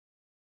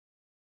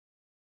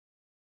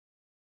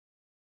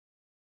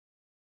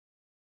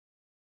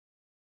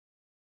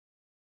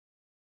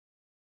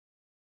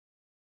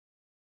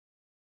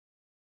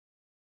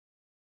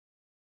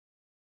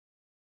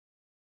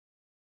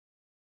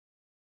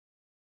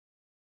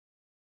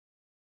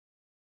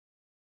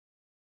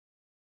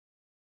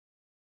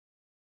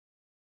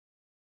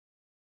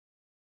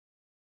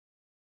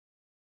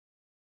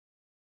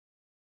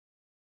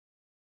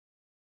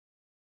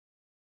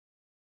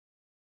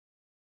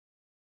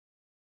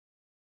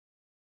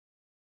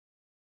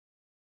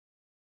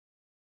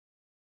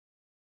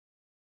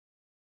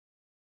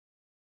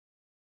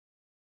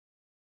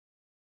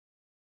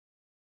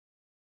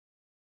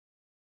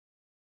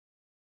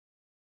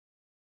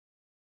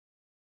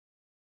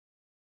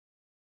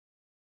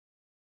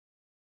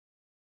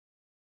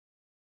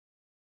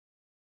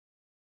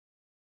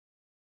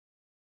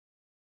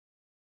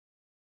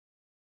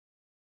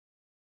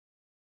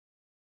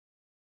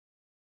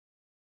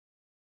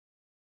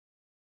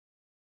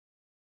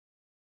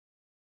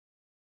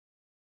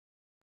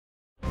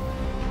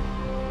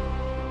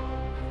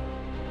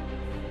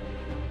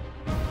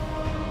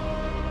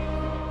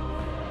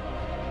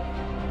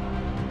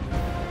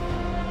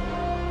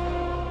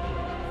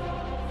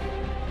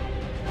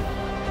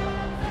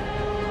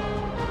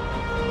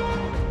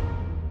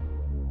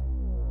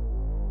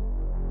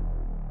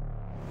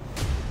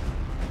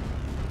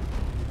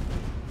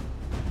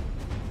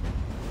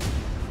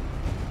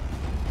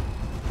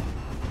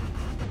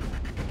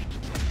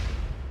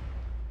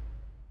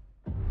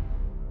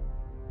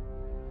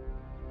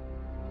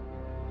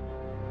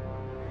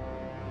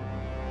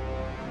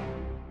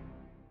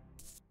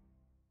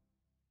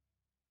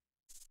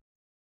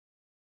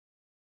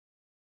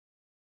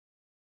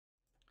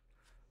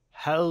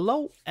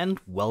Hello and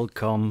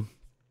welcome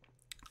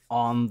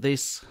on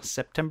this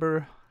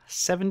September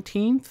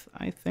 17th,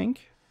 I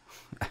think.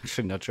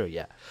 Actually, not sure,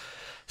 yeah.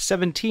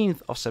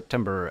 17th of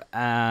September,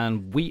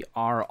 and we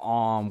are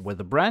on with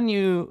a brand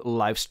new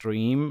live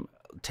stream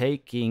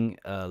taking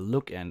a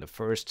look and the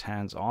first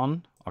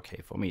hands-on.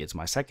 Okay, for me, it's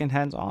my second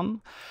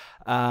hands-on.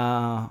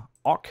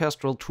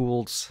 Orchestral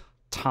Tools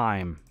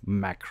Time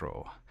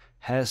Macro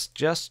has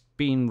just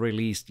been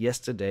released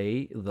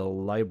yesterday. The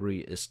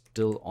library is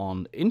still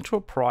on intro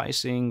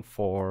pricing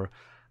for,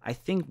 I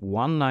think,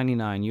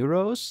 199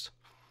 euros.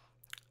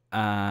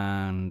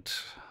 And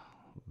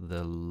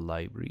the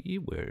library,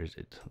 where is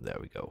it? There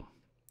we go.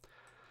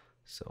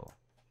 So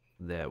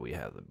there we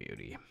have the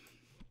beauty.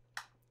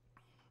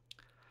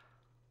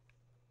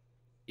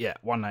 Yeah,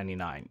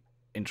 199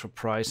 intro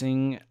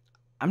pricing.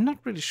 I'm not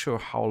really sure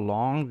how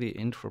long the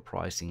intro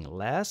pricing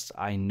lasts.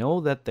 I know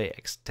that they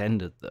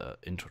extended the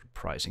intro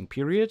pricing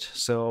period.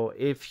 So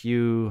if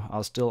you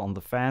are still on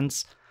the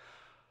fence,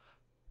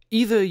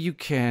 either you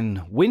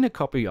can win a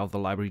copy of the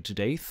library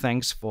today,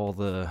 thanks for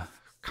the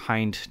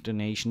kind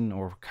donation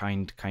or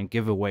kind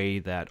giveaway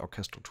that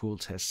Orchestral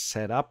Tools has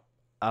set up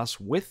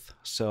us with.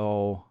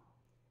 So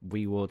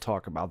we will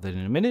talk about that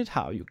in a minute,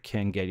 how you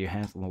can get your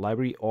hands on the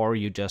library, or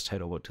you just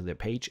head over to their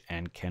page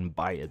and can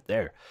buy it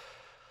there.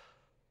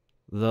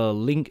 The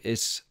link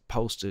is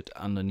posted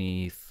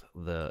underneath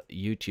the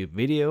YouTube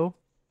video.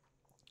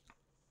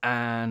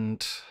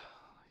 And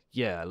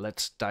yeah,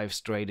 let's dive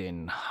straight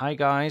in. Hi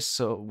guys,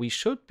 so we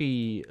should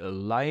be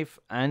live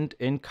and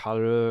in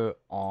color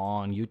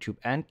on YouTube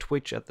and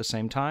Twitch at the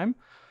same time.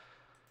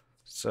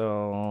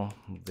 So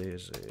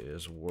this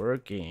is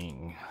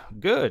working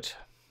good.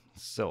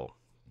 So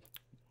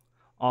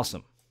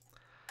awesome.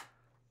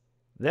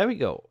 There we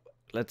go.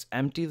 Let's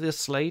empty this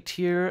slate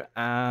here,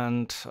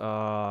 and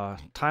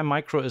Time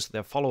Micro is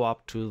their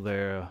follow-up to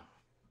their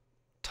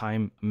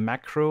Time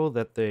Macro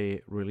that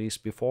they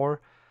released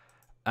before.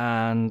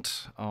 And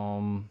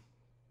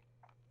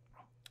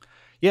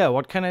yeah,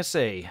 what can I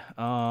say?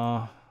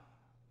 I've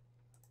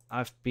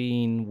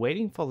been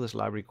waiting for this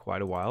library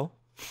quite a while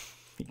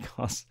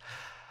because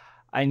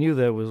I knew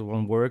there was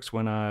one works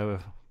when I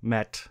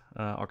met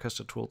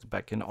Orchestral Tools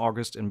back in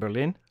August in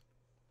Berlin.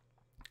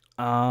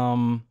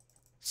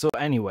 So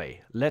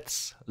anyway,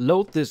 let's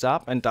load this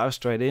up and dive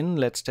straight in.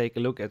 Let's take a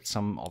look at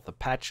some of the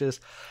patches.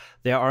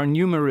 There are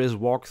numerous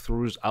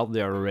walkthroughs out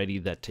there already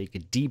that take a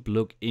deep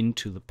look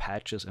into the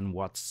patches and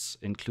what's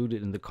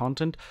included in the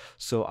content.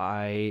 So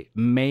I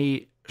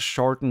may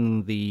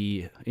shorten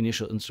the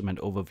initial instrument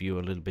overview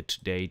a little bit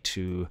today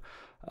to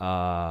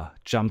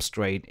jump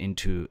straight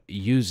into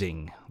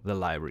using the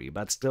library.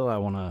 But still, I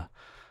want to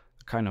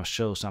kind of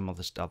show some of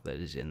the stuff that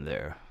is in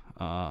there.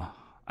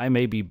 I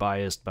may be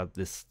biased, but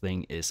this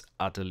thing is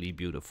utterly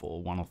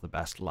beautiful. One of the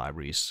best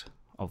libraries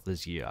of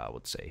this year, I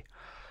would say.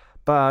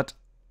 But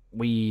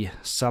we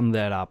sum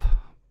that up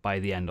by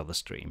the end of the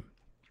stream.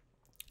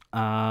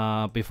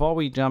 Before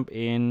we jump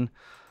in,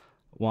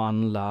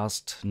 one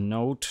last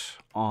note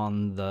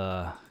on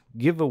the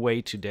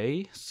giveaway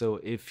today. So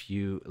if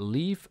you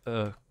leave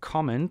a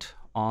comment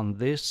on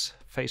this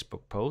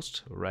Facebook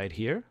post right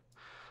here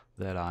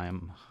that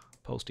I'm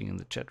posting in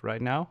the chat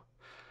right now,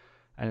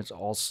 and it's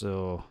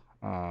also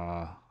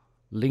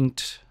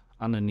linked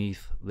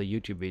underneath the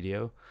YouTube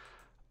video,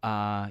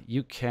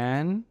 you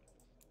can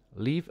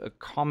leave a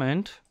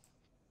comment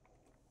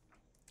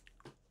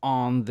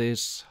on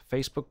this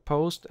Facebook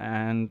post,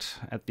 and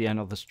at the end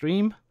of the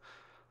stream,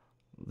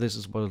 this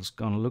is what it's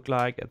going to look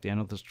like. At the end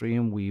of the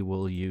stream, we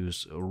will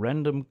use a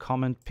random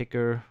comment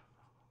picker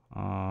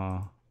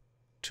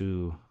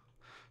to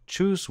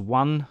choose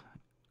one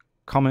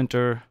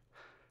commenter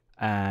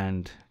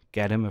and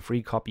get him a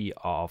free copy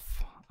of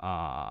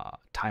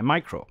Time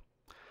Micro.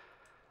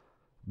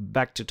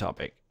 Back to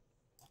topic.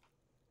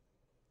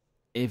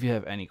 If you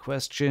have any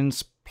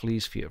questions,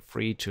 please feel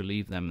free to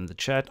leave them in the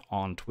chat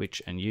on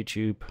Twitch and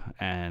YouTube.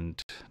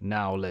 And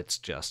now let's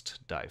just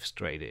dive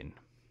straight in.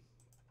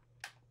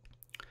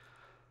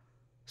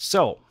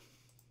 So,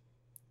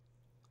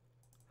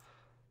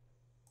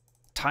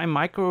 Time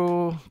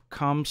Micro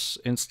comes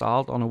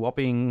installed on a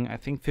whopping, I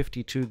think,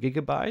 52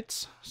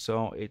 gigabytes.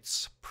 So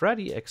it's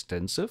pretty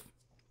extensive.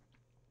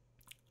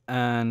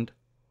 And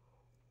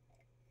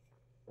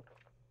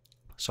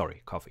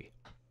sorry, coffee.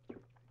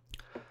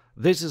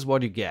 This is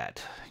what you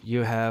get.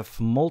 You have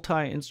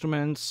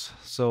multi-instruments.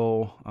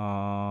 So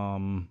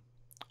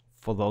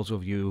for those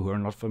of you who are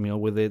not familiar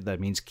with it, that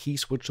means key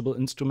switchable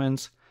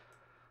instruments,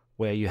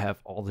 where you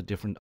have all the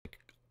different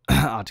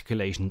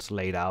articulations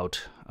laid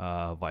out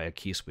via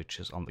key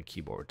switches on the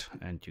keyboard,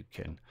 and you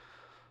can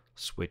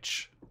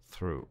switch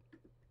through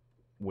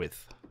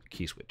with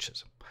key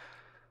switches.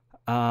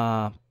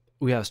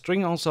 We have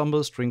string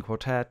ensemble, string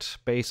quartet,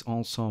 bass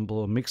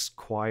ensemble, mixed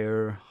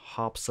choir,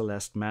 harp,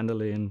 celeste,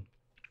 mandolin,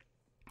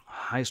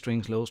 high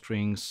strings, low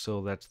strings. So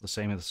that's the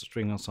same as the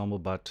string ensemble,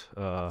 but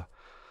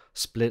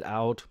split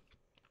out.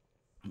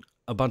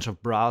 A bunch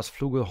of brass,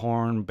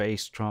 flugelhorn,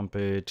 bass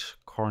trumpet,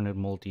 cornet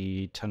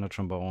multi, tenor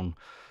trombone,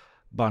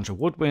 bunch of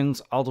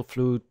woodwinds, alto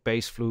flute,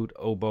 bass flute,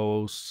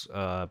 oboes,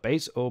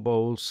 bass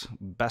oboes,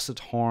 basset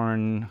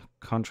horn,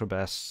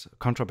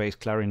 contrabass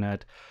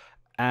clarinet,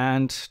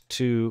 and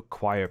 2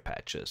 choir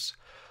patches.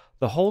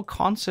 The whole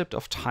concept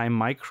of Time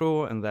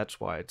Micro, and that's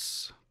why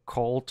it's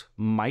called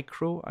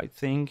Micro, I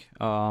think,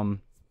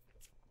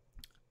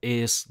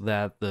 is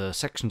that the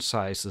section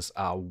sizes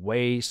are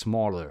way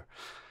smaller.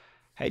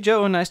 Hey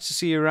Joe, nice to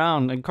see you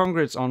around, and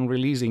congrats on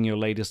releasing your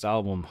latest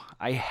album.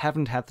 I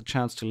haven't had the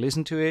chance to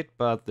listen to it,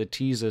 but the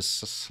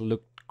teasers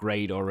looked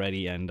great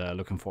already, and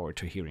looking forward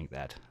to hearing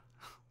that.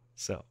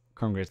 So,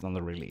 congrats on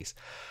the release.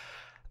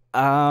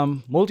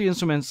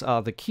 Multi-instruments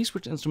are the key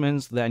switch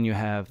instruments, then you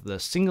have the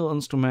single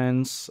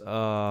instruments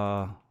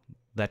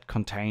that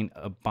contain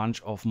a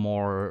bunch of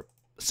more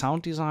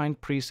sound design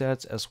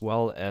presets, as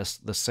well as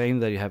the same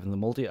that you have in the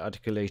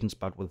multi-articulations,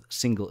 but with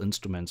single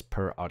instruments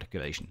per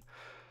articulation.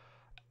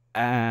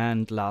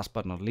 And last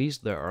but not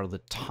least, there are the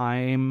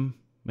time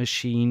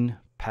machine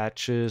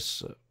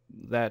patches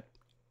that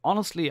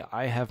honestly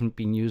I haven't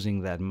been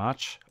using that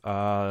much.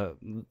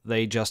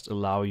 They just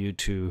allow you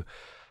to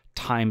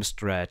time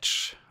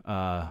stretch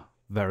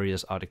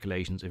various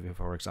articulations. If you,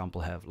 for example,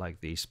 have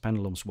like these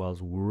pendulum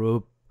swells,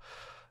 whoop,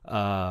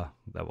 that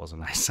was a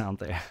nice sound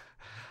there,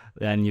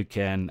 then you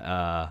can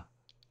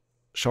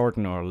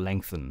shorten or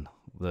lengthen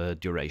the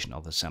duration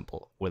of the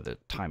sample with the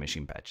time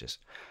machine patches.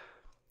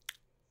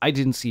 I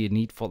didn't see a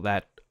need for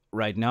that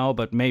right now,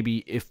 but maybe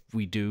if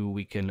we do,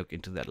 we can look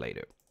into that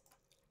later.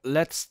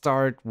 Let's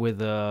start with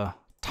the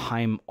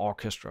time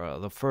orchestra,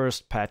 the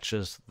first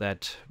patches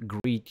that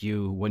greet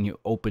you when you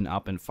open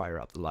up and fire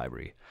up the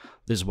library.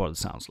 This is what it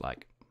sounds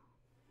like.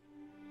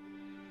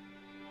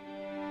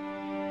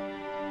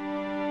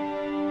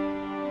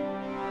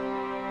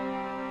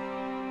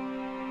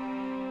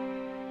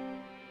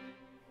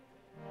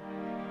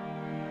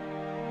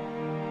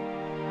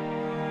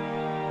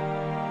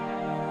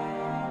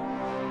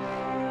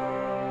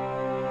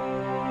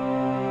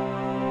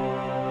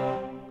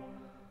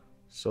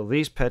 So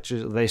these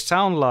patches, they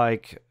sound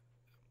like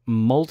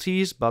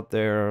multis, but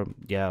they're,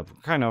 yeah,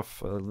 kind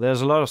of,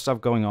 there's a lot of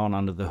stuff going on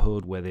under the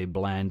hood where they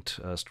blend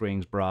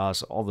strings,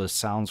 brass, all the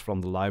sounds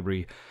from the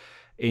library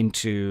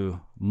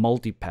into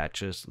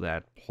multi-patches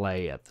that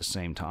play at the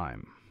same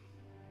time.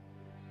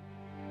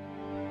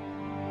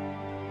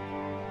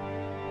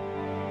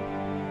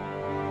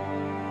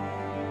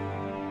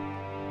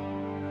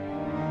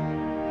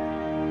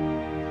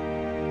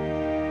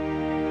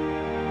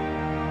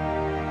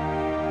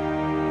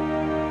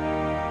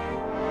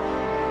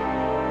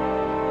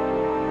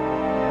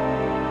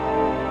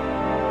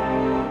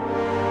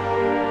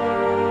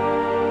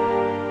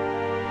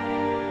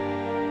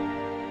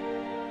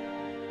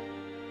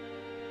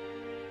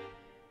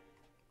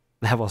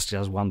 That was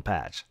just one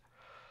patch.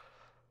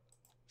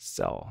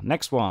 So,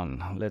 next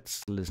one.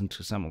 Let's listen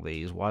to some of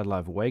these.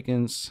 Wildlife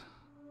Awakens.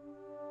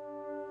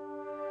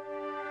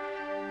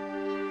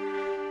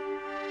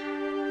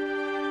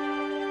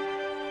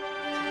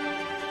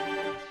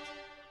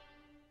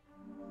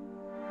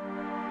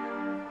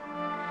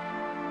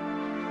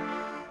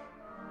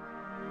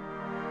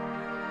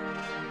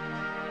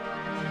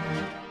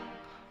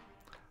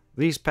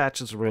 These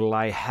patches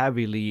rely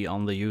heavily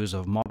on the use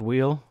of mod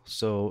wheel,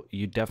 so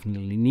you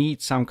definitely need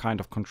some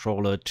kind of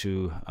controller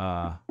to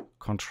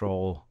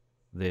control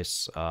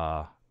this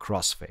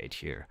crossfade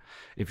here.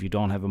 If you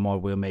don't have a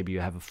mod wheel, maybe you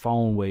have a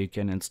phone where you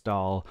can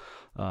install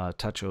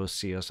Touch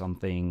OC or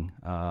something,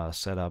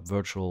 set up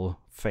virtual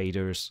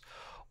faders,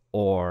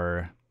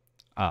 or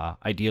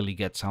ideally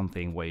get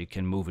something where you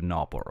can move a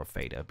knob or a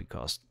fader,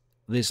 because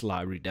this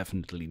library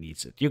definitely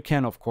needs it. You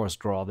can, of course,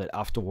 draw that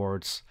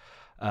afterwards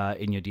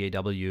in your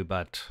DAW,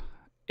 but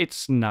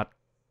it's not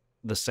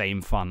the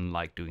same fun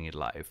like doing it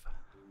live.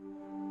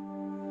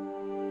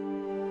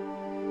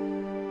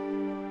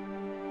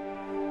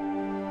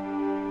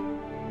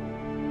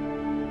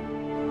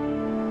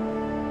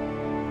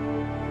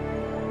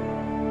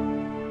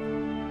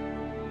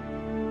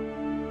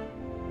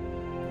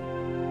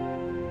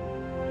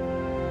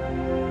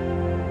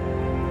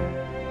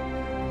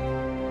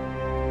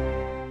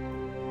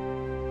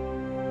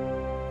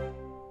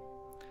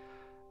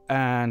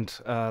 And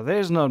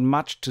there's not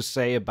much to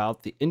say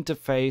about the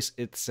interface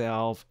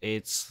itself.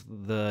 It's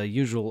the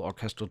usual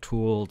orchestral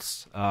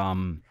tools.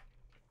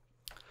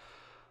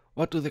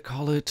 What do they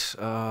call it?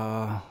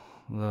 The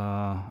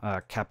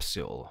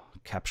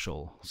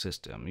capsule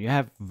system. You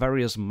have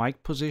various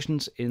mic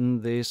positions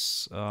in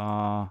this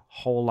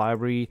whole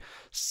library.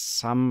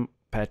 Some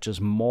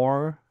patches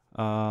more.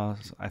 I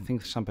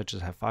think some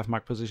patches have 5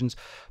 mic positions.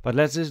 But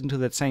let's listen to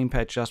that same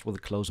patch just with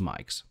the close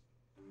mics.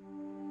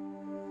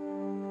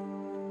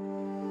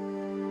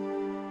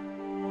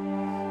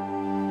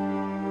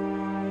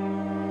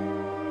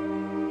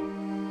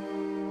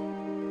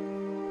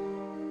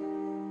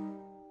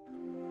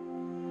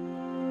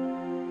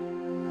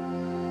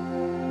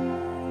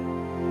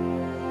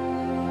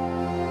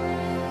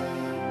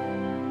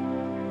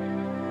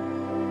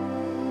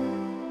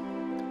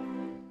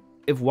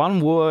 If one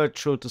word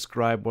should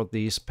describe what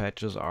these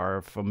patches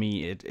are, for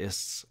me, it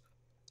is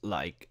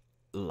like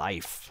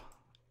life.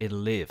 It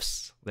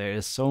lives. There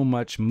is so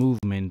much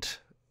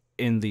movement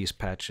in these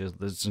patches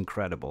that's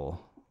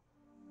incredible.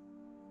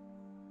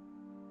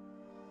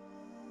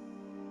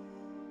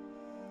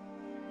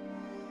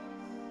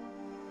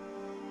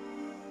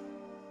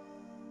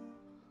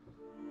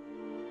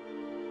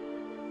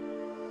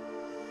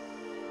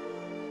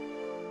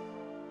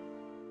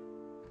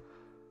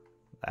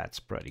 That's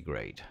pretty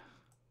great.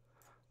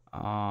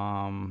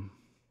 Call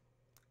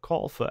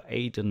for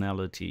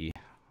atonality.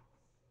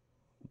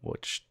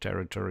 Which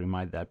territory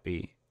might that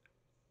be?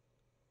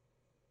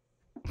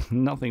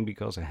 Nothing,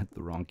 because I had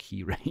the wrong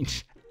key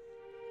range.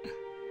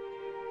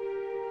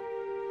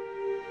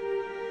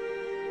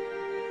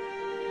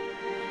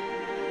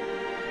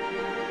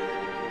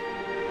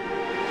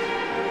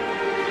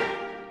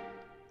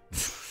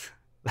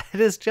 That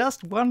is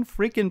just one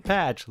freaking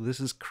patch. This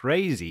is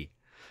crazy.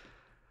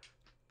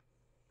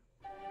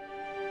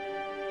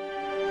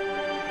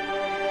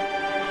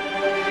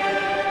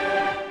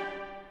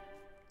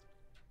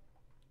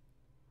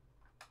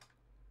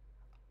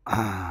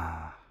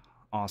 Ah,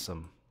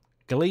 awesome.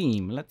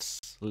 Gleam.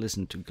 Let's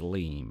listen to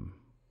Gleam.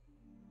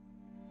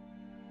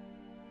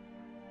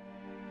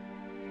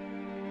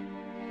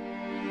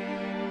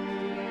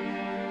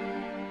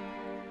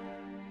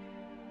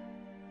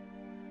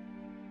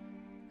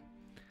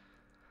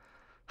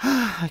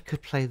 I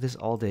could play this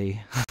all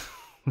day.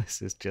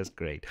 This is just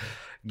great.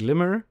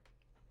 Glimmer.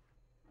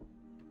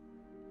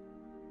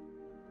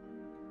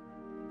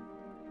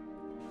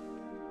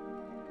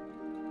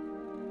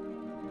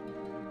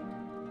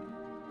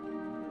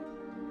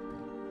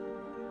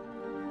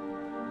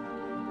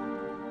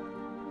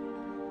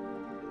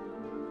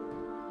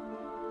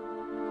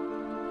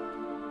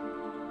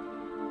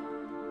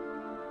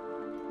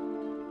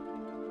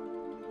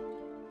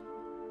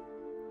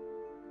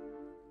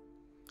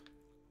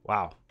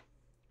 Wow.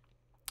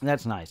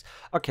 That's nice.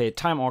 Okay,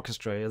 Time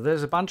Orchestra.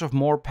 There's a bunch of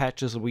more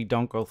patches. We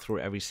don't go through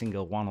every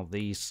single one of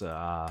these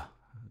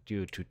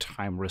due to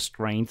time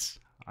restraints.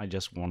 I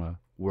just want to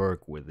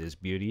work with this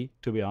beauty,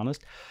 to be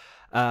honest.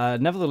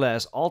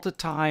 Nevertheless, Alter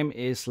Time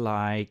is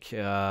like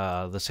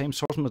the same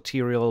source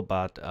material,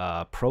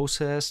 but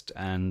processed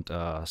and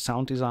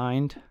sound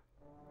designed.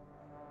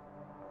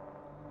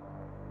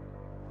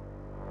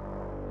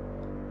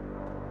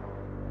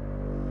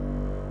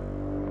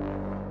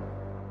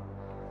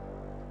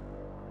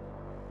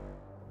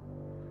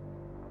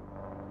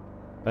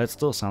 But it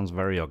still sounds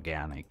very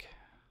organic.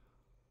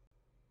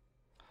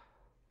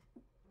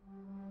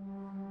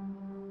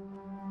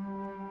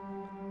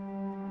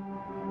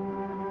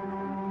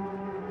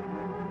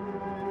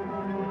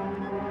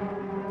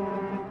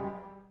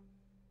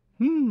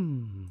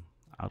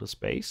 Outer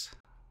Space.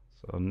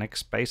 So next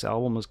Space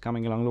album is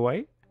coming along the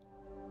way.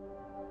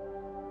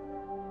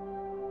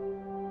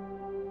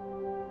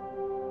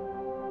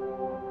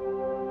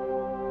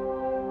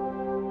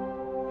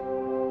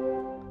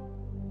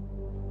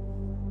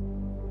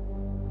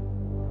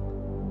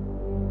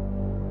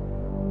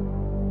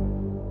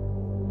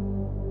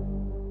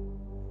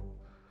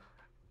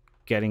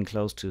 Getting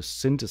close to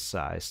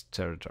synthesized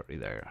territory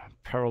there.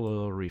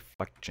 Parallel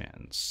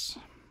reflections.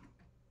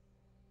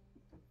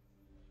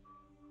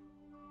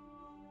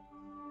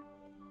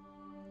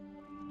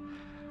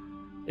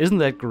 Isn't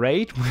that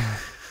great?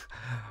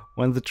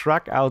 When the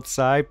truck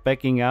outside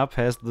backing up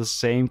has the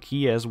same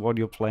key as what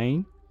you're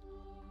playing?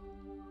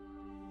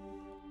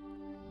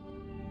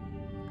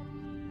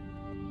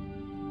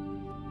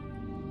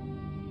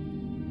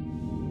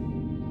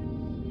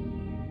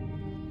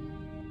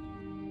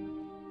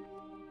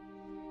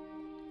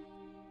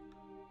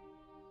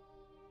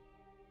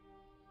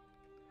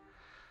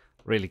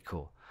 Really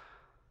cool.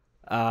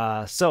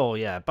 So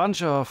yeah, a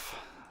bunch of...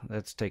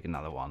 Let's take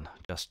another one,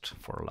 just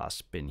for a last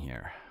spin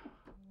here.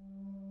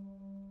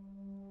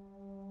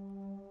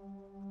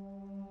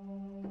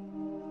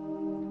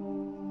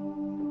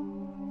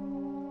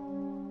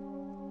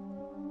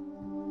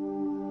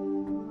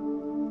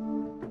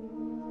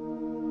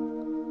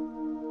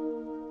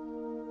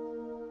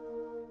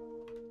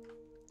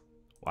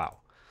 Wow.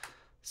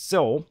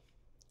 So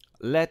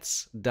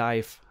let's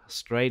dive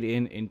straight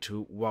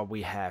into what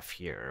we have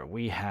here.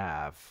 We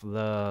have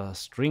the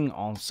string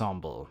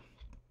ensemble.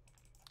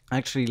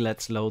 Actually,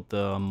 let's load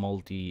the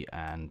multi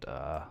and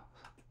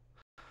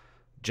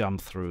jump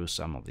through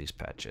some of these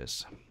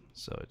patches.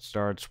 So it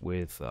starts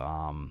with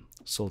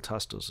Sol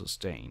Tasto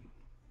Sustain.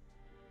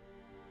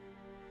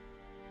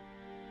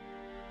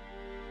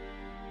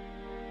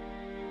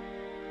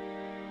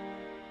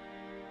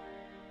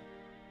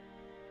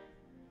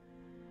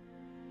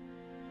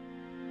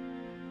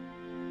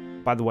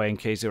 By the way, in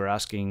case you're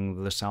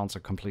asking, the sounds are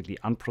completely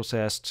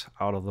unprocessed,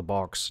 out of the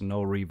box,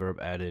 no reverb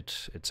added,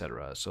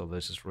 etc. So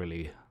this is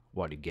really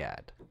what you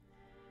get.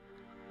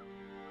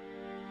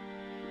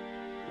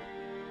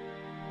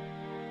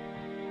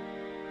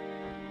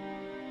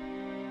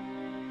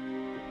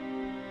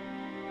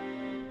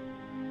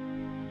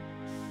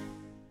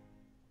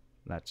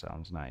 That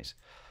sounds nice.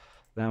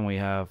 Then we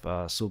have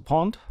Sul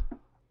Pont,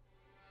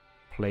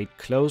 played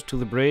close to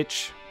the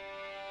bridge.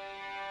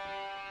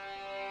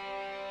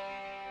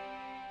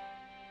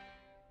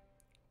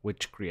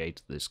 which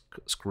creates this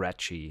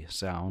scratchy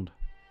sound.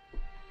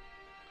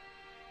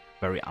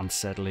 Very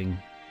unsettling.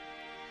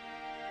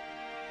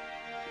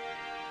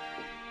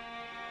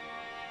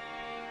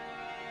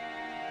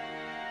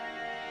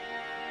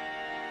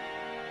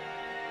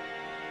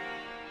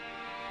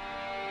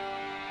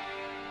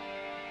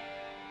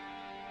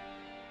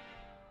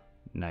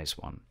 Nice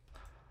one.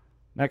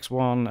 Next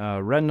one,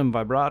 random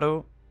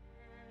vibrato.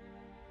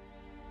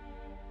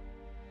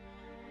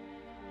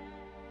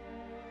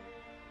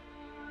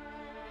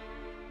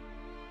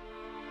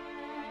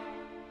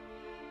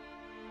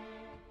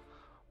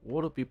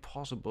 Would it be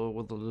possible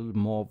with a little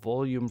more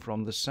volume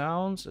from the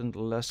sounds and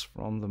less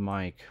from the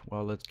mic?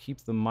 Well, let's keep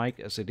the mic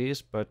as it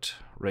is, but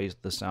raise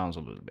the sounds a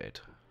little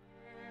bit.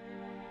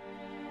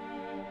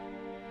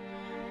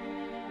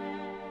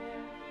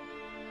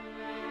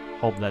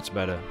 Hope that's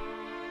better.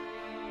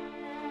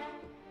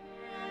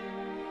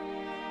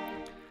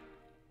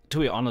 To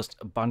be honest,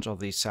 a bunch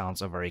of these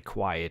sounds are very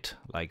quiet,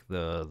 like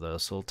the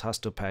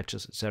Sultasto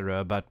patches,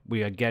 etc., but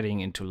we are getting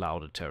into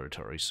louder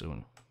territory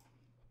soon.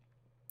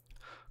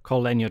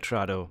 Collegno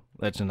Trado,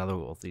 that's another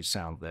of these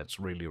sounds that's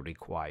really, really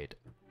quiet.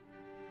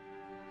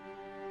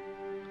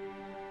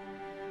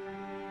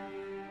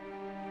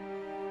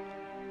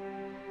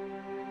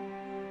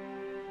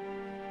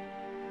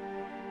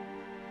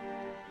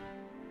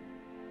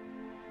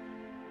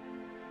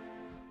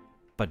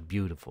 But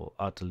beautiful,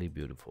 utterly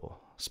beautiful.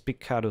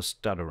 Spiccato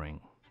stuttering.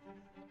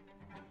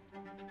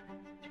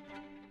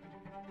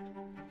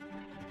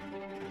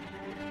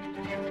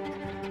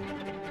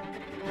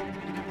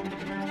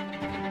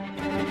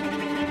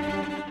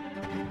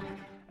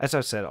 As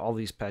I said, all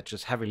these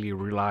patches heavily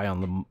rely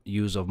on the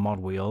use of mod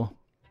wheel.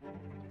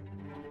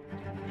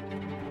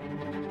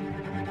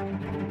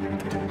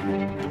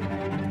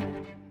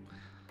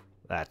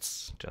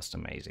 That's just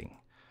amazing.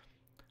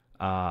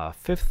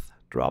 Fifth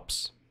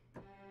drops.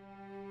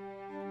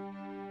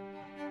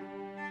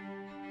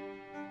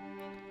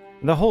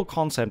 The whole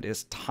concept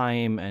is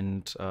time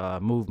and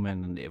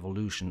movement and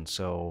evolution,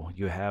 so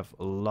you have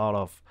a lot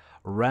of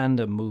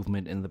random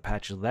movement in the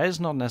patches. That is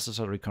not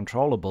necessarily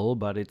controllable,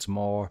 but it's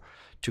more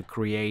to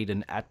create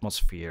an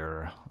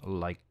atmosphere,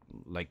 like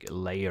a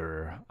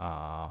layer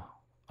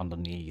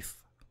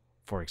underneath,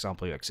 for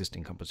example, your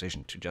existing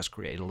composition, to just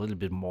create a little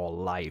bit more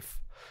life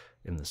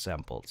in the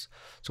samples.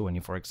 So when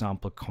you, for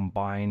example,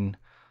 combine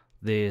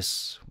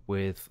this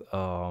with,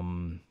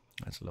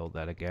 let's load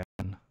that again.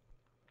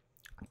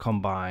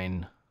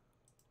 Combine,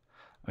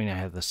 I mean, I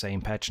have the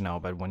same patch now,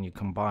 but when you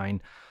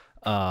combine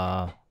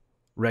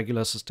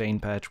regular sustain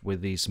patch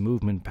with these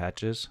movement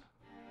patches,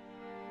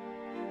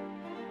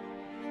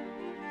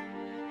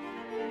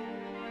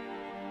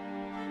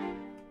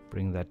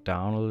 bring that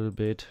down a little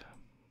bit,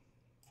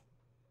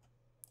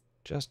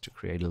 just to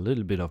create a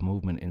little bit of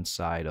movement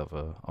inside of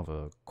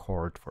a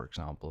chord, for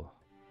example.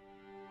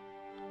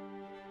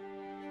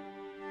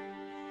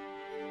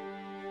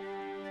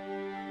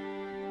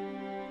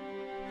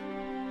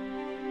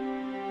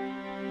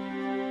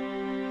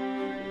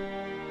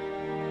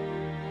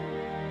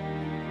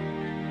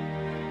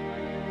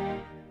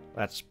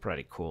 That's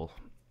pretty cool.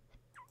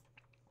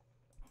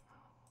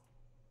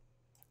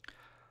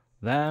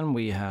 Then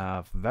we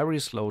have very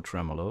slow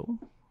tremolo.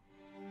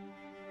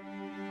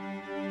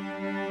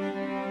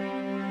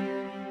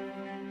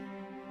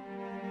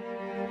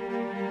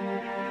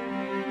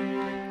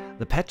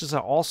 The patches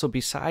are also,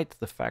 besides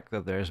the fact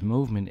that there's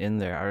movement in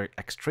there, are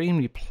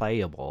extremely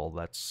playable.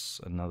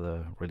 That's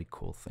another really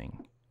cool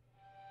thing.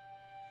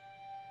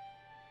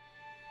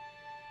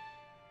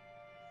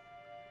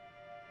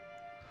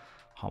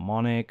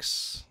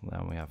 Harmonics,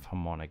 then we have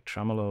harmonic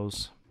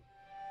tremolos.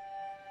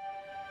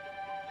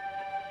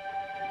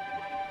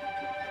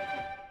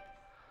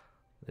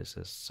 This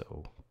is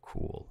so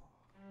cool.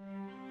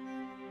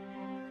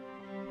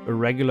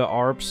 Irregular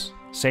arps,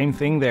 same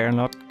thing, they're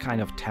not kind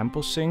of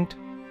tempo synced.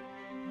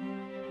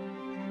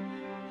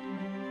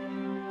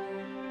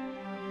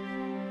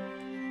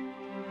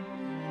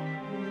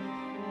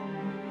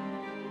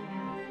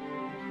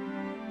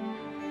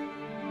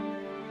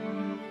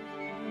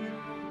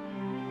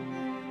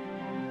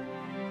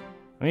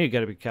 I mean, you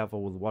gotta be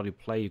careful with what you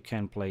play. You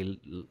can't play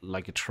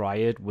like a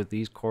triad with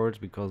these chords,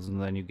 because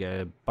then you get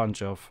a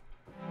bunch of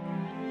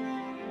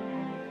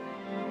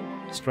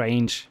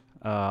strange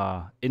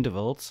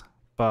intervals.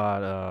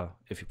 But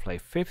if you play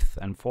fifth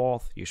and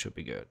fourth, you should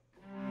be good.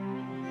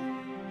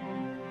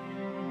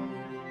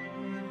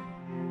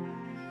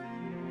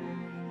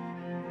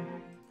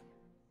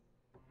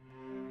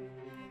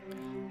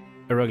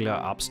 Irregular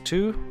ups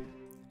 2.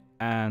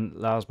 And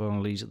last but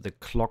not least, the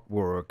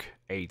Clockwork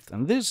 8th.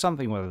 And this is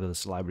something where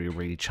this library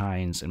really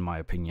shines, in my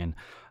opinion.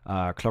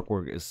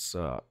 Clockwork is...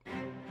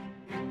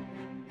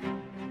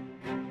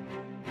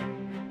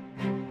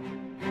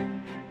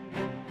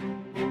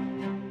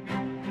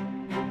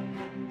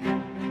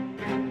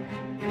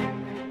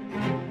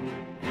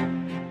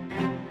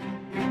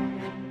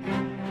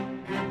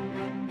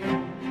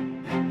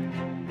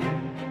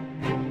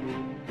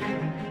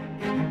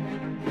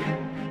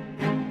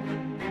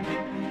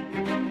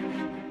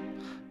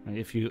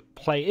 if if you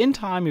play in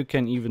time, you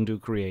can even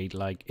create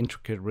like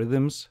intricate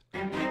rhythms.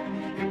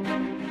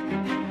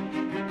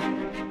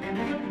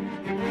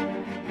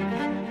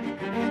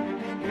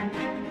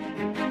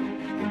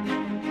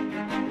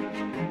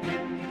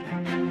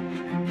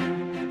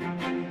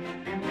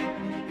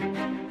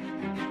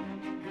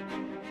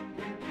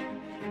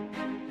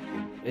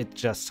 It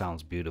just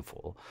sounds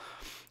beautiful.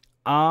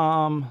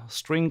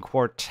 String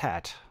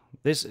quartet.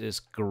 This is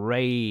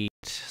great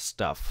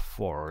stuff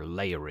for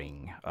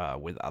layering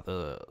with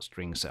other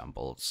string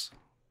samples,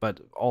 but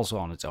also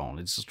on its own.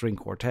 It's a string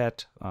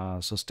quartet,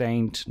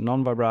 sustained,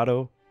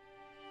 non-vibrato.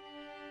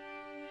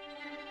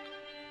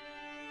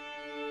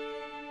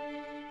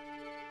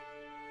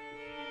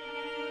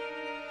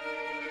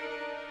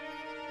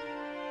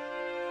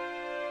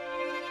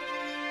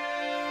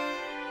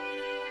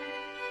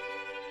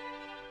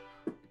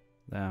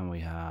 Then we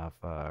have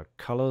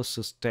color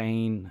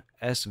sustain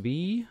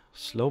SV,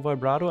 slow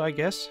vibrato, I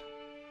guess.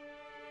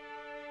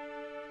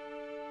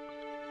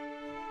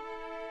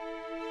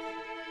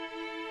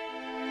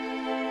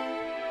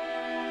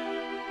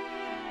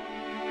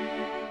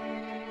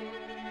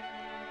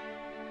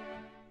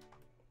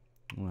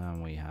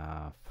 Then we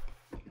have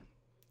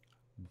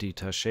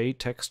detaché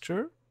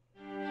texture.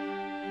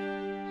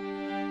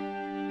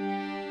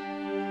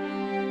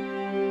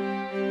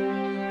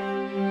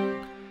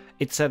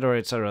 Etc,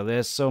 etc.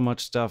 There's so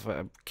much stuff.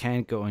 I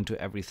can't go into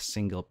every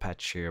single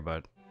patch here,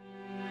 but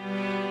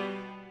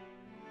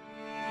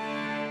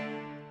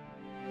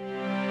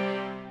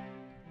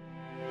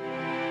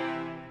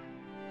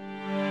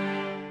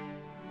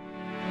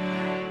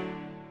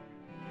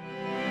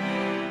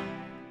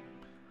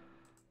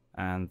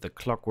and the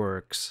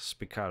Clockworks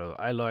spiccato.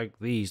 I like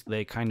these.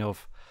 They kind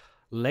of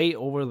lay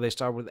over. They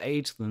start with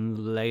 8,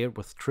 then layer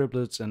with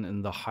triplets, and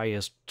in the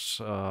highest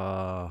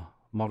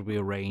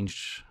multiple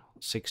range,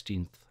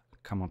 16th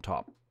come on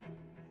top.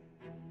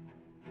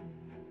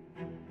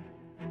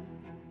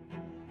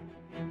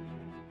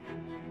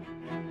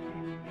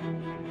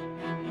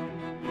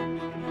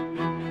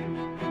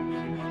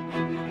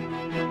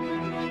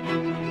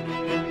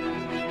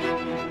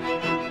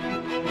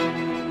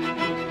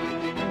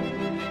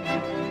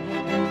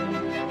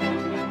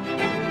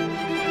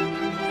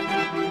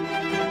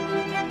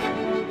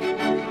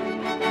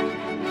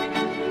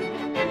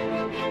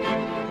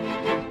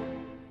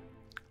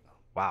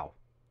 Wow,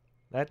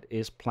 that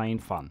is plain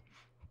fun.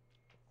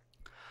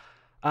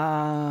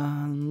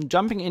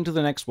 Jumping into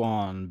the next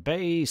one,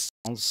 bass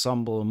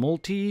ensemble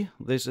multi.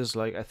 This is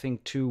like, I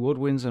think, 2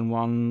 woodwinds and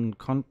 1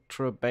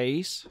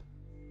 contrabass.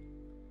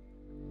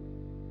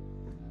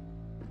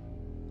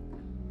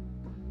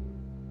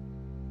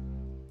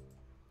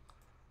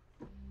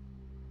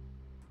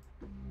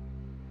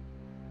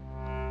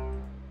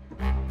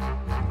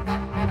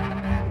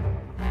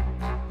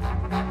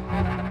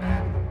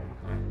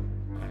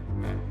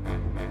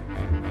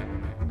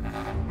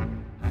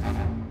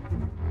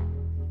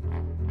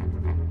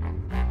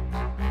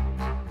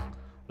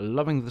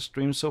 Loving the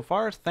stream so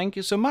far. Thank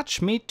you so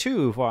much. Me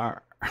too.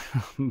 For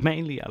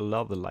mainly, I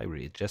love the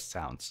library. It just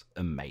sounds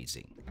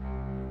amazing.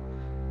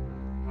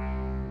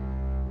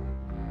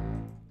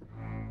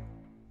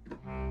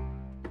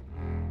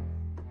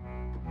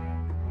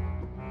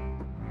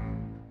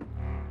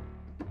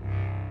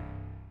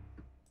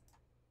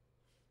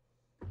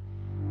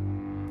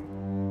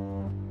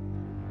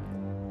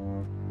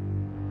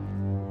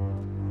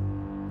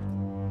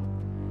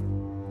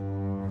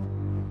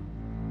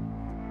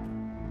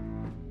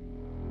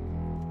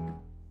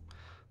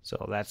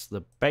 So that's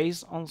the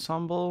bass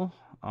ensemble.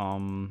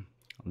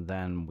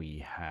 Then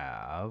we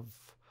have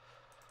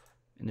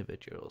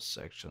individual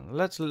section.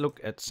 Let's look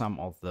at some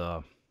of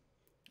the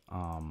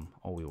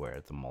we were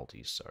at the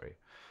multis, sorry.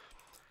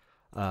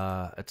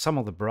 At some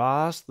of the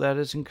brass that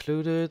is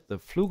included, the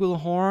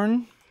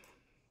flugelhorn.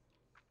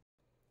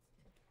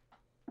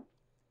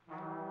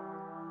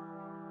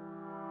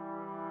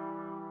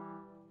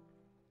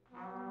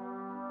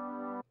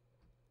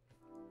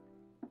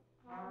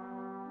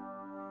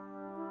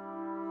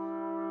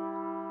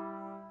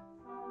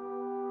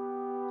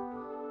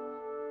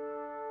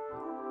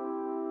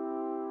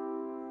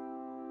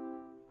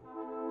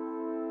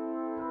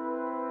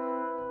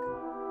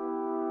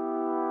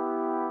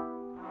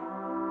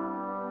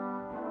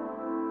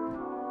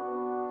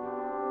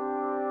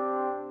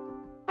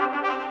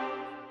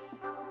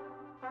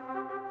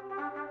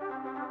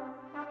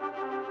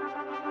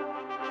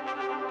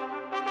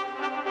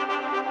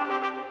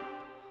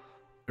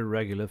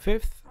 Irregular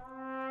fifth.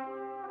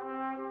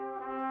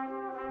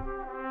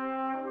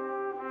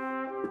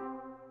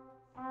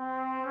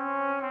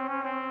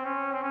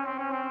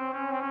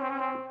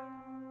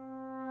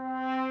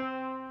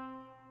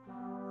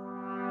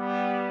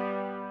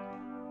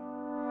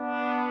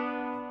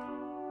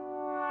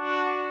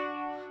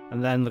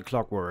 And then the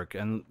clockwork,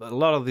 and a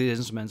lot of these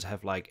instruments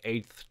have like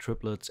 8th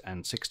triplets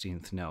and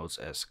 16th notes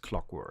as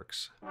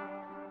clockworks.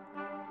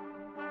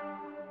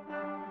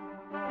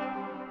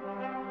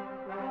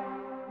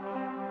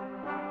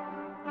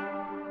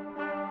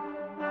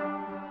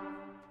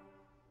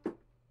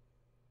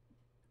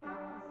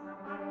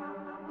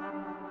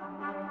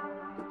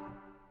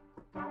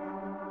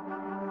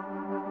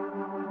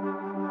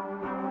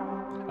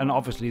 And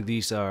obviously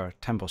these are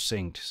tempo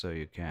synced, so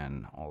you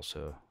can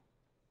also,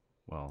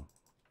 well,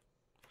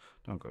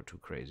 don't go too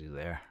crazy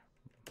there.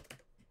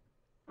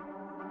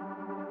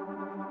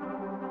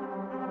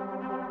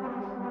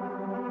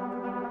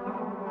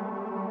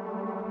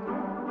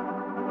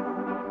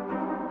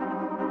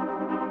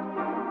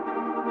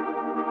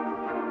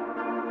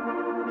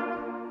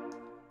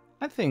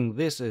 I think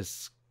this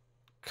is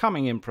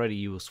coming in pretty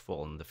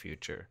useful in the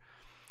future.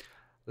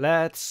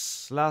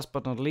 Let's, last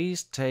but not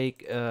least,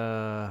 take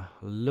a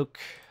look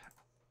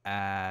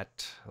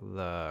at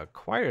the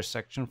choir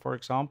section, for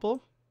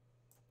example.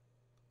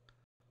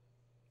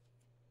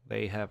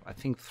 They have, I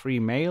think, 3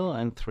 male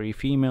and 3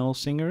 female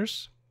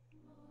singers.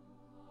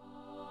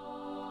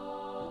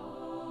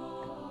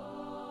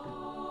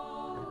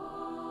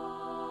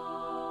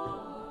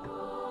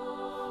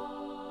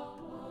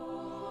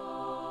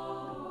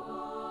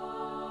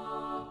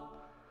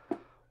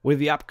 With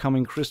the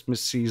upcoming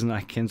Christmas season, I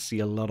can see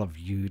a lot of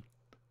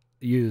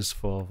use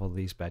for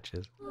these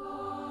badges.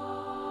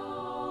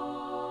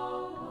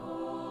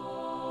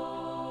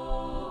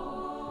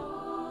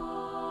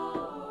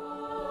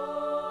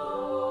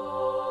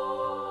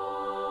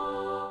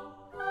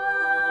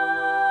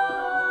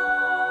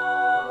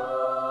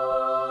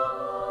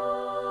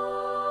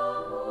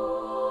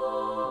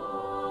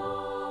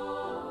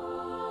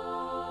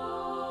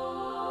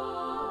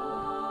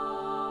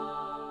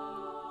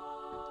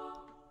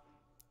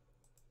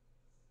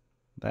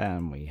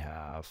 Then we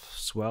have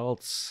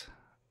swells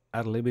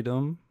ad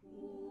libidum.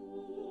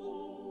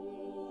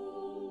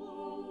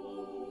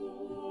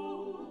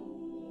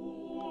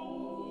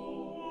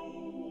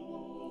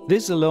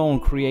 This alone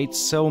creates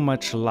so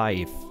much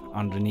life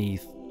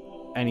underneath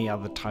any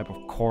other type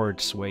of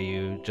chords where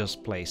you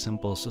just play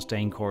simple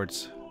sustain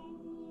chords.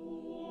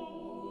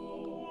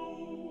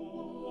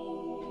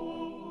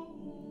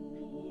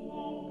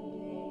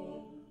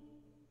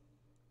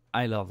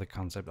 I love the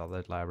concept of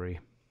that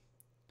library.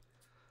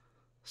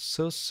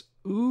 Sus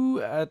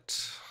u at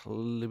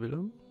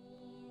libidum.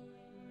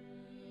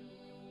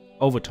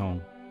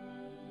 Overtone.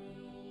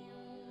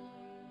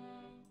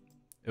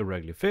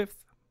 Irregular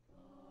fifth.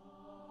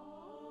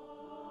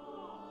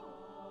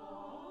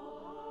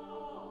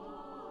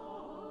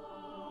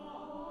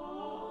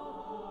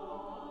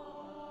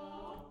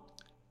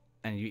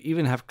 And you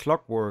even have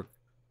clockwork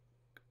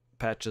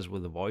patches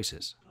with the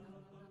voices.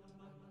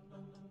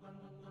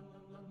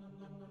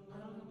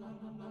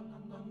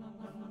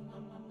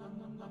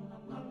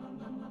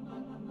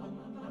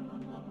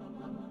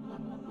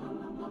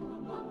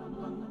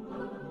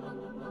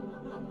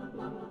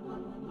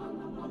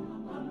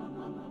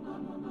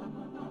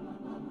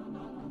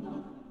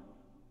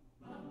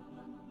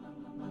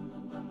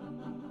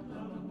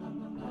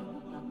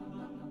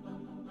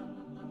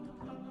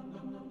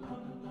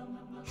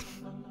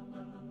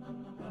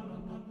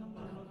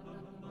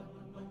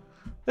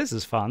 This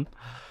is fun.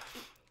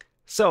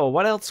 So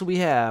what else do we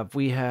have?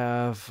 We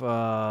have,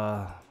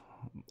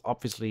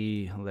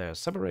 obviously they're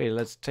separated.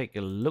 Let's take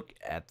a look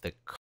at the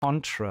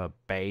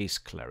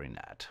contrabass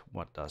clarinet.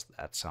 What does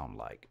that sound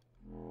like?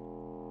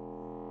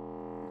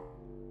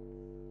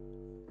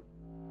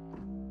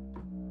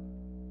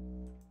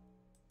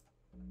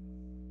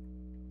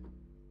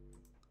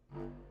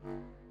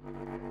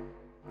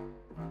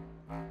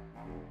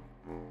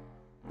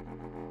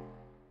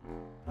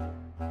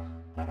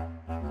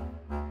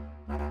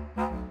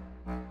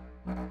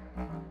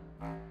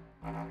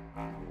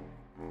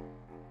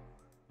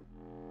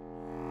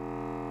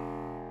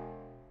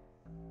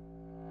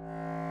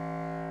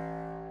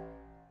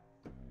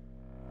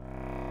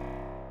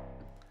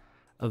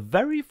 A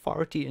very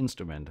farty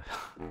instrument.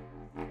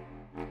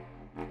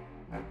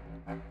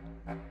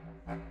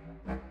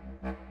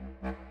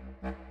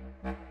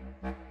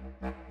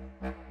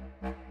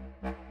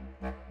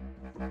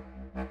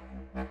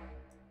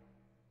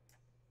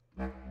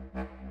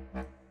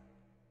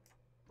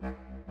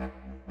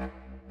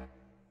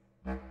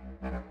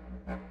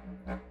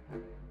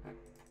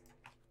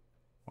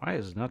 Why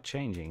is it not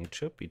changing? It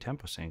should be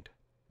tempo synced.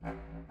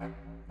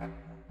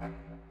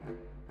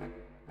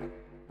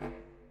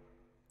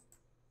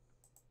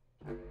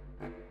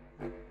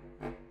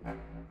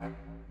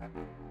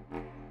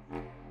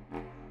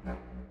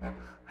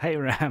 Hey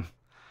Ram,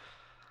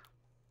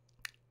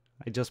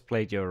 I just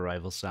played your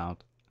arrival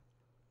sound.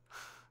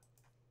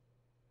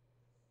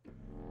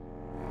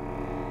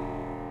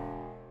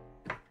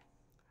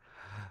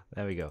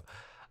 There we go.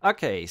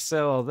 Okay,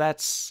 so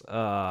that's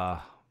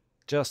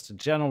just a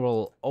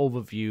general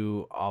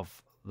overview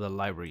of the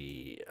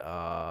library.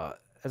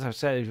 As I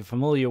said, if you're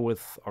familiar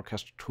with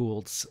Orchestral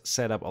Tools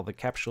setup of the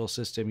capsule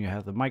system, you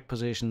have the mic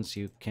positions.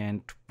 You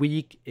can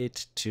tweak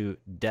it to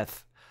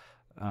death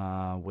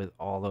with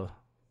all the...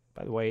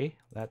 By the way,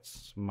 that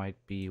might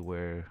be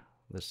where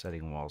the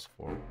setting was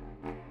for.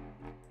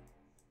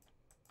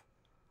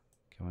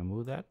 Can we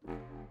move that?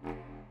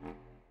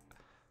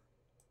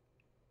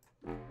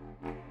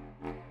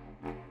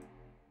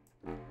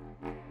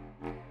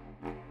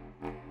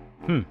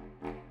 I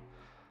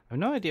have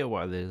no idea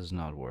why this is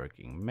not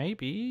working.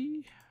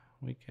 Maybe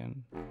we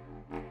can...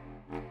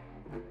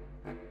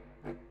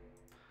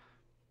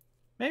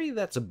 Maybe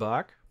that's a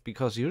bug,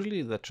 because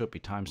usually that should be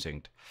time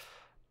synced.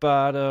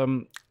 But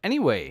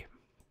anyway,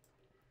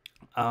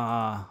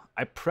 I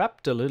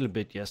prepped a little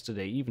bit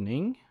yesterday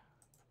evening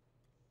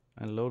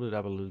and loaded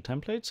up a little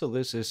template. So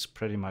this is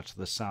pretty much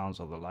the sounds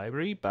of the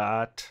library,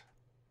 but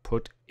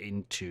put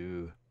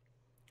into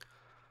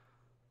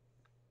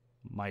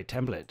my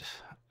template.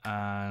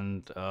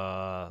 And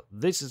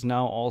this is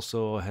now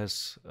also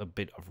has a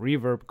bit of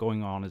reverb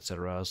going on,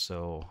 etc.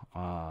 So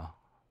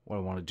what I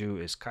want to do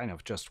is kind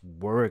of just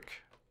work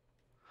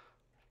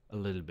a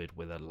little bit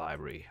with that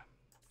library.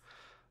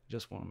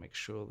 Just want to make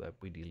sure that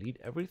we delete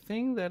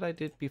everything that I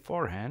did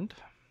beforehand.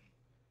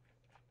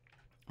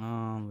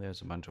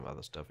 There's a bunch of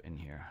other stuff in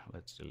here.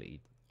 Let's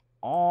delete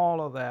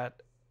all of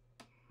that.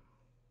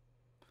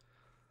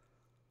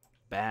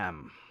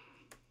 Bam.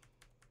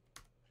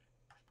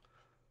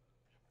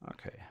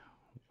 Okay,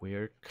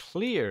 we're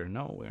clear.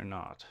 No, we're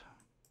not.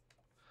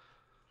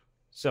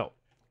 So,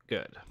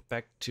 good.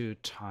 Back to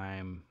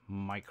time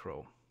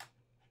micro.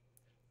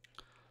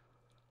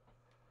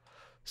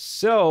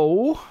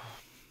 So,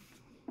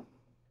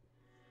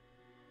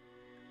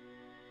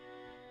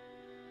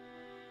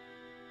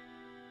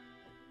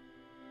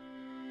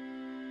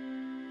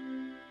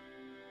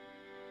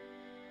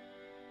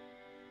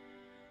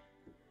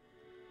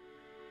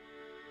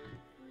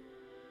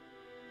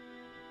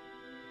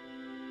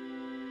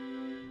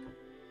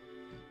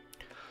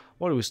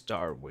 what do we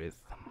start with?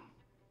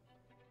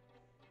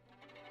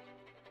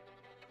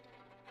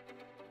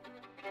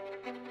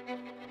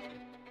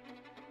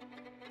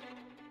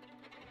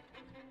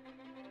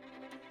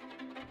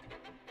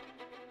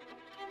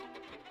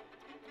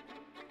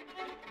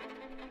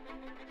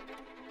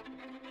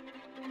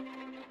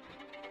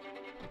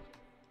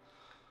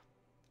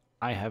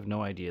 I have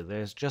no idea.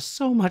 There's just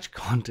so much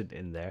content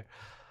in there.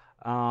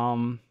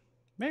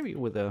 Maybe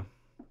with a...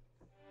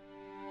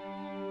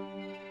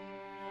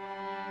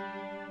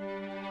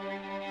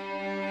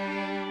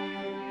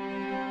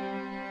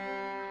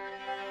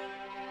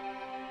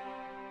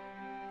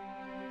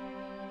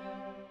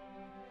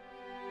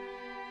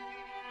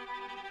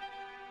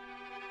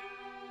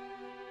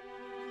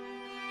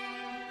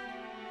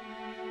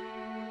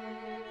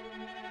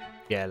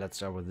 Yeah, let's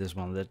start with this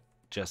one. That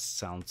just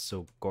sounds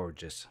so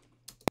gorgeous.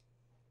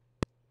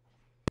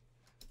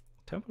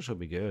 Tempo should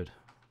be good.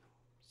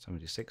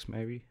 76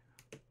 maybe.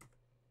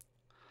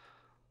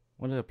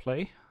 What did I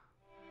play?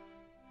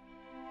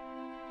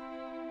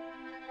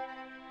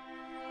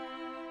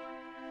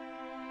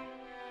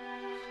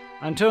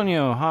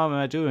 Antonio, how am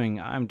I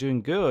doing? I'm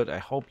doing good. I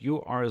hope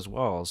you are as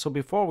well. So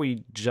before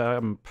we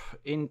jump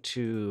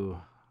into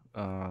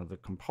the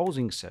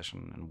composing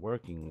session and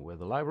working with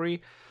the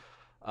library,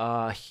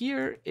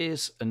 here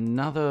is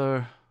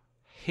another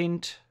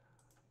hint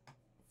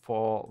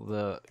for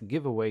the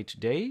giveaway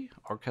today.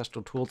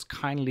 Orchestral Tools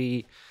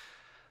kindly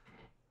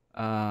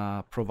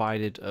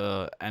provided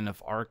a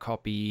NFR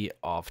copy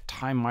of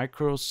Time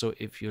Micros. So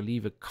if you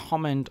leave a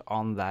comment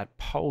on that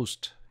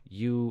post,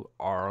 you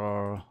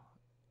are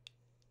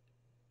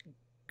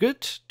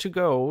good to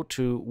go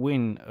to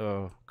win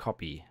a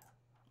copy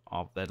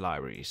of that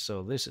library.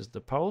 So this is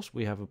the post.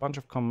 We have a bunch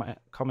of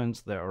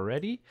comments there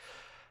already.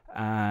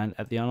 And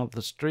at the end of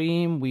the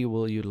stream, we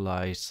will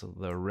utilize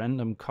the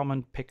random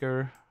comment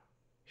picker.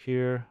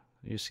 Here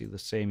you see the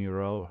same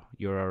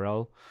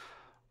URL.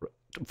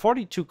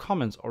 42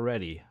 comments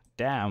already.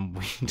 Damn,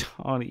 we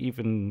don't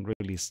even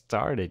really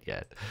started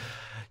yet.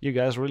 You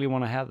guys really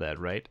want to have that,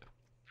 right?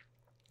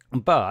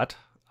 But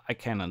I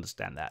can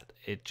understand that.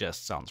 It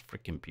just sounds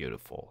freaking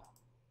beautiful.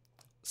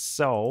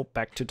 So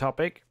back to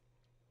topic.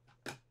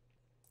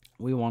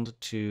 We wanted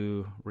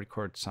to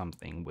record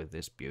something with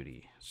this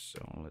beauty. So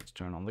let's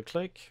turn on the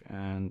click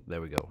and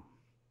there we go.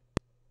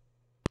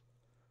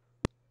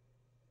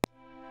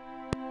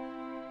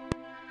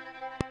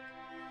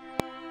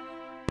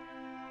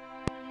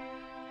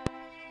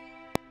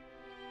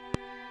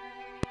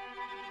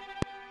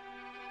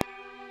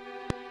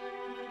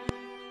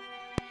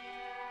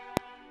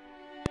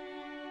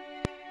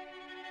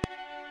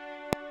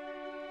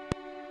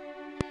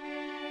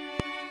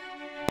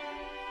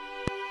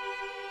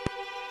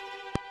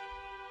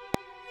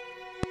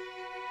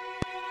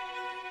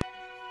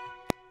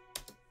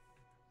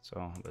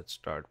 So let's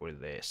start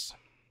with this.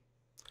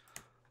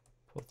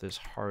 Put this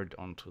hard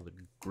onto the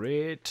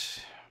grid.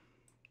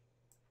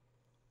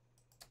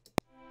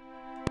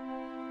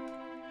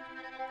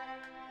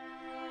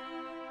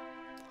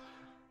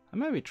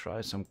 And maybe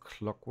try some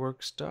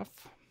clockwork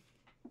stuff.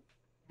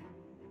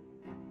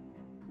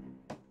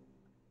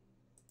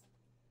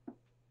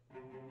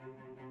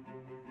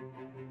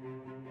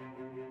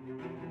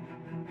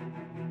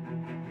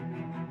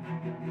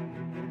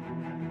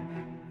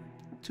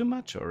 Too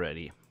much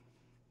already.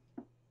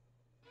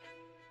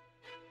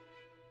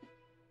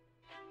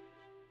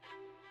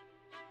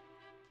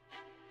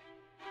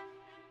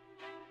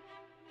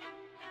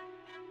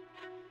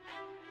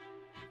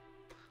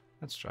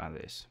 Let's try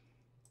this.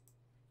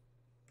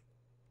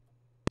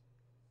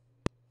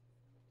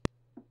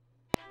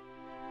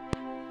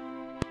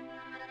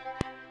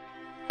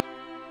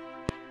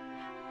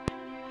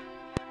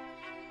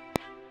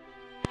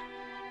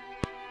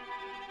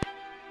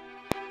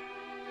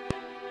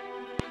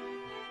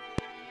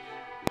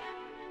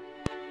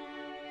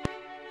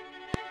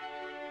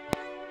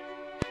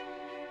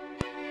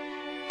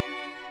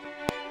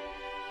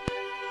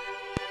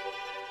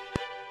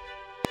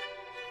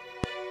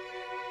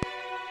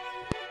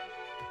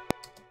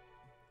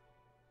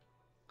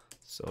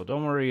 So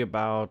don't worry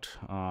about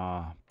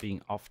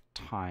being off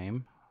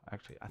time.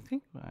 Actually, I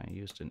think I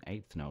used an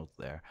eighth note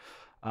there.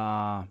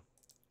 I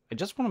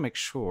just want to make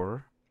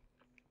sure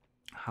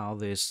how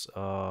this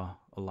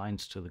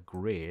aligns to the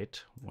grid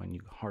when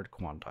you hard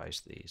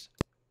quantize these.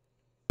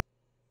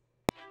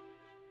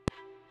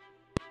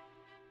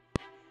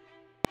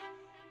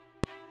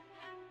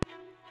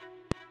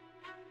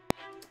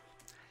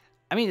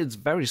 I mean, it's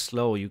very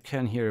slow. You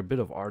can hear a bit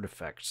of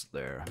artifacts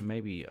there.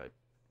 Maybe I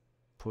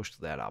pushed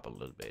that up a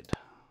little bit.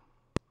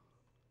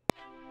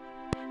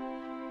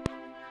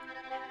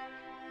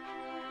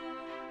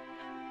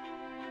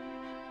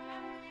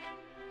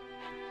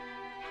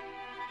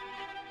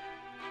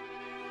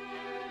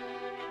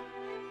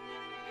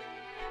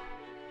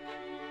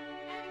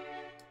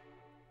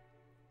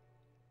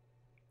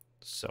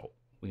 So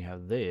we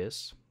have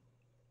this.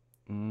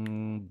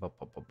 Ba,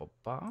 ba, ba, ba,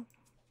 ba.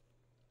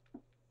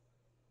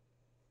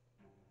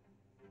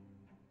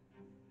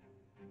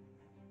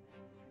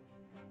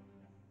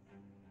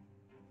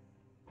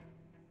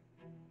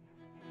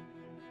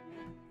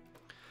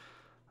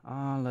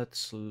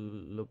 Let's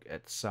look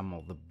at some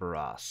of the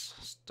brass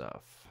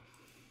stuff.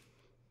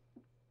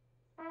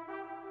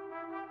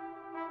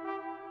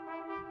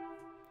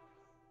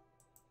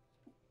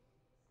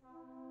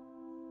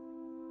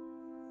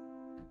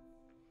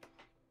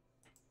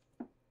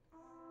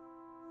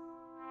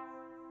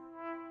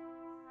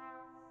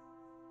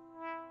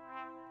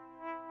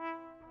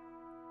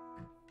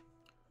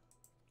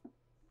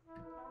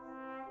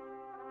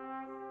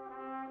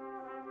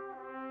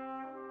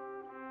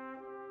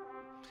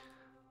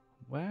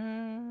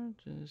 Where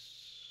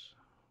does...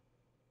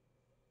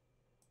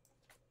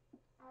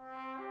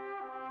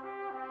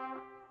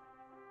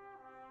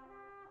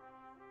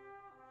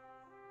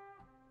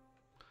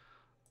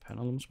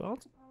 pendulum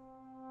spots?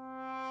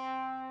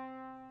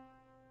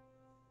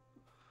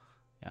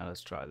 Yeah,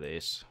 let's try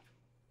this.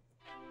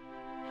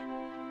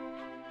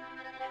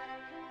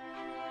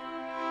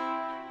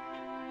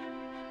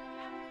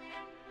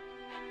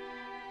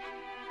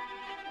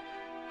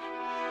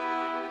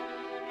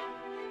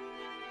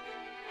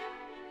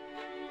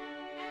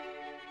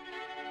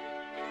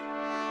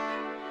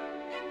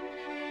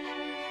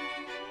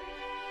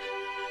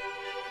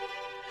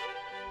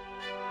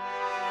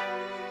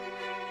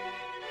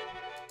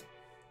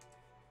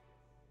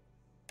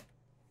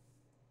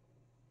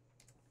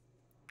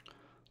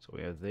 So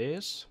we have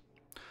this.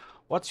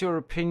 What's your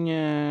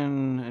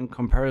opinion in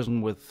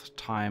comparison with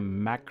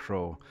time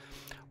macro?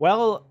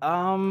 Well,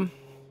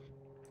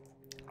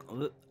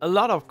 a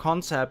lot of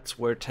concepts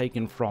were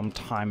taken from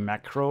time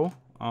macro.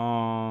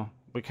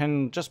 We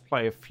can just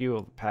play a few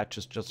of the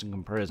patches just in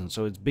comparison.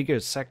 So it's bigger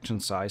section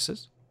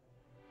sizes.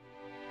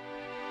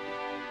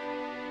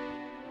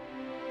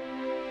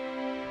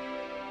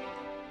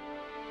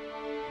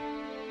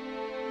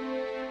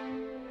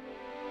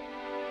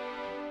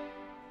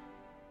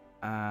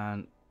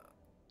 And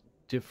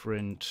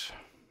different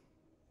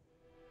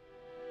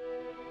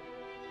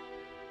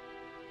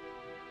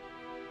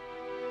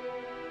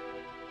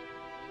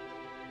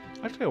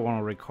actually I want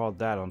to record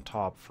that on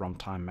top from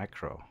time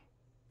macro.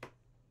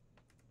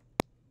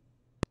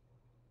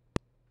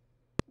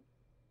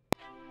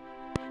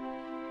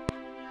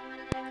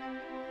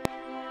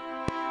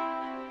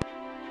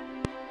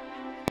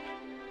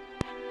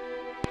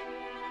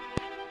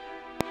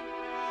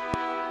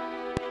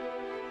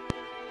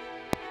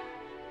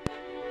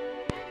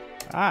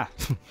 Ah,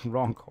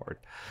 wrong chord.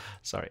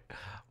 Sorry.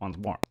 Once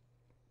more.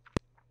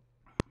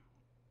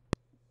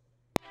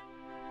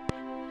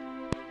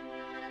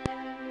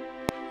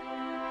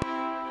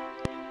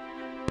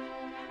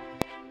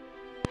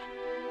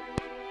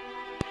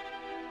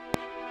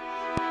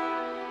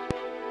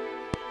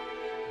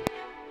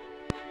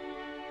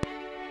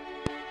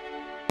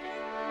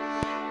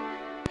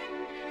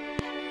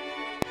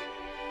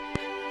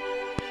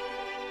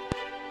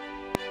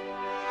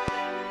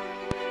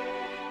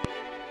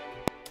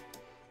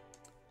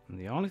 And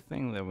the only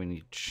thing that we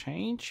need to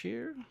change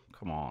here,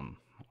 come on,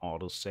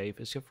 autosave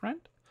is your friend.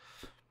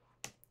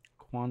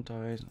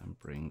 Quantize and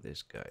bring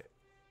this guy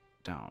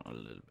down a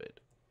little bit.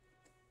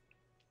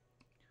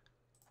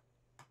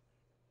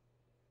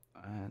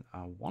 And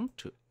I want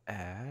to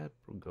add,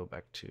 we'll go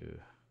back to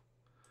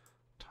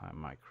time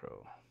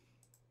micro.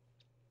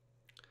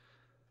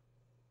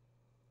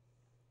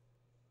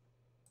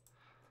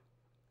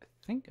 I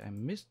think I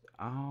missed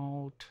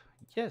out.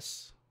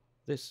 Yes,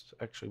 this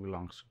actually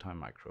belongs to time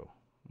micro.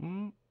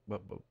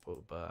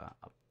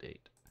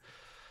 Update.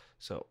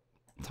 So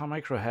time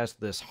micro has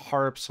this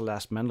harps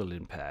last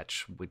mandolin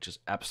patch, which is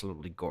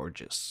absolutely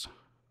gorgeous.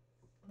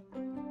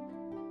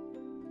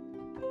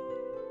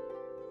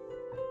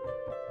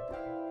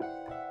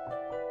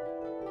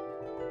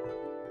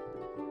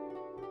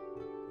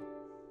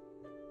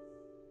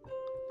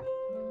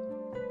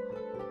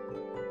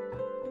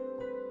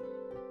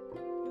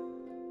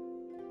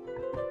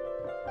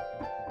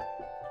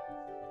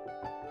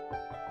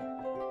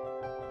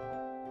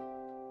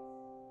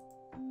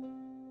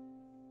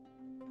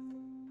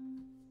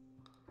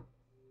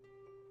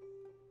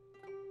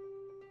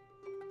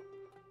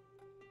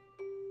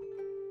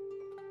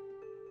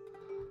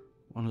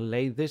 Want to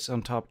lay this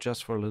on top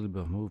just for a little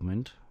bit of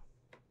movement.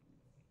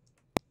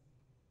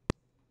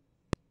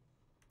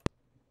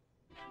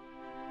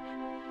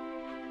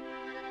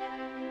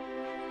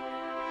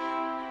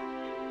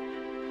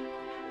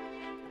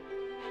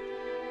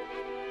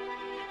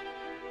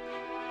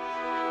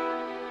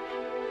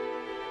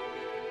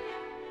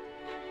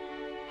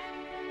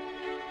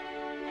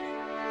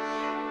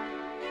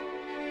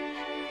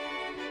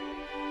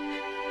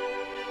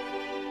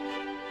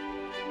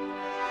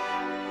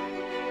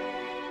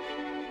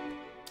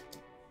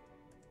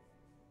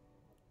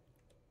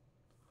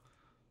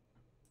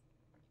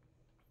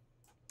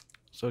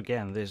 So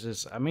again, this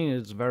is, I mean,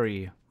 it's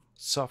very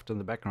soft in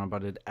the background,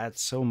 but it adds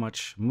so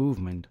much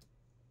movement.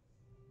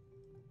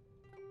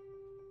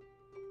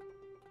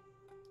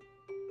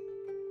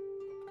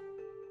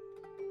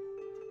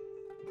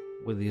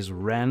 With these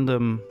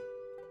random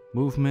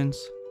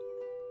movements.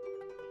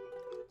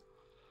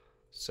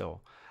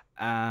 So,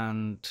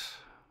 and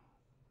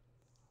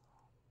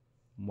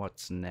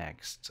what's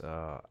next?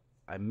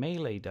 I may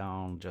lay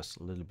down just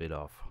a little bit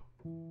of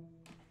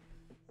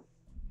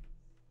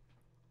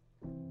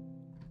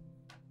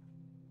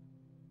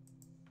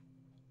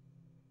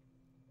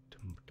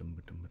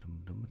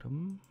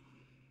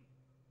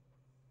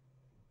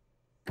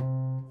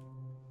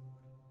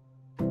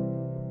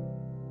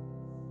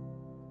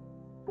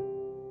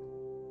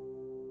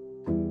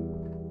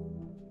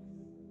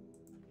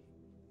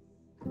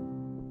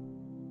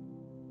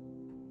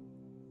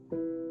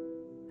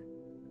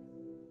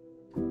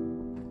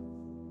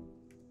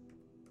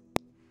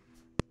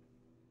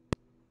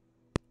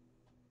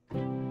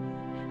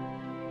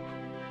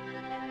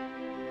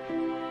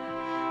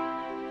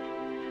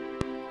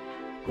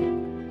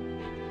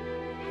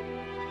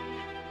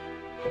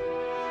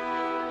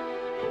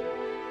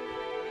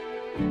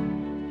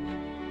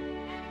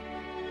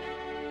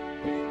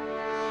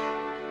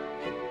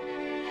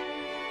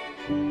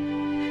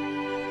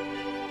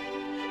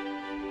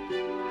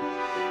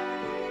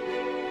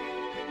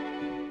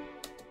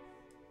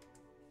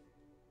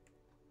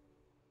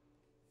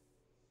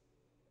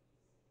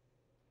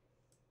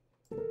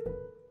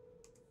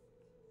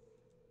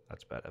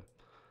that's better.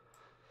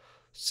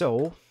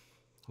 So,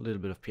 a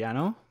little bit of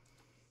piano.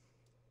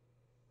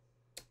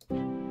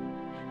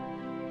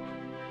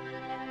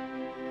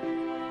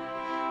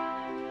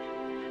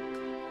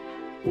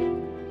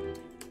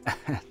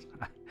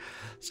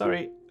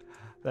 Sorry,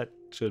 that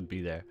should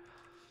be there.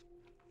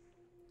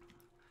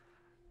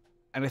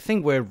 And I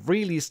think where it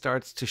really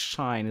starts to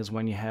shine is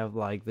when you have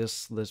like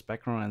this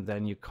background, and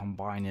then you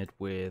combine it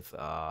with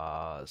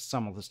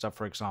some of the stuff,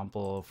 for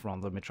example,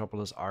 from the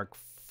Metropolis Arc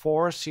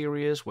 4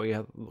 series, where you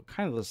have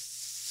kind of the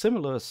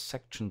similar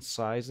section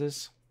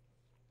sizes.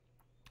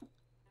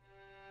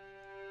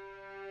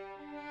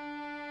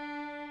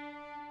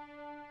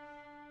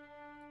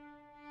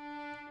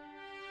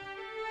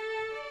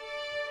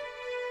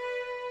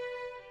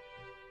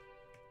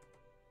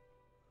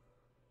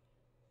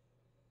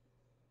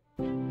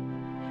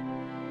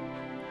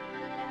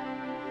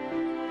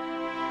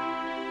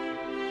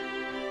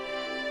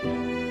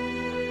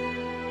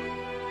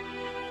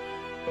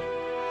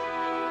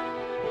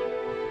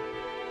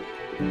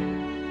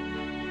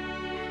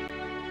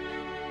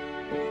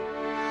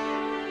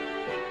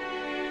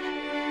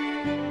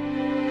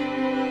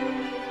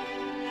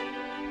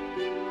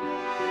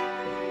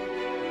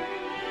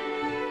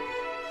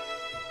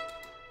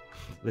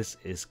 This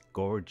is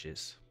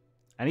gorgeous.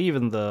 And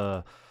even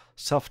the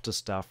softer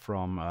stuff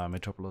from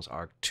Metropolis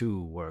Arc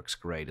 2 works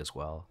great as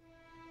well.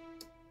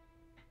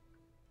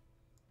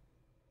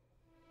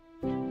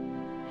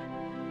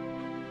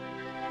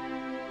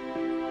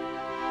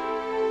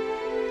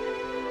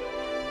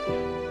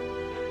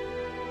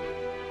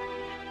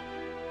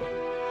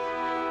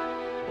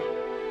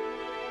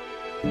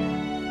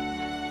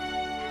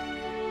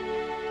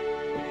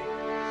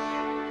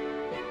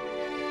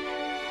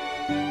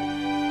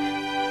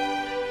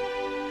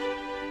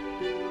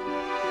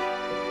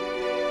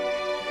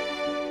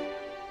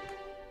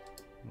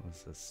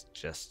 This is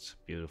just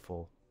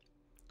beautiful.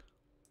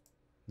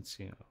 Let's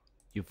see.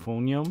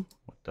 Euphonium.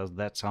 What does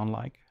that sound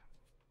like?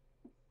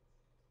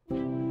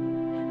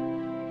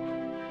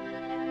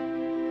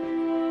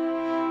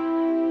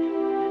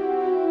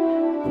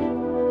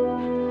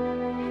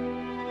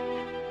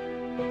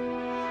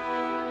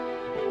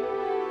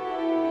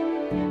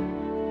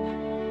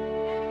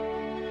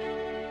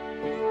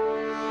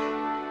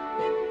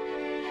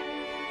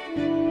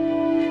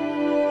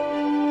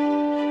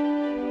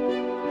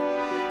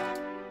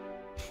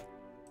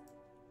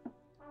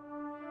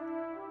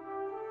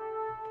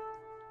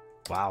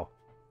 Wow,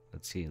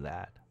 let's see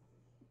that.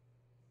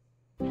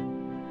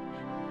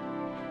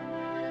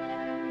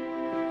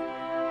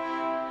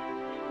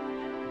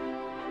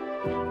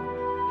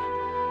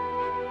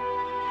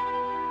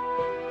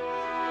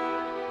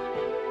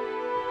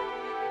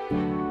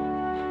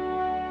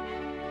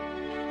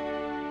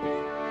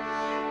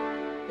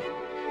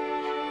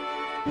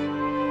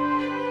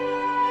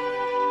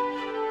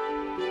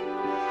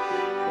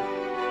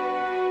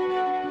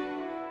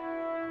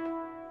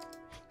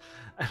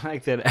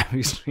 like that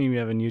every stream you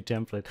have a new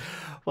template.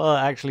 Well,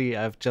 actually,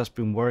 I've just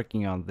been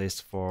working on this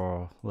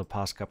for the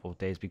past couple of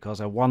days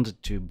because I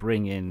wanted to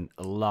bring in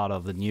a lot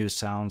of the new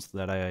sounds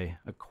that I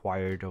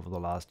acquired over the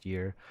last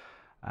year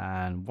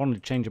and wanted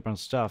to change a bunch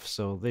of stuff.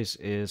 So this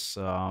is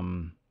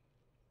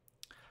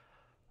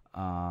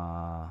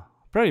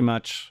pretty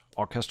much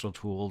orchestral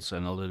tools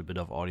and a little bit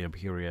of audio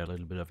period, a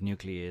little bit of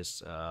nucleus,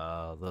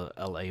 the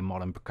LA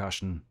modern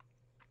percussion.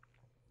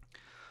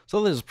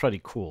 So this is pretty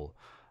cool.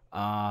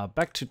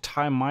 Back to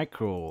Time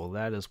Micro,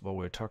 that is what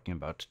we're talking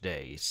about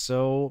today.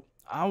 So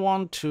I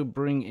want to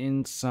bring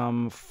in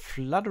some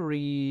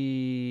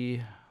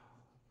fluttery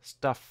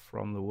stuff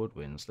from the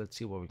woodwinds. Let's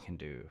see what we can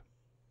do.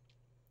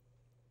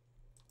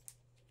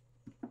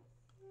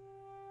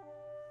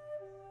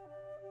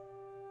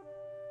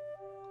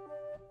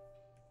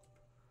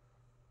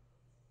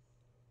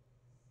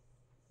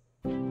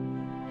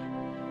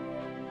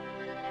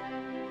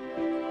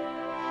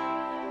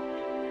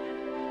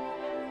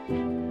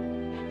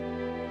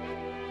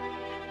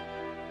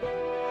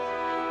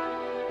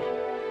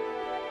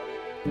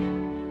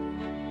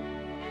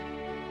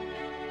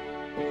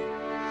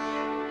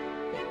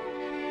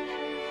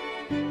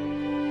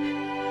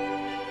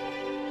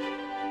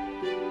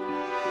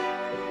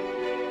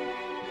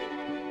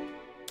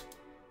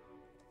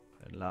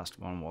 Last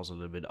one was a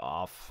little bit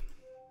off.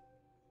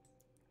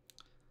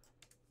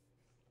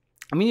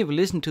 I mean, if you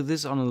listen to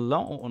this on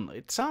alone,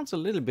 it sounds a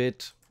little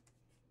bit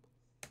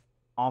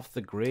off the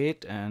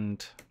grid,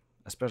 and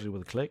especially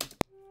with a click.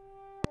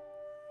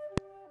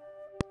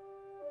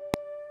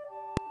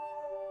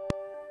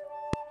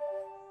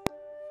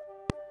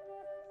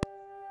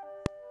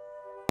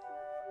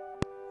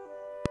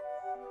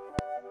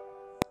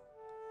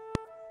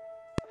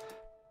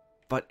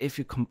 But if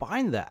you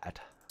combine that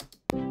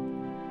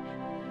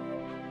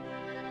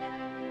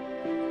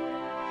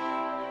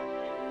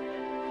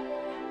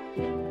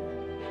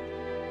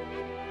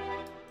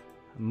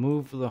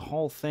move the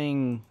whole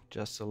thing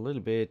just a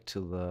little bit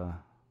to the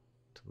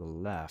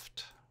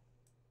left.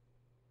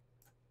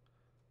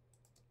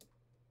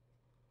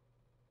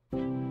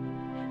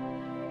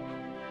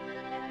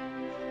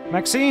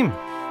 Maxime,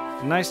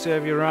 nice to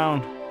have you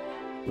around.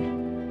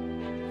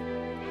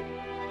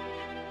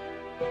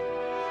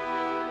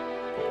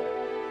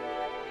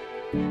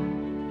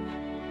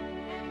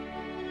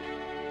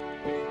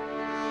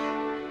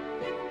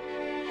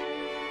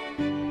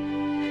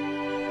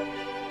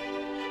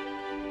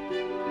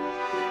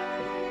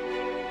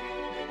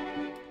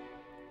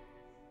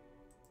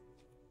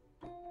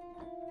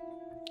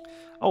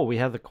 Oh, we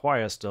have the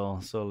choir still,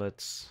 so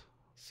let's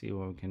see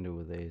what we can do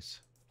with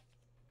these.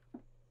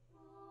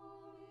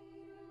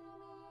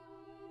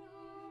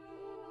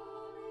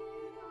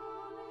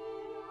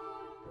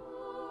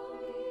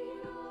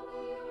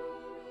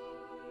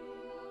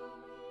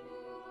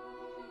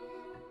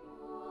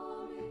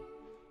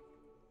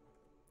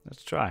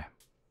 Let's try.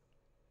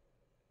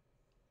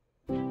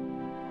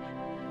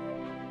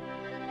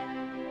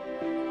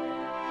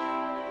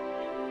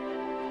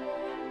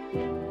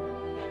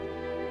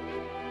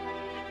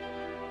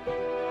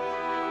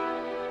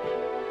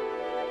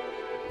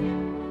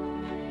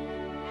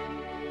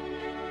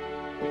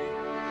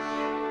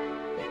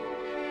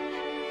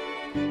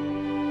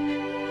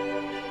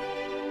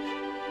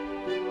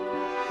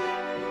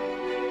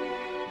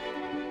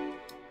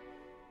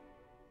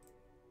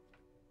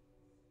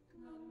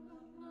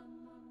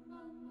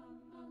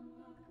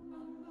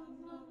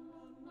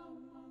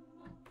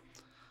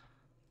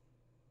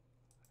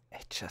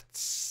 It just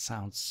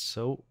sounds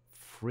so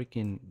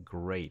freaking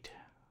great.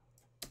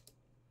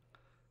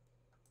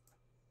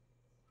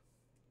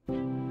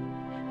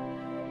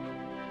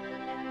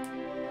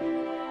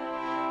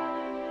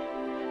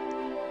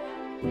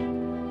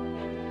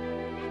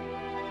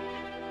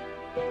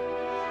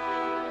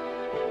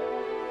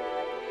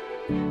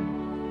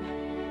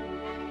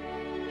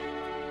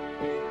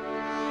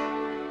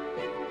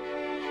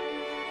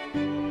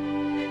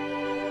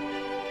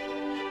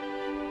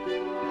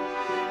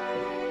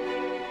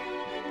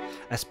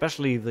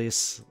 Especially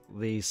these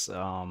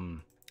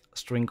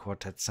string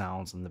quartet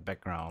sounds in the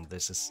background.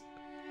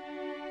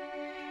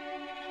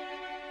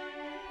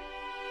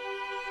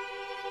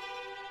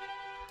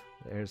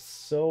 They're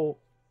so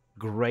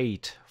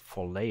great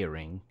for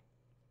layering.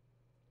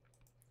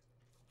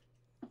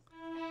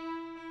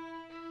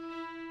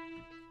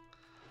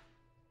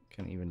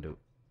 Can even do.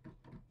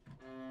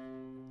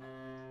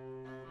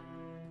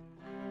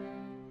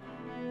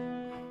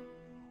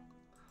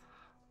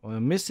 What we're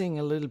missing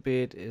a little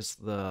bit is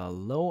the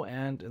low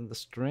end in the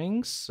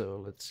strings, so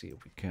let's see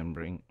if we can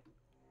bring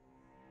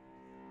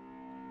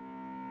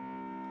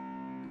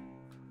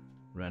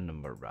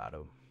random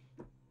vibrato.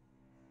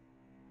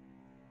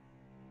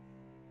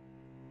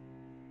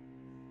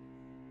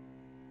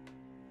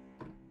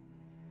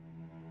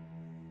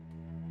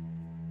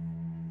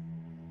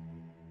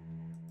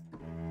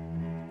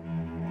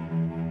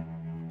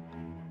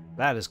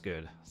 That is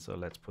good, so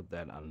let's put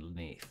that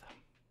underneath.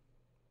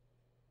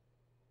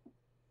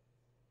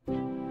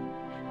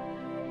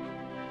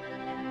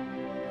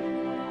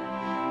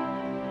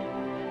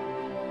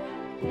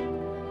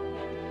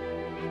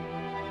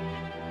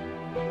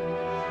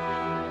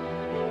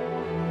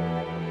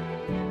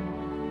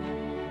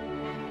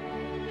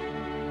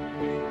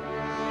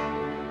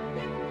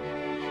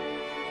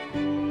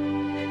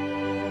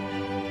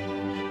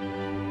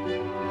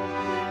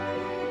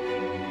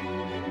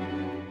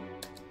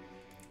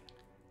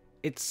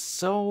 it's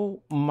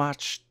so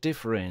much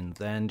different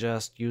than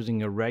just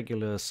using a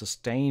regular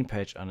sustain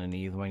patch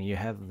underneath when you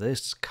have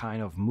this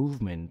kind of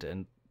movement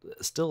and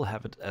still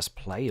have it as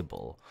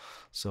playable.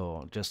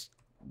 So just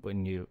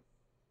when you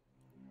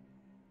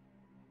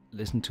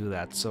listen to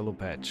that solo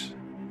patch,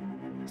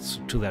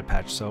 to that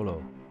patch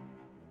solo.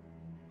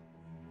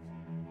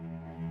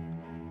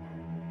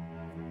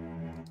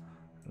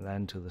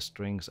 Then to the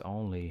strings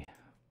only.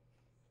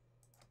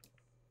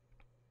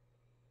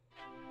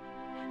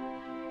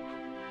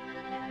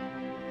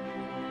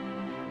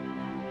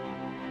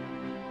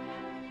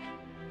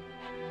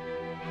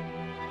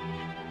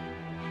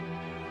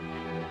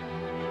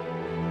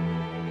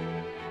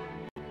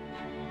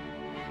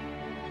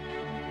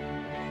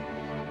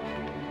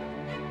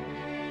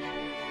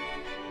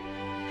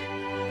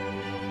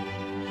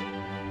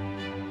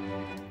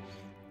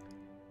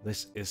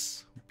 This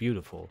is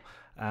beautiful,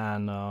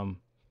 and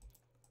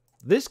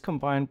this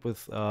combined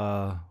with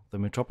the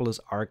Metropolis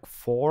Arc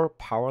 4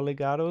 power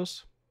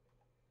legatos.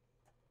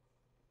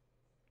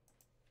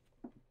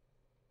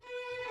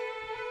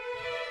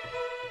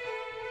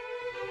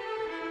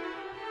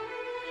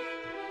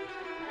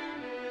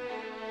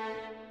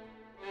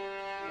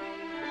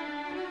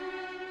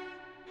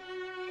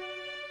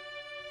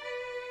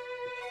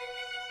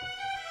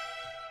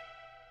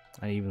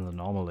 And even the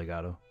normal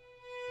legato.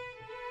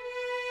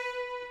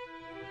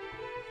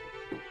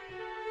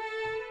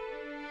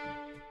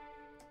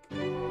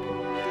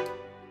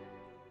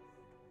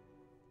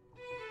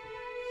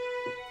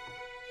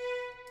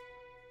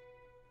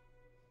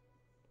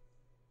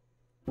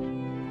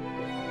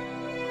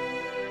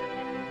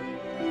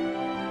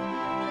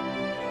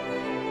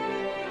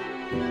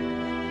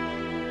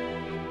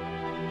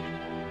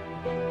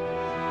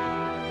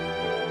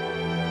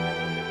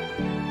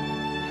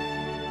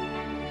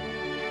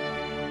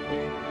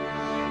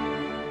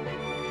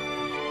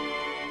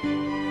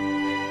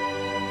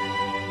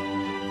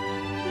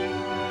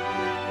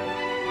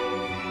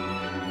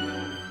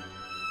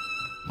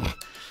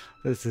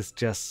 This is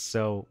just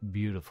so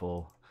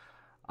beautiful.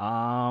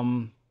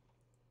 Or,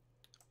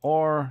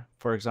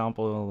 for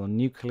example, the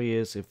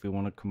Nucleus, if we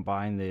want to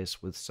combine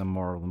this with some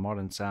more of the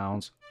modern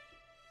sounds.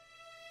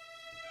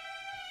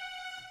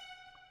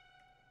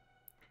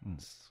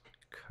 Let's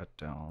cut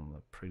down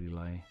the pretty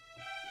delay.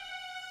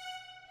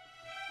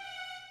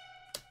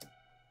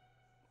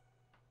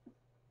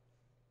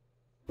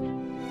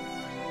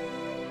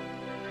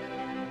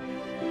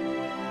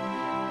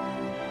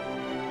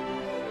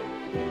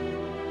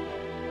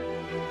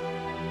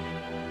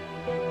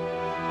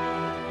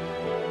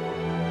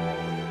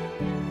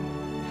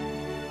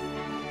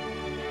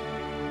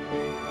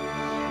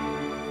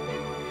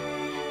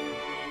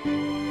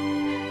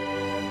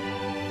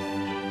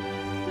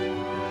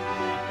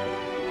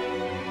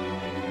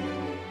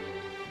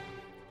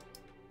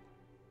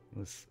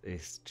 This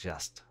is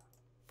just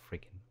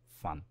freaking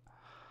fun.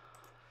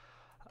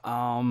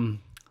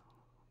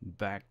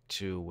 Back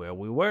to where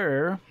we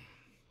were.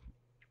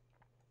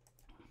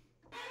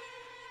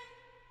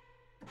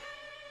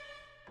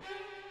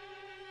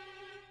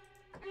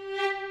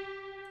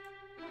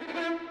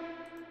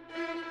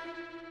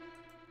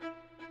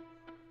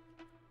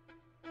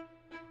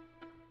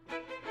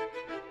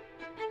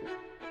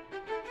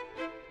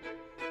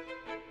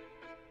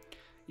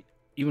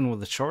 Even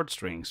with the short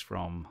strings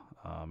from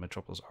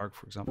Metropolis Arc,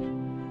 for example.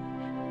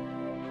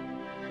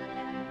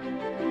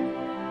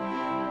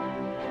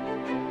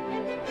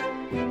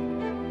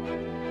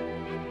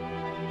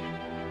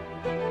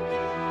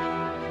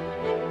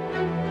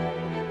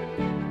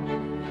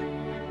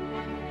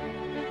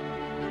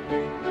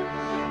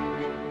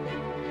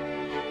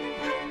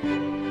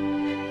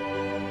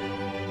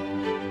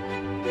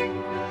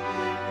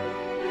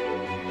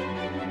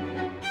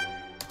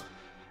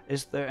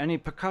 Is there any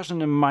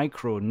percussion in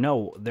micro?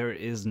 No, there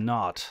is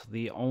not.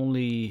 The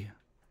only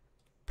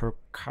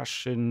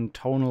percussion,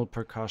 tonal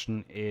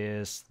percussion,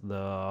 is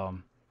the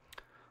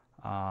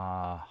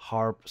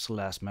harp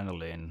 /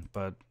 mandolin.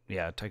 But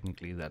yeah,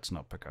 technically that's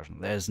not percussion.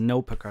 There's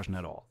no percussion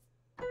at all.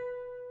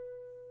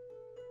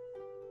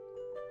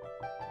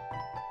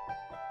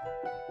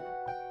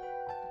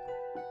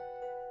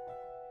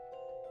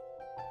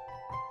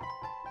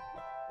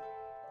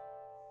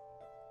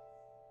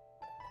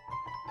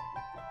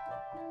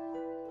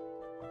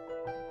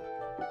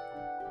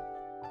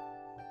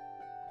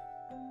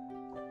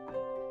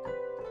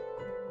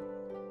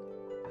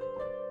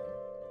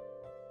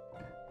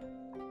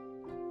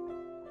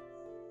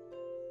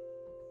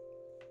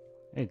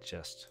 It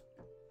just...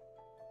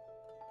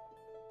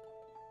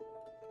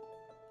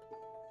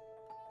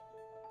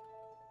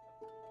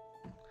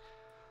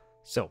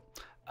 So,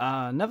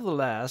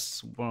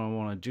 nevertheless, what I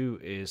want to do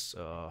is,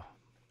 so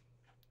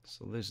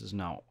this is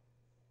now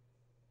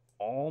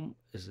all,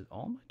 is it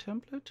all my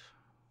template?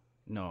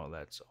 No,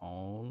 that's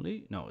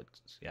only, no,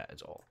 it's, yeah,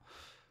 it's all.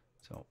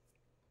 So,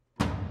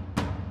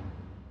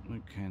 we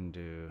can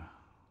do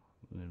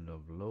a little bit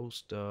of low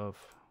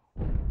stuff.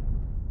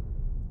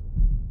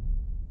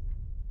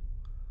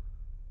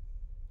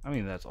 I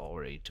mean, that's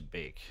already too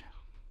big.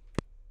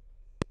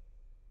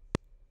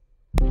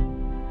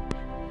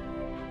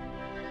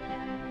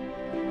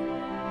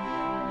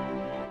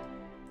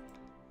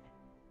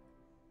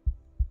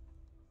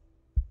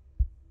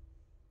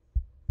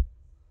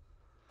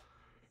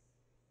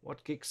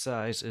 What gig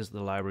size is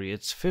the library?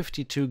 It's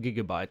 52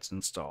 gigabytes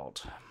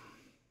installed.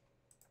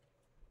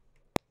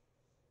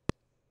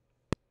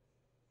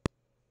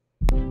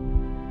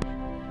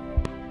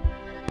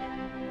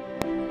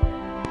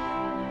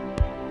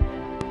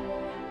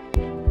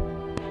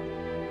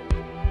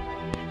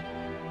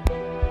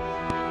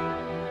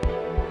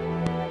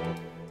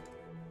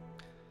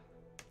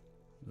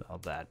 Well,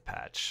 that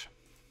patch.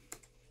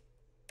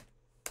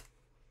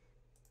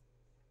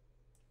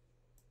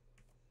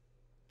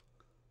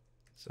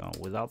 So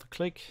without the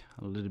click,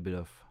 a little bit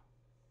of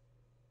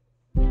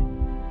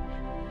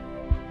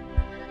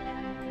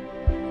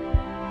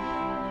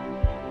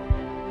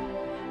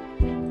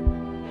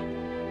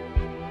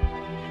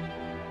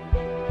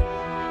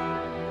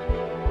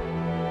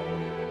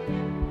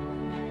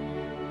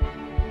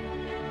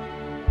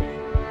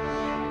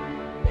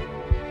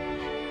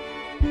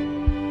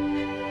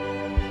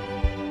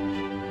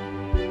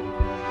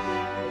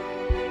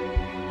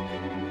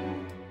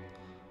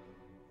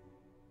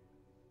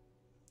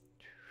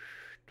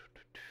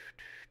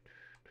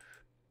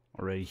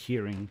already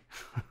hearing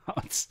how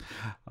it's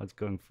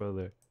going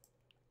further.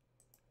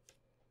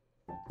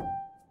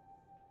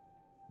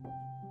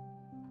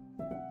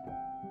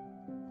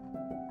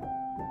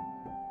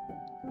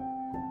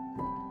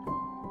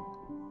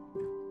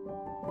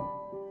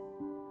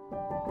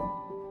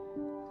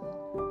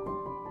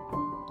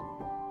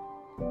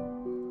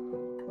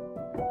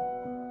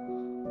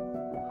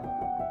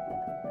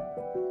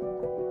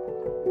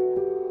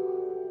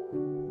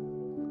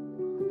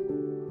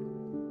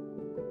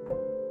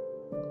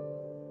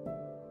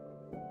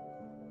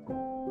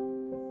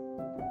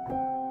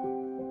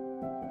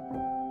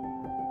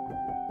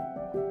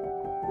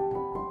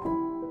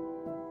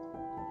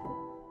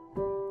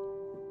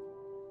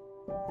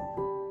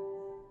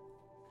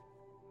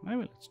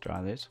 Maybe let's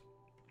try this.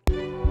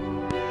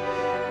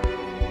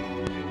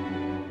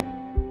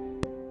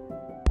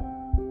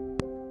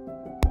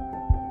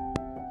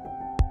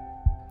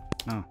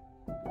 Oh.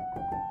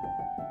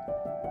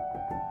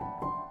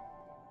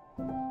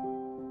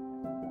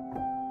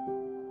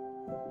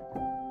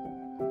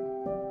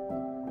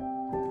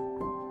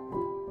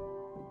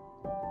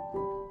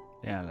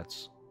 Yeah,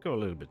 let's go a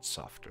little bit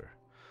softer.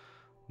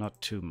 Not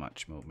too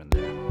much movement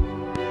there.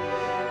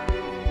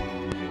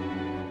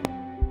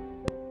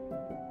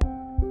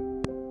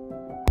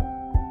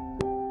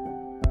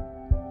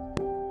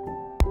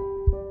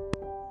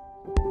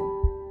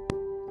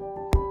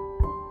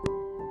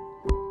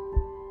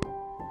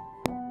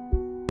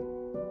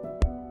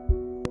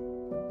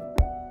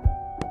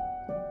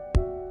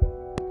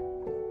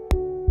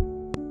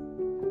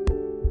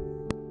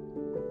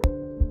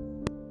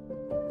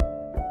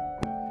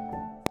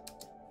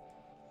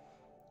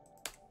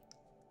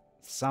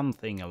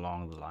 Something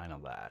along the line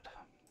of that.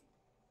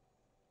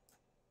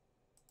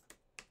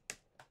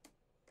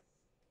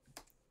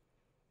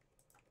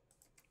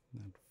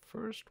 That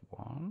first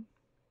one.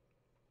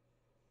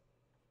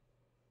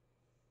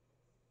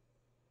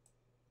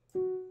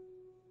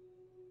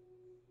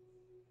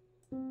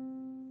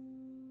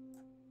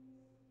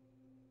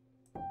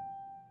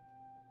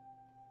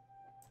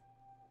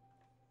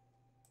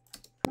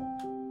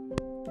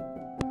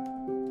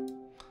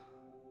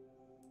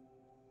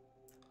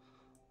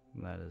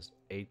 That is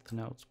 8th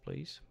notes,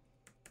 please.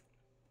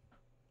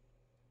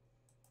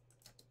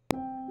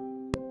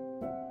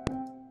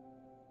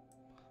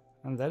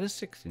 And that is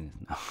 16th.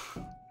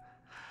 No.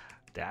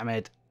 Damn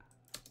it.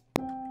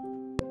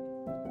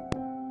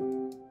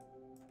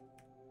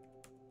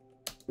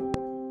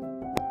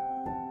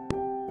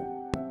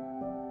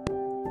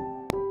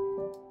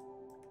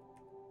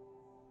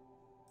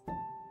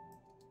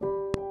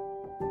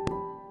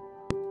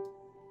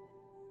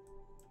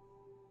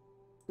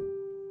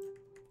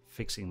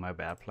 Fixing my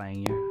bad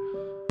playing here.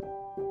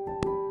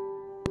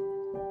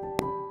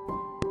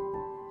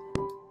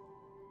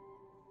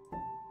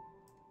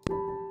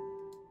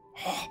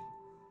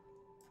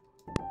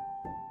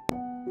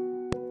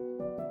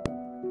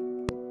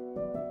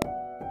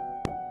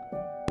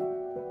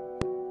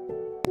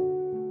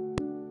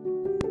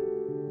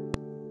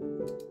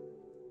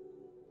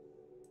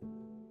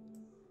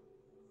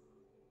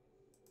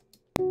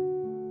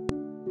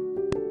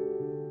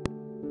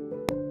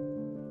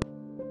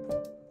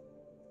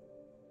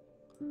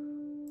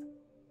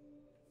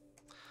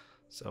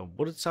 So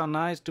would it sound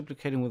nice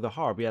duplicating with the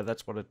harp? Yeah,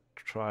 that's what I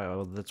try.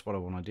 Or that's what I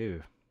want to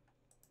do.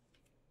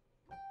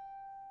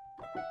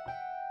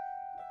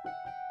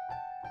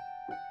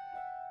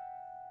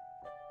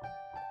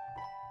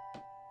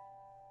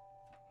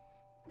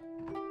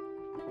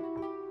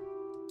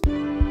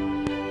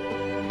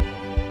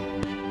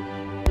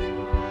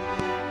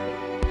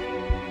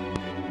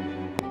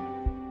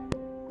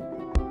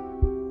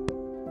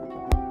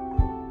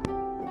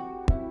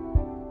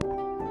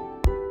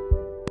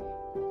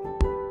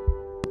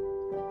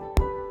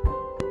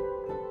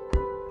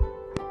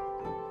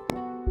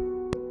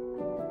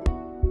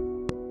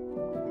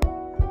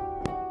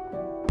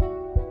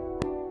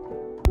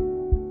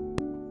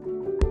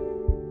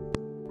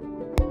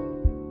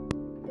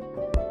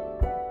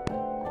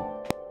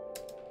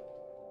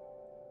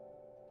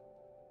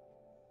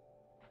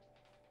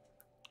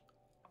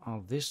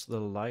 this the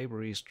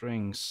library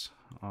strings?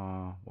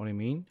 What do you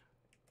mean?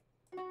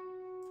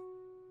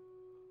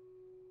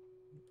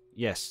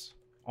 Yes,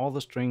 all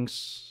the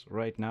strings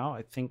right now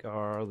I think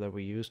that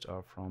we used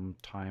are from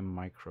Time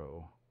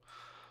Micro.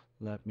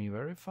 Let me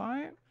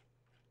verify.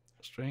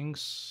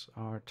 Strings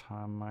are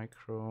Time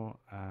Micro,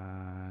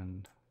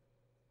 and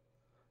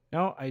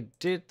no, I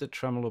did the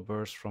tremolo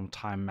burst from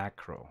Time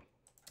Macro.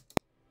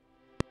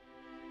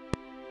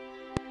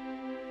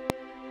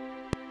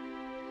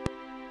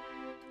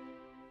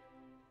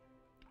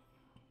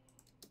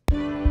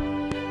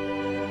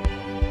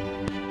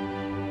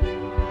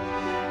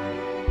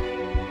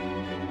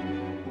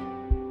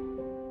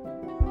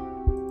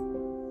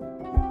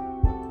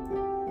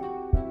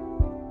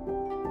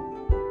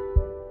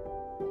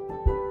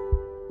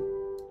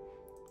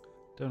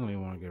 Definitely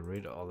want to get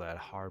rid of all that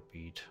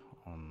heartbeat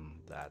on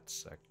that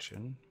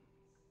section.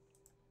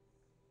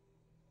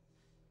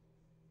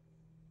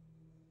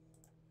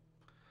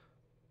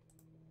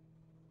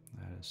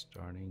 That is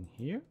starting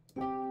here.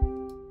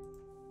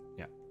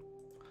 Yeah.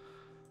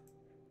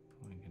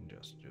 We can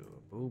just do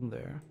a boom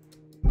there.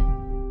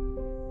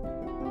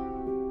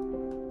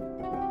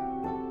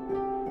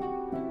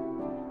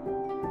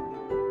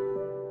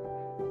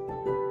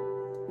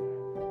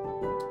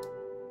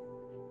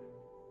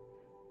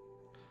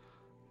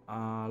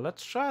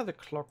 Let's try the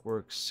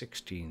Clockwork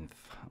 16th.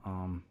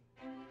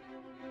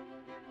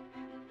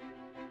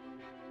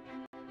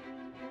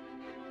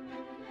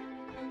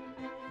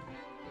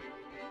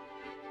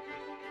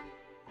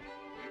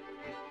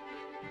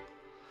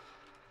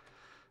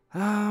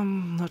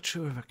 Not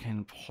sure if I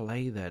can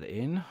play that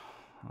in.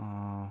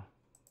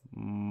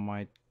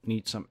 Might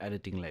need some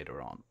editing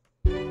later on.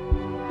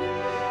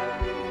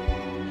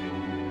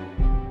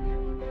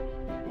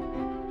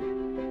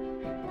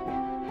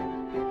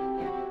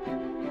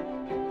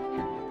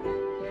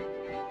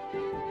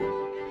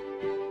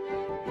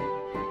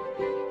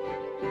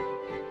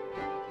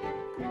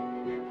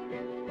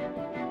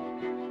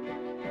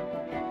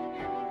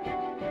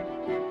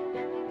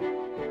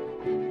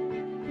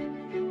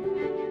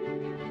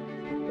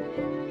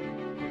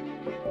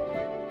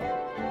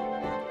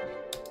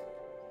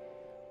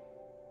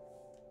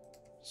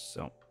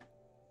 So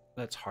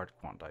let's hard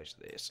quantize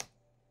this.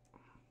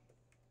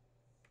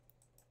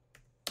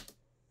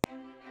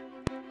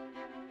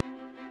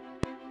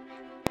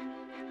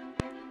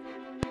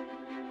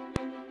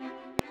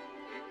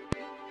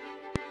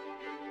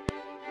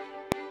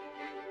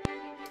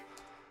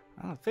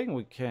 I think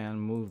we can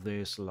move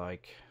this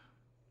like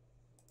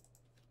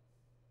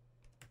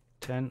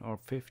 10 or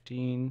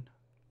 15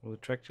 with a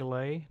track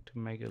delay to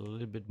make it a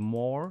little bit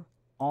more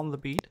on the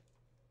beat.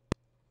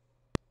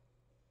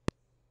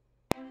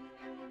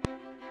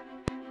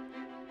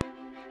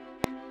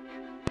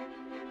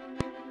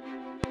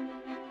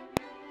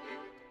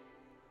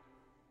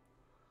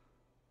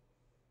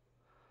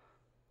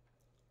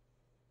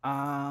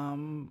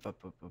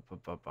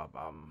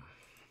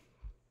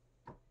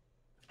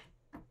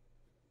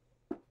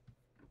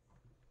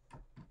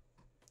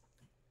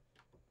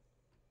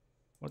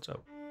 What's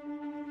up?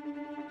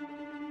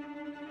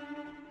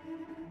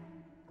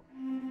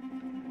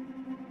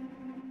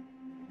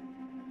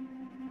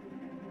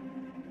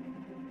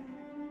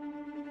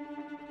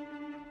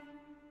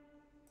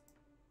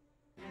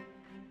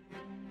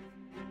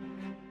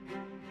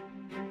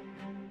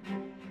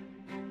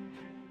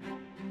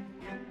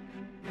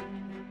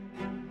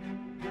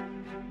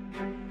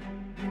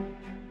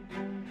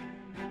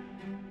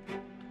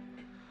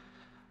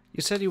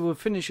 You said you will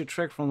finish your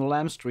track from the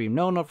lamp stream.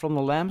 No, not from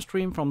the lamp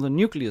stream, from the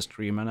nuclear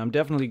stream, and I'm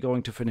definitely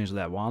going to finish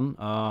that one.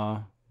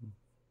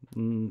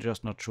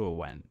 Just not sure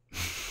when.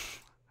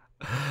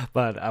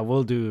 But I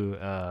will do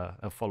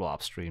a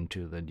follow-up stream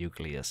to the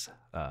nucleus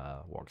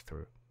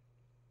walkthrough.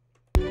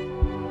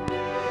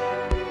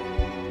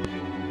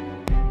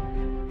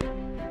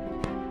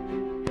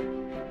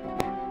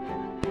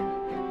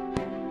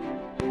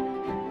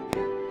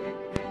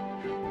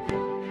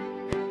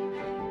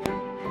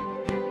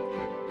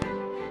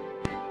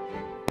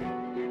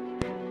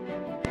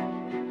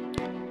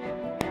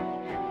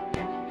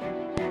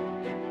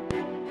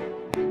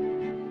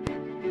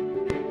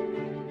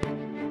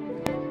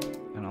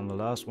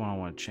 Last one I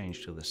want to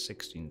change to the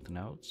 16th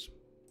notes.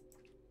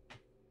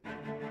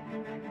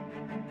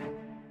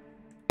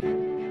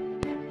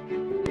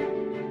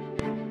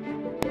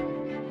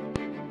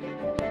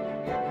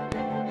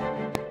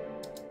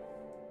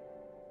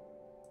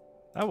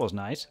 That was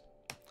nice.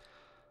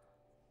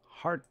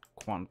 Hard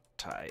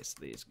quantize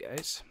these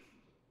guys.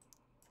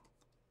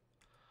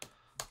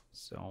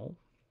 So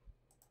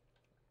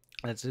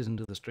let's listen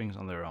to the strings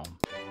on their own.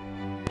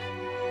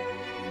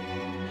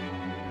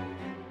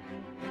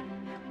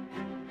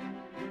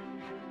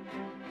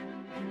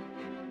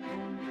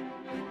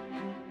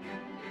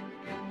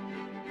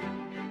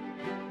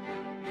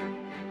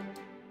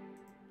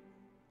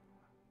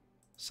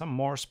 Some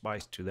more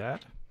spice to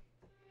that.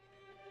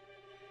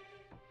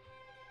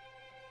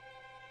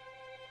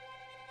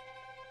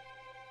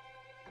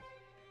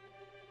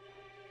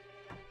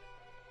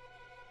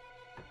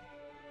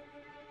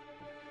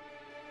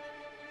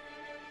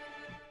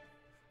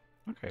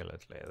 Okay,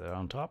 let's lay that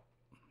on top.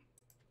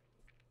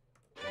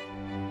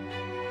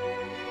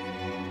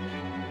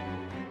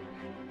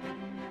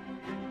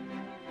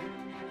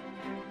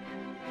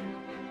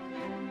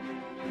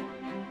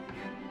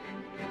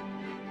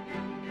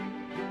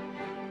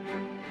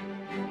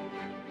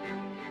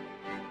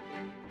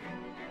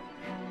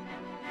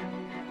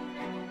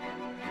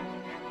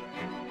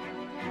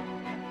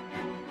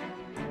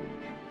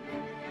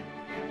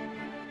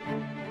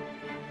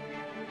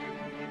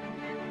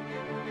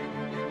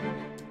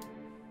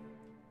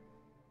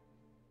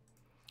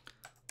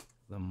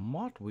 The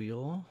mod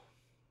wheel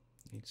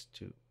needs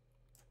to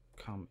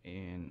come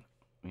in.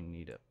 We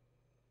need it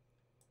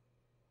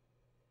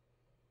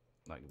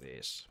like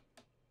this.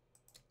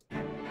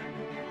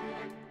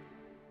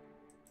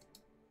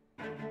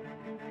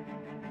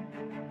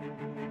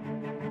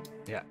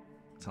 Yeah,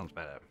 sounds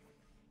better.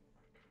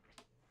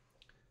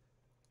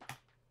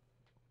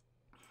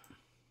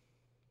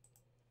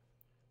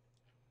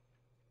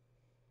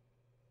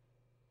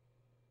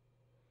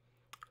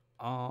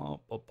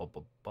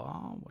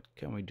 What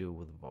can we do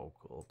with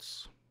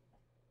vocals?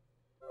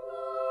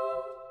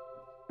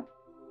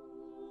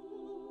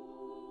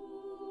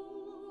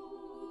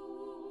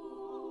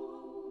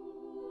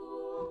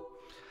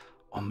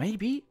 Or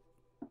maybe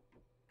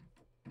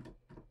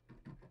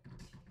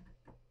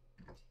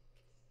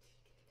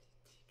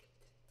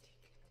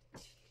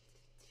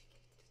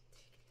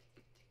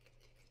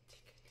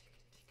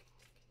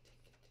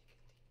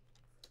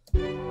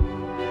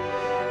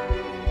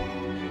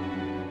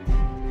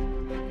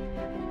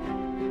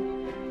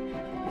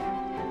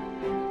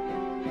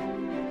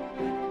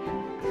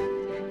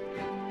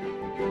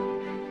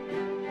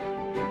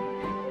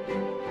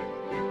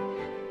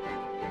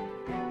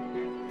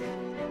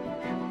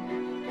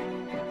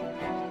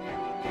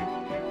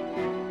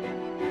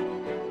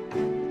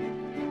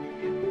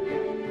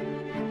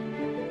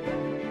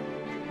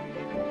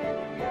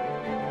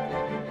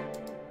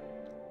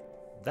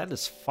that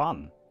is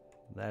fun.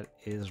 That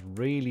is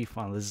really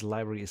fun. This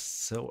library is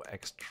so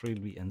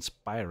extremely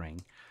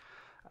inspiring.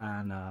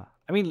 And I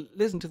mean,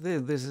 listen to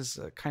this. This is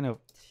kind of...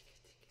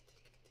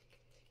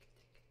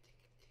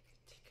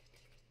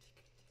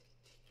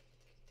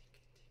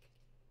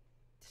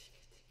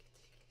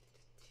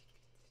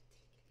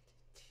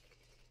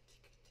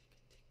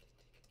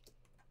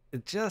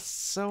 It's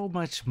just so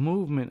much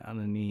movement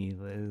underneath.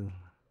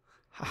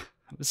 I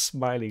was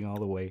smiling all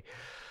the way.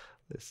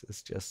 This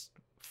is just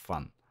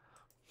fun.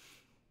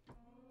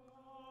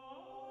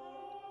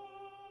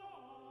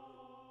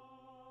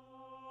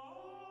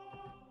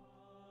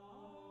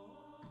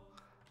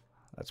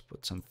 Let's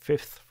put some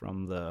fifth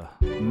from the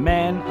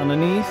man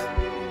underneath.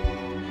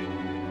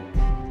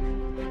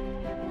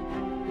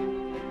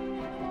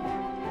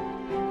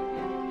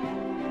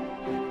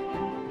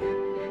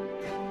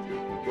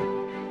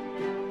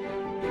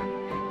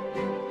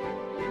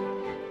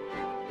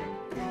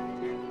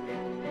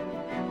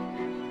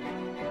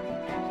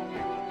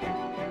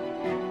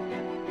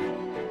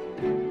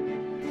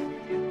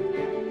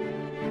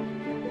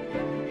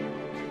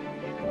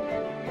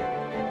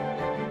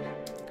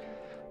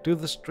 Do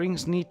the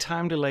strings need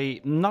time delay?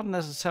 Not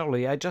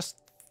necessarily. I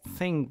just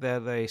think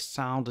that they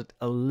sounded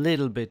a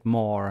little bit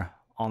more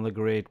on the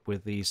grid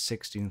with these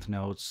 16th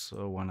notes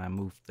when I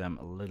moved them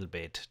a little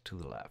bit to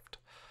the left.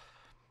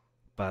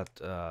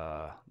 But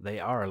they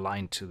are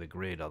aligned to the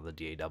grid of the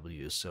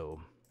DAW,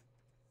 so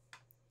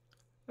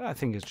I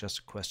think it's just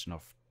a question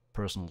of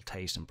personal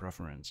taste and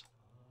preference.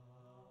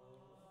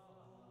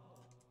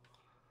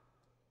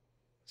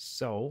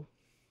 So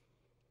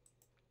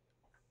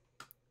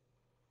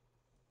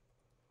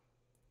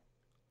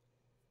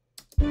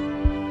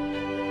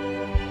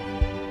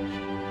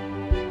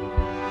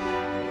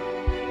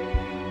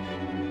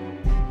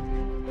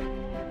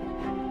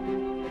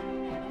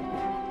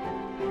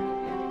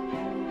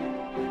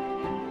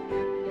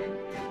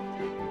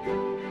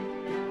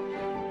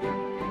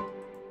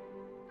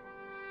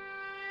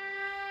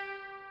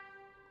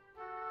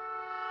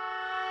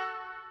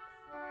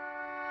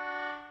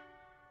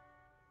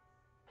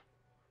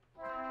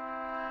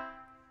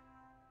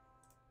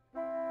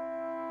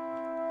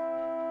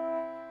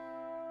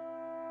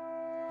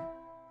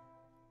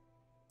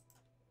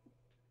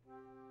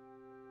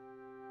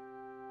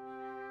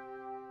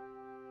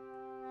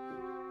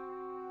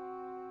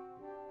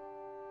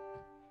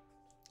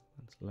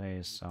let's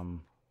lay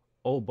some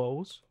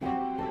oboes.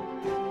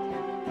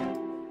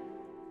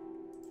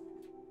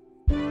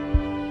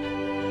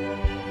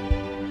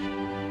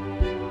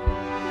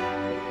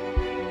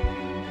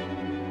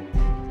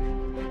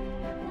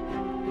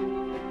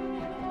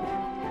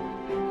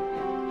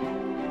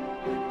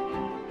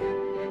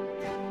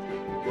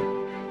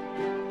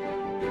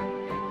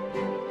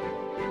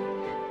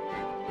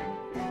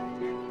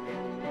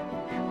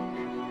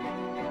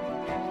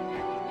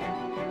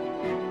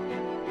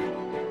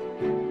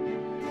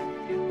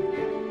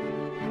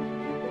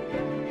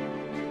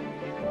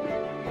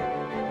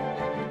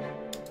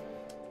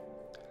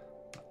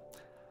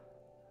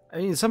 I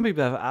mean, some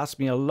people have asked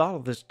me, a lot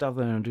of the stuff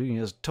that I'm doing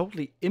is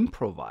totally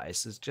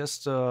improvised. It's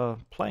just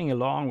playing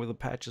along with the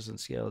patches and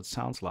see how it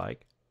sounds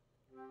like.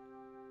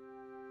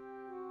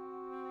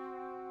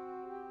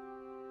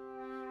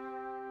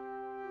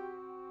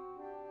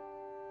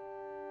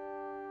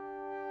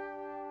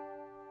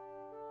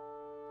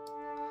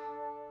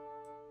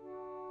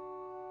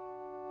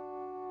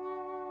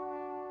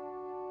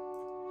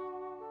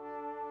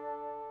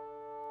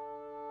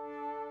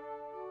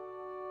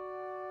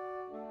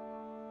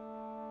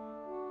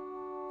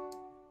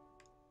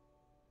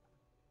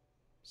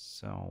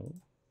 So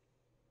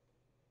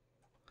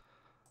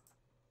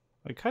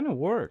it kind of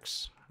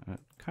works. It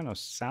kind of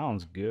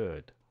sounds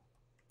good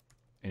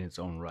in its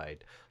own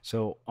right.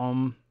 So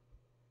I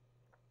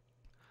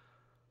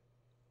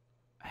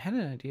had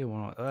an idea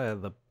when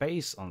the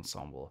bass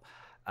ensemble.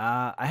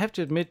 I have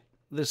to admit,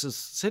 this is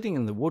sitting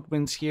in the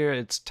woodwinds here.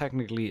 It's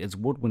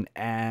woodwind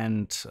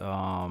and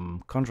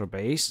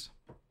contrabass.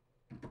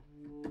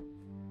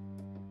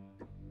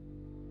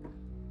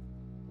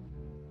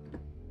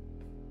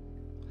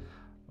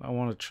 I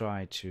want to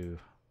try to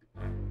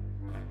a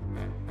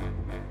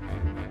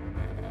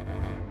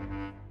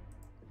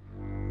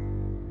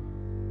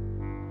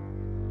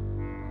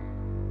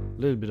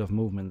little bit of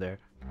movement there.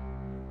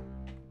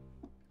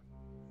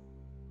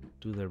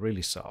 Do that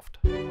really soft.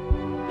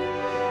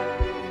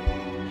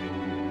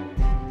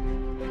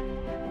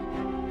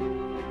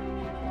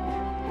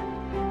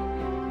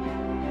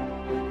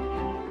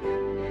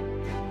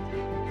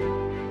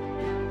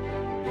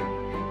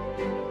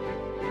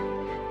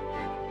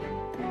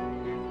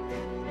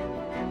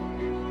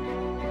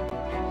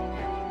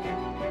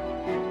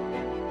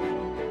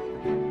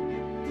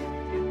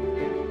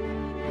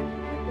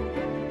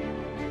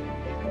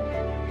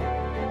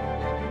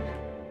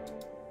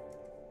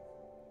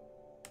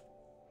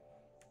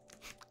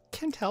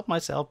 Can't help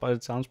myself, but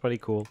it sounds pretty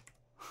cool.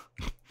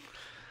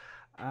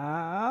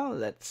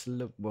 Let's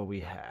look what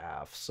we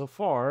have so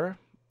far.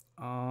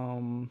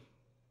 Sorry.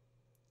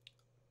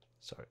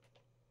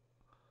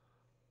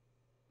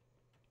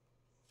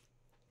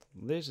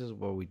 This is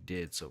what we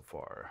did so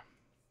far.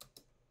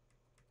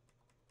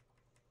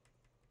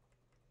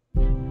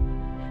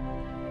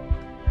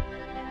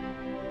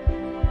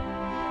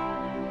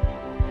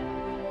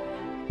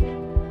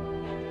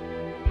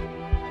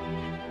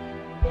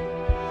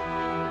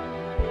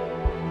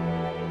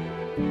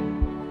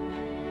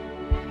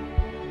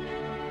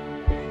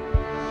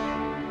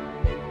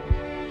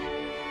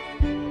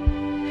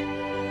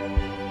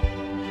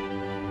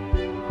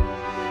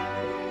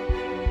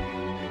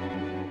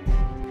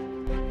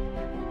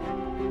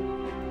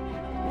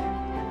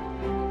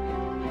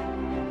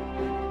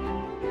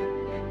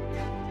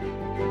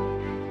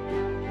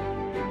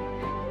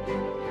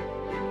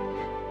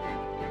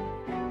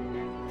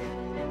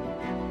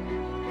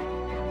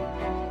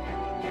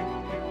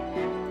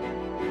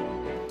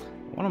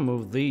 I want to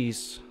move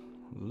these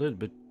a little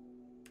bit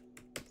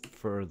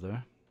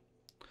further,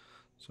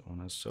 so I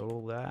want to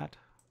solo that.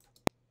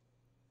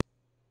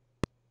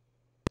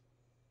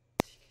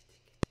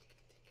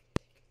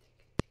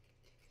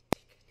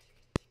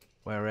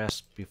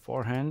 Whereas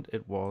beforehand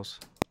it was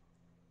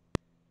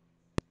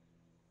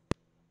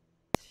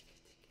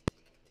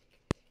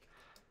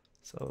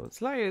so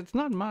it's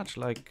not much,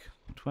 like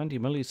 20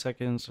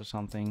 milliseconds or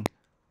something.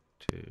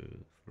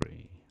 2,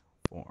 3,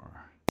 4.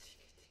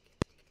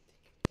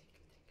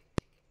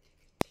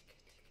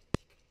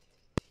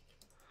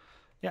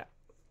 Yeah,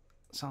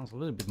 sounds a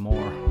little bit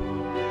more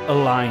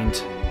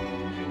aligned.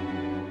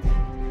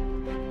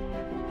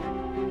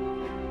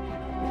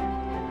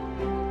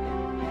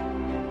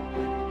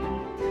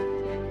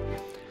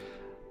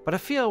 But I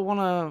feel I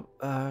want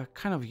to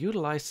kind of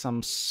utilize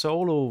some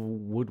solo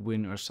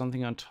woodwind or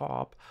something on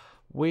top,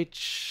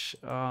 which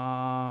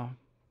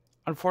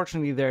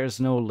unfortunately there's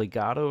no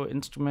legato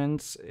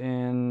instruments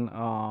in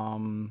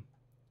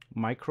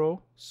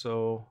micro,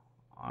 so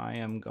I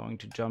am going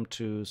to jump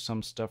to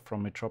some stuff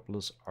from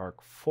Metropolis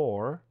Arc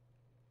 4,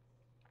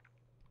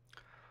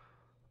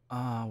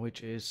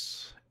 which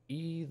is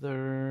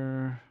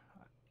either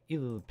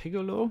the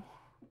piccolo .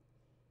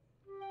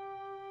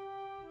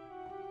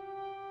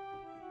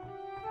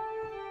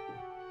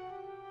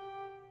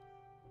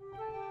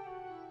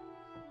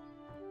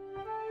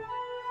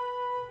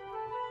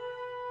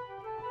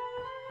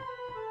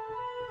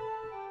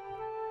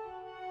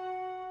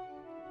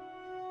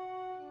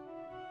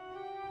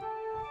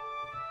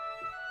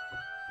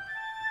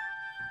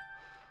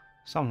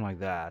 Something like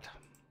that.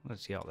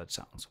 Let's see how that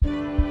sounds.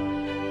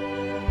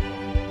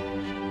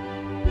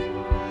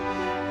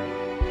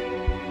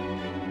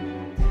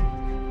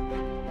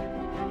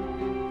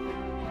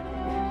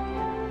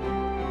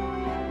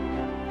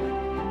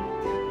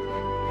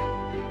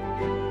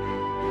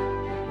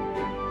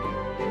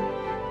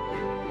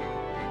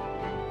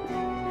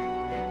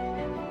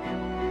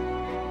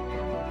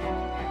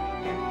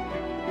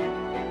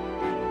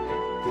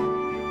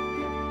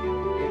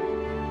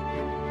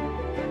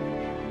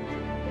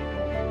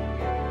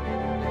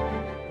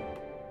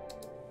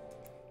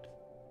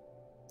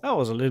 That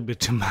was a little bit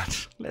too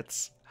much.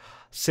 Let's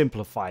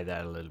simplify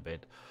that a little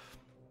bit.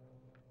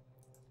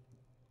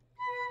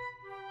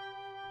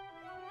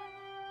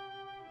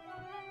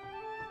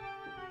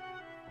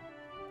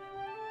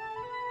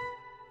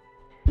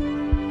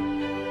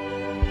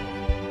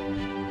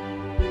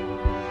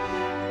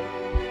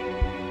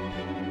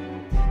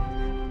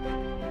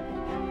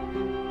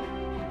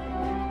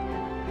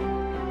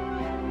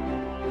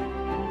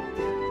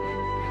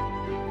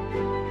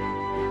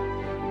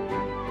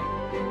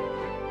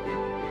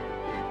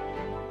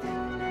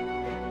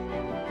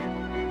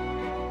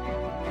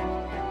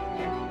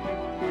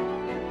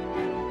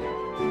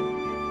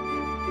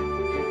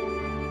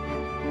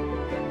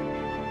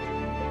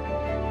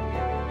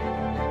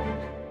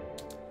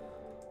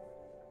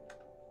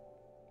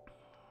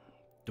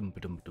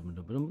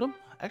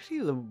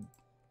 Actually, the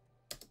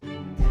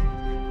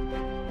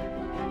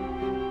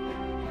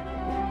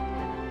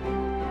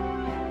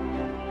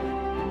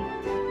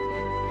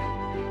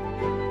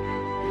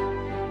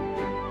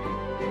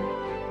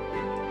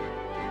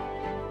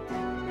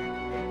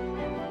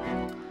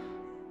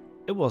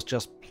it was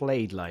just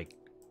played like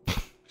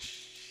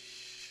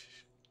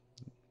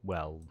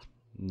well,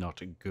 not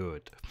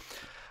good.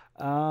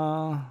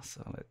 So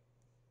let's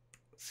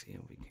see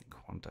if we can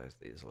quantize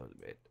these a little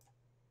bit.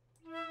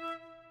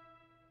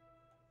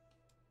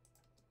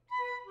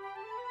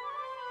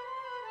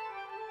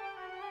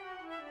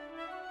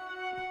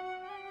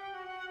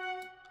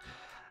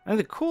 And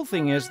the cool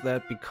thing is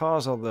that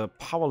because of the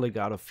power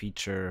legato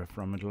feature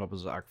from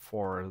Metropolis Arc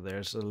 4,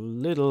 there's a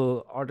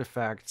little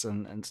artifacts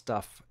and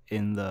stuff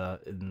in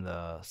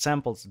the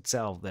samples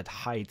itself that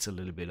hides a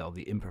little bit of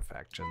the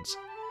imperfections.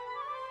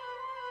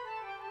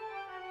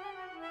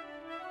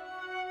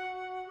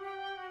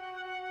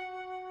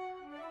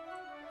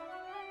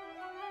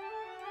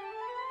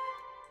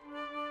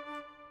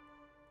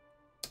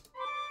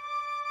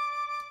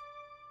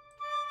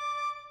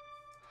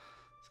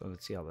 So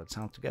let's see how that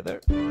sounds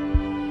together.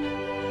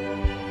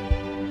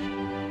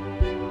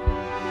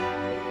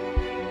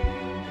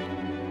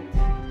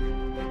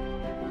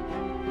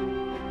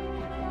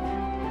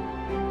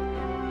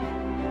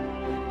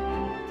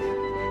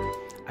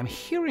 I'm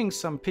hearing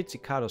some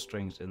pizzicato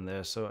strings in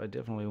there, so I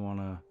definitely want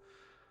to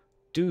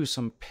do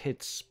some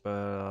pits,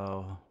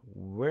 but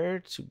where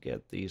to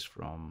get these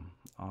from?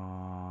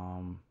 I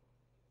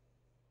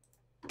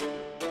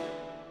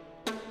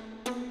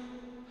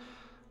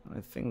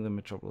think the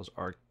Metropolis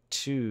Arc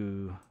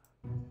 2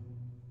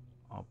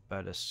 are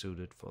better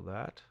suited for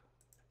that.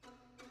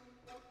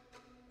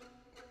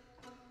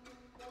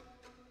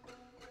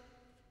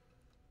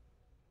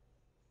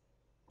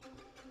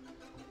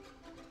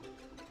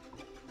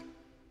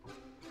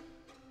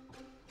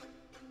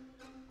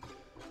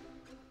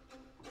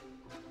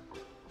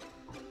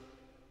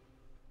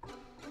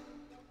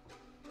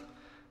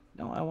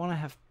 No, I want to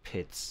have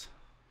pits.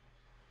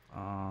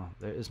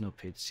 There is no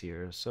pits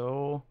here,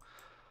 so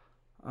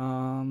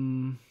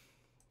gonna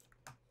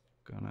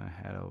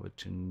head over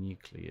to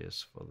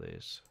Nucleus for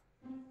this.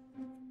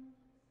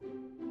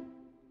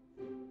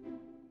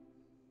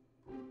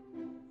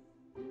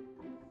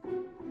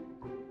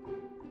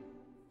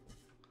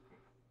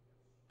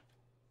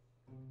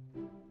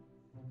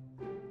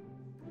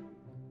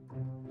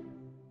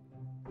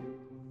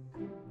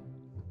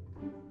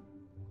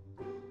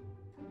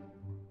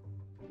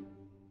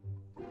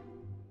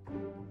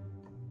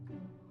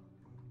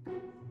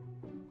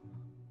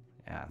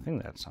 Yeah, I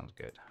think that sounds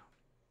good.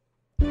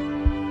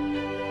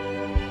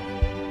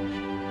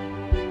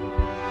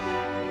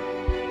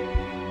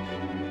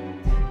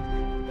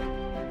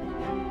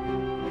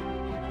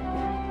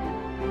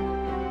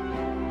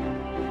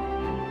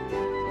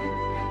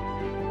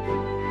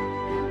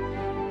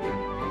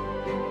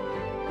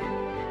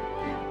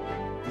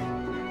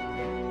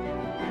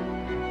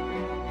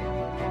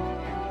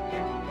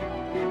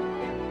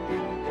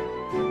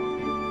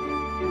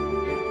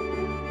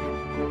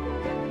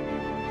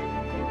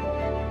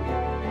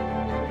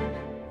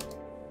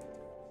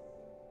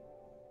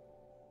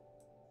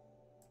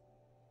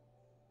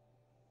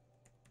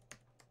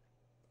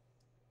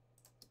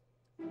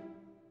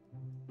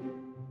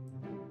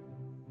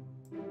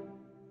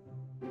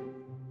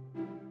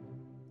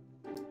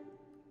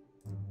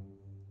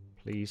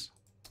 Please.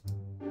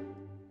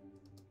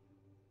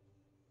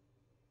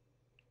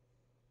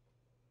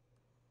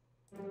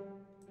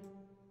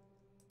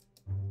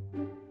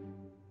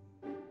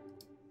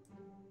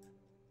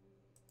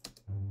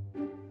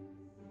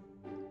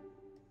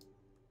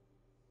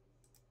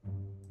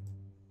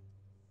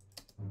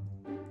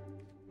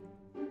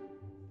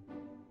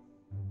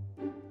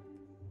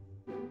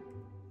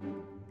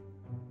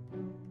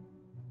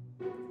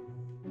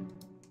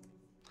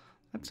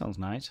 That sounds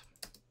nice.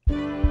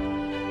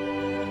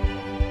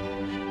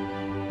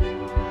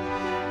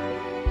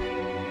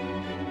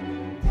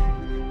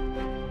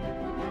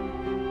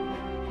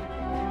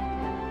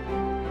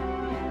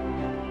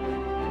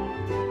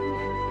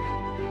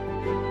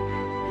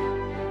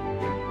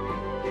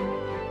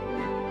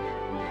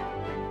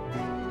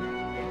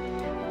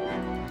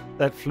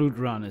 That flute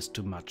run is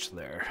too much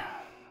there.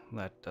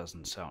 That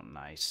doesn't sound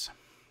nice.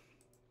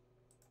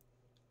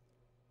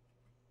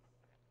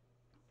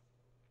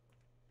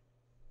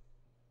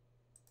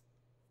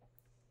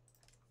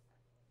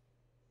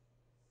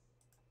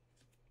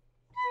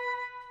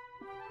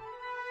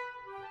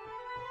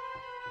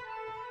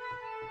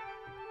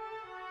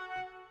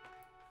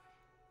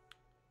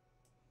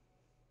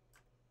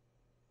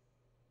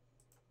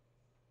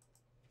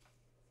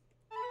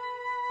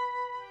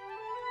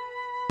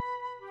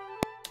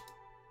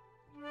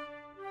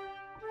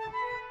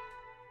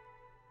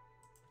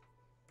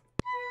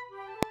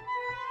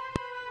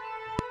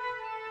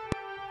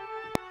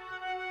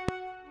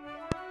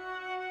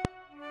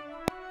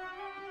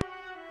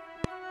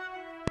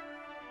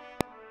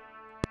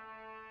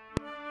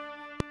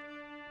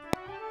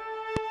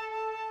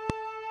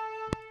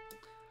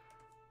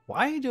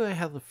 Why do I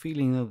have the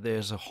feeling that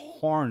there's a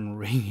horn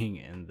ringing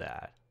in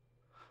that?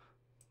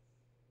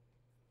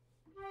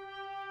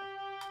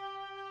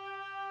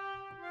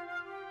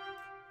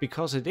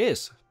 Because it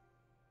is.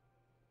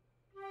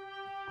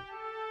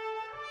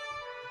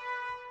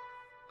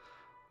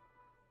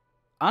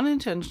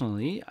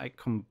 Unintentionally, I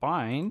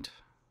combined.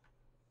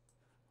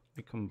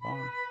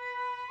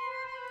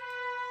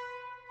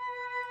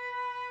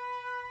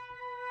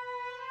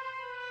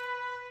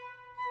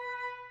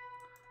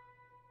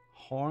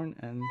 Horn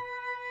and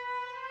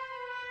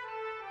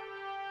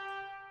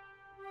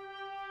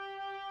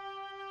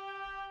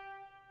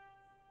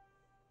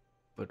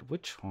but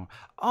which horn?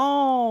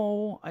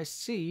 Oh, I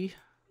see.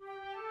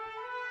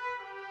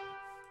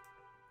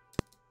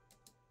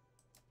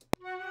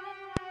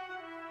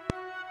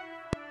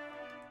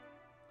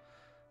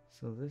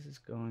 So this is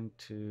going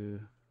to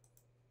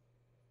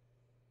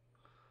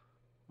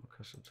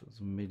Orchestral to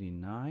the MIDI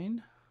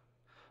 9.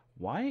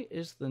 Why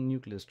is the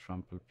nucleus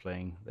trumpet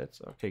playing? That's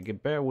okay.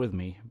 Bear with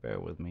me. Bear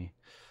with me.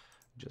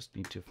 Just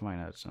need to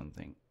find out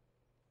something.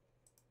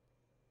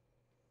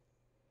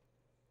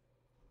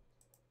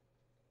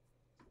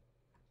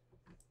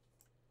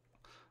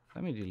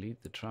 Let me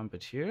delete the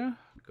trumpet here.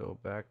 Go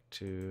back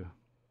to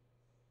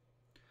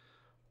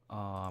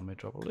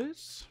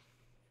Metropolis.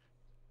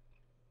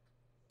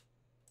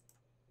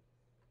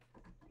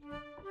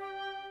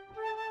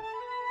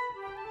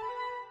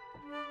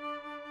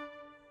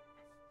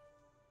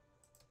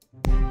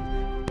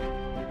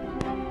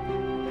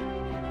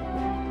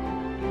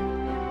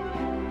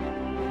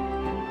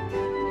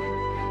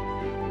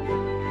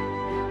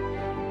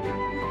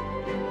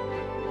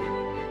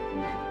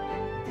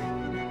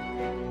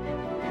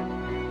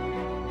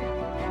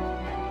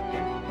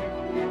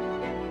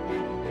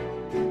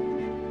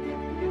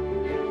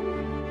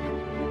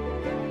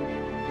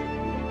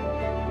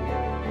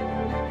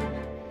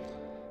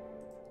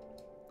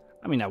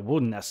 I mean, I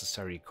wouldn't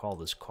necessarily call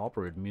this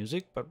corporate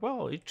music, but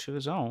well, each to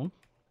his own.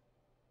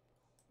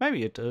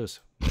 Maybe it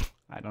is.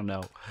 I don't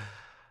know.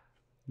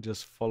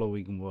 Just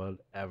following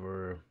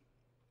whatever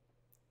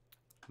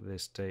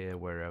this day,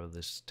 wherever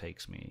this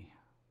takes me.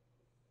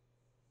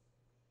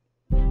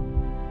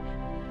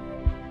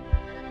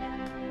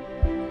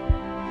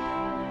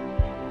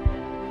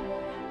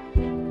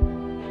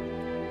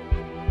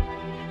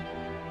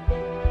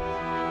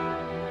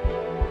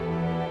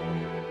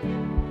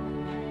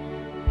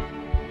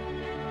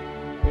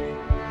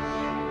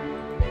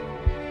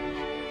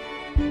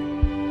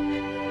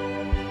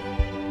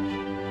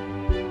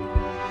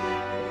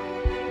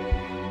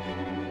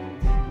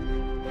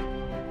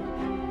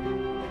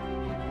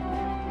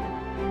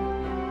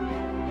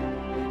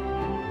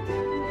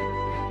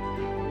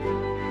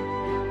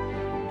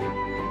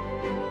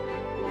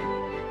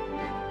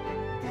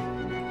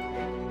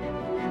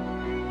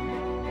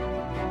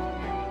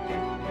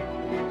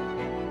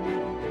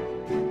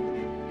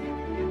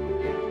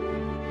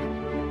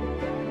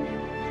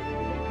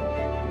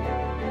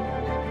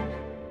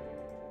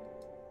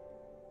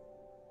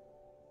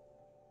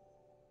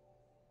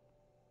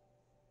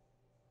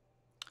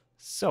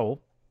 So,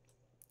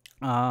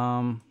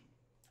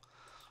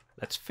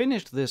 let's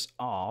finish this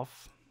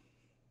off.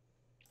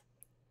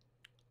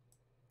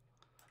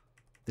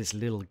 This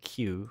little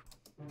cue.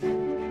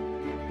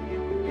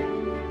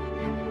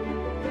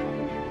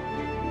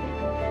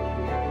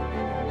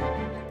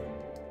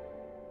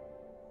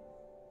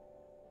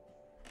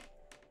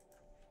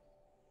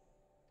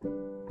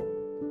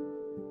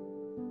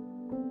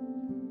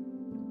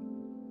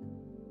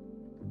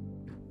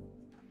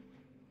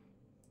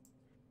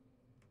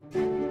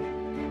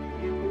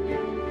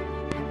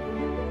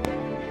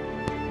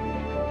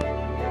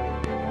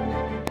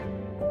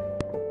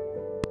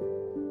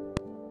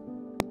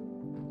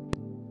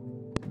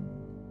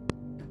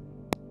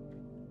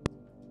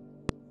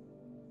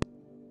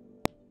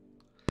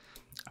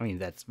 I mean,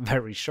 that's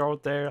very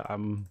short there. I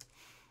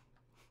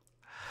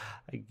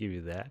give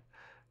you that.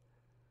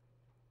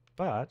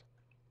 But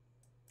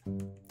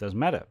doesn't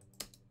matter.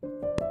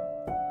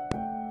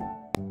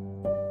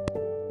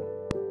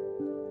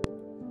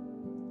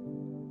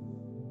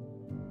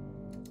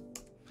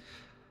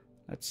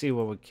 Let's see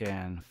what we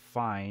can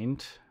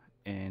find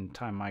in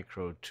Time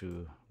Micro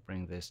to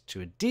bring this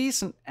to a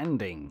decent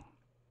ending.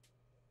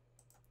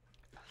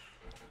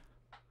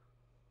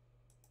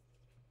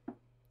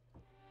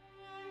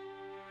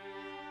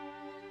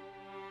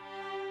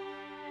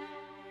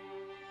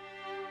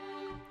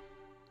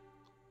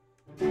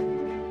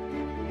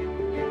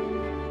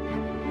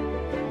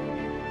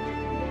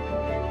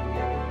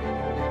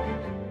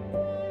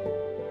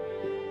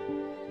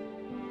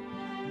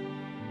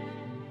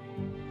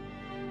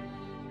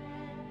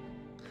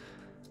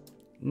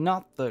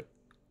 Not the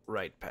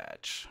right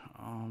patch.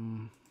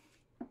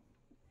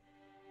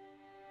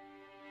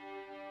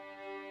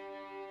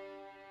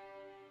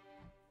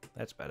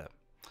 That's better.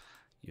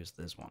 Use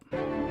this one.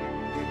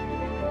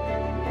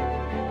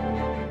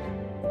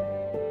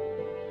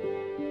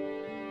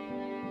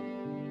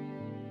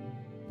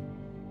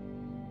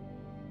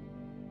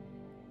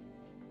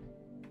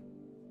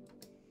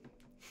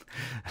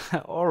 I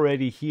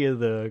already hear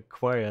the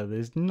choir.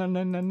 This na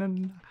na na na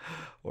na,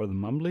 or the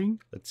mumbling.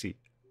 Let's see.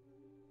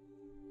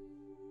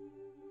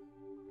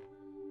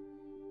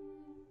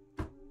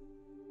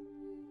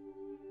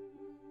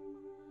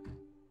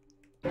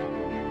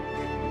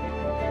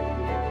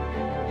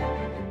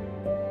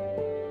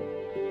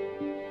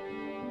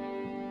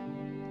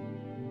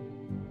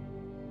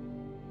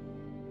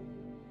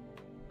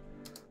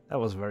 That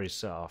was very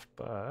soft,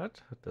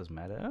 but it doesn't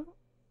matter.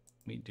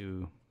 We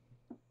do.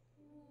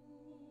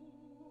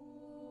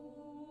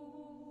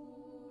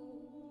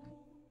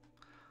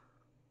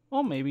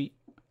 Or maybe.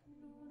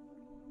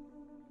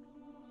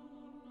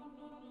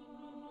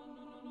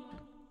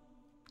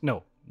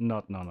 No,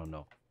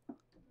 no.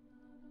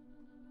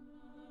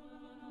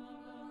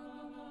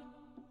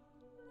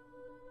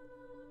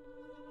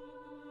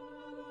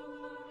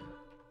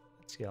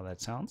 Let's see how that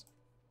sounds.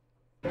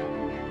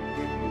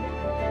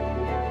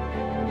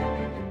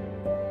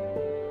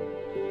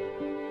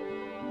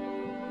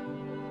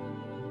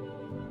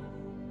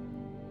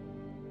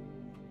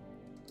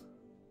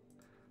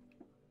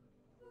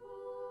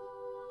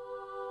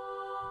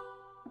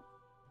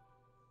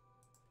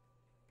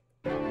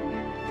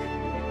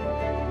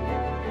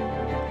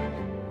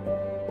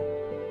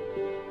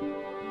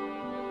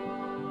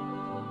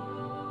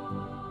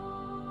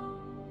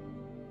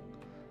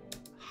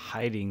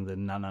 Hiding the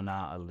na na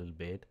na a little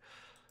bit.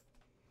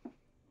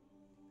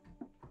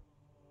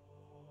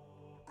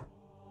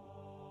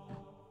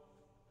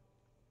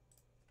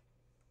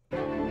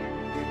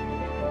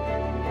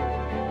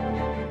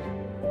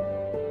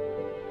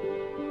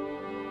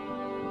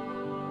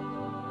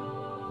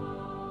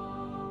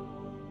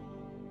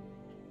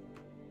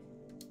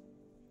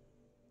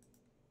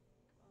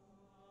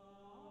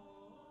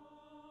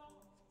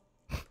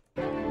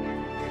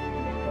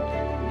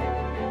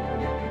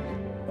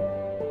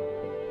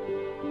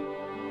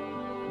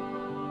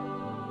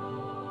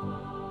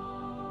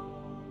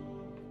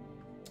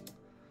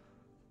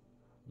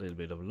 Little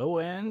bit of low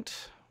end.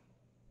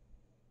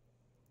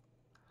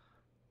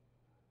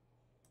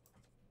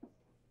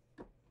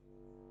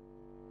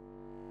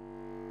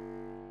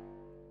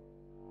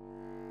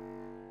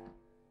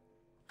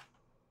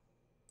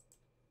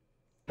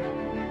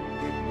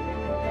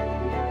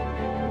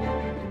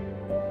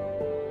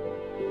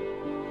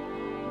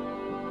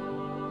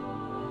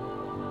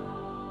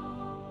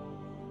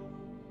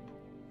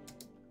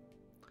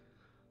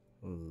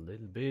 A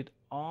little bit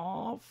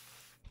off.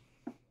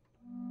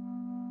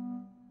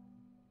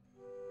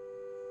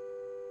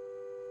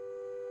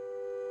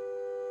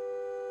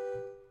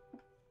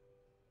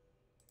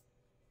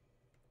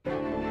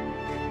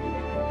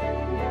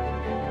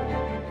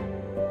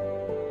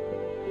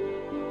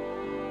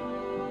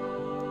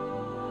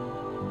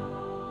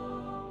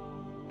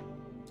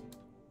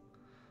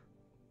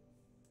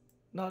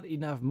 Not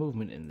enough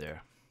movement in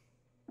there.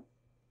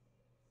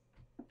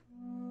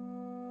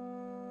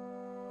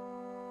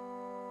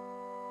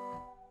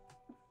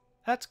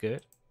 That's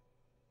good.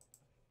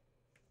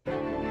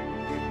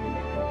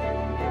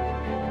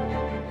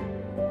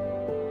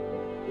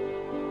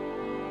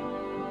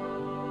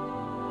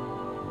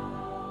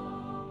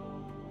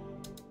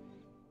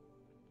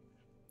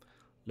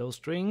 Low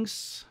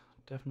strings,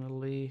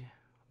 definitely.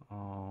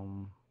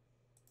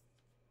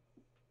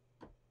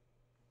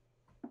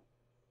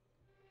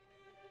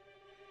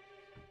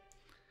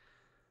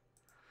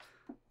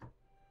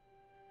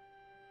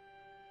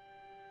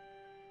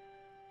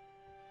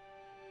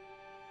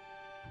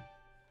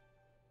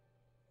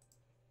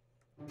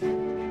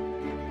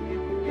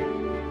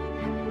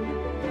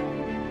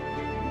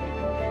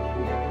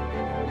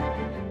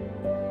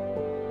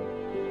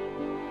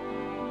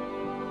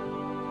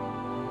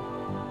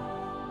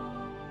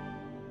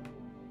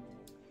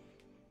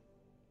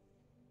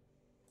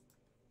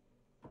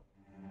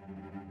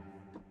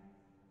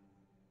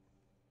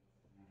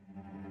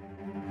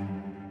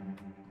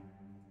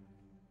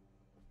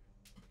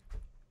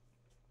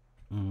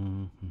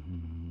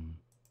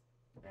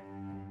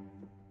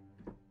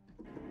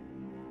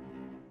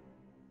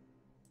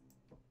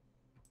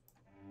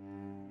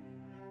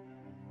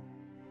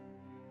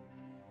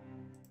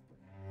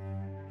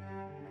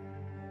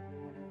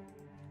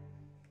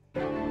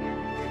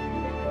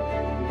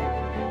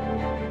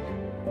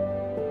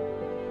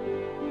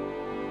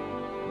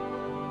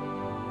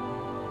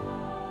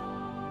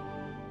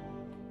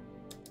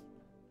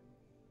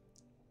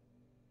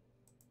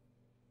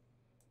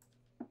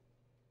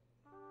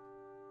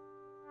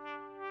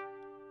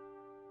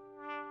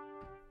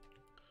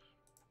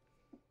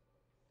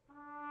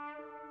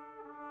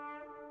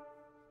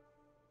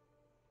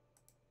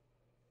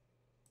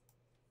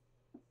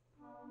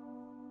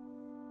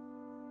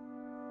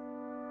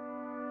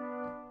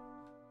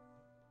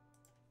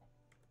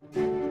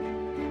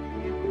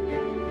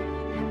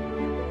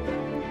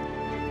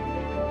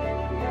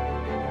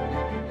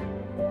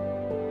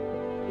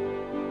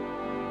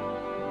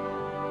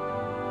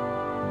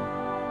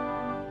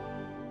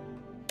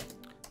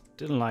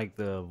 Didn't like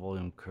the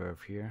volume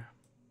curve here.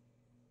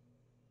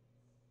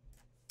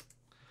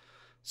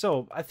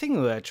 So I think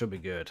that should be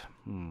good.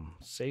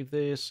 Save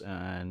this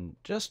and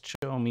just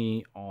show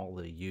me all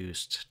the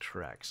used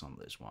tracks on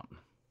this one.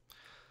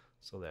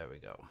 So there we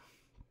go.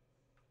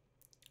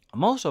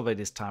 Most of it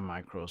is time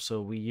micro. So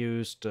we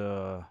used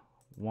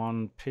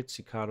one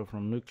pizzicato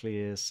from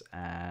Nucleus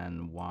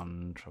and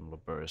one tremolo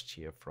burst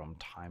here from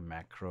time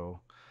macro.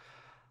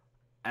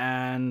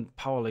 And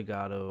power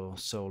legato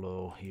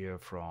solo here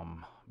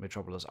from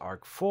Metropolis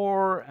Arc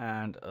 4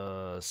 and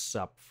a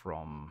sub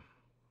from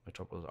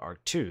Metropolis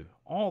Arc 2.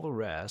 All the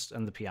rest,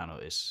 and the piano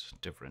is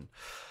different.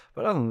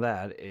 But other than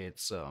that,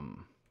 it's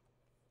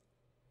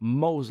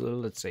most,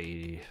 let's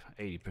say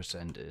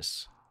 80%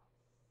 is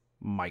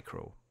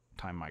micro,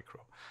 time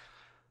micro.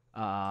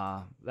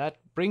 That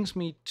brings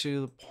me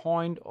to the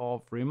point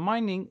of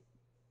reminding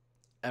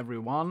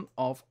everyone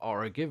of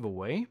our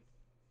giveaway,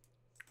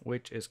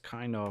 which is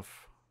kind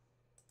of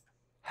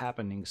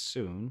happening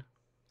soon.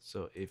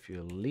 So if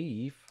you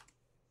leave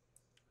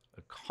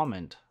a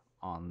comment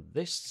on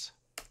this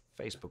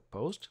Facebook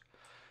post,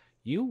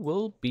 you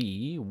will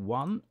be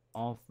one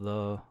of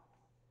the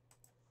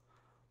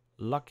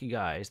lucky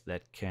guys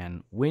that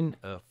can win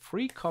a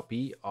free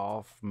copy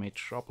of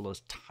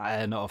Metropolis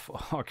Time of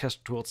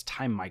Orchestral's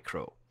Time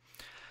Micro.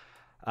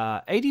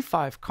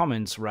 85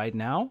 comments right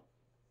now.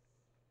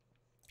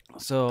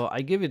 So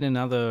I give it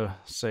another,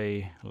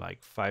 say,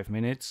 like 5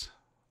 minutes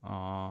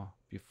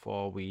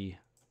before we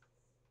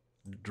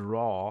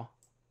draw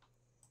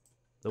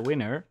the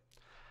winner.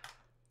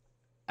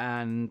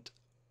 And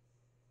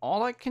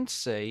all I can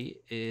say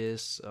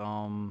is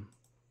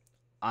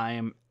I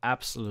am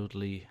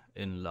absolutely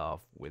in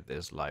love with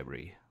this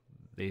library.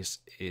 This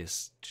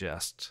is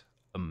just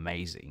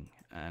amazing.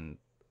 And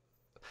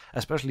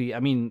especially, I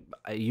mean,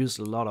 I use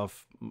a lot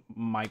of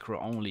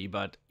micro only,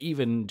 but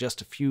even just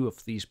a few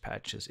of these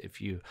patches, if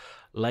you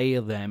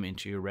layer them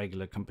into your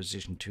regular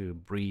composition to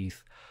breathe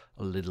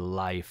a little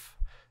life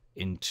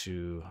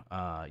into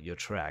your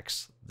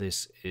tracks,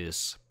 this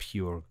is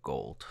pure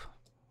gold,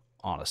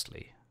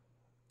 honestly.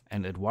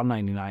 And at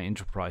 $199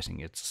 enterprising,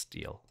 it's a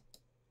steal.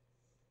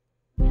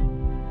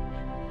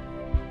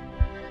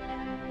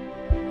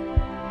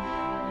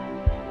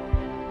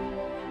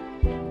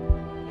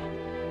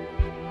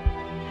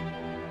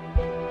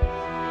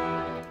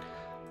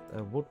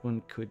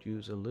 Woodwind could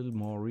use a little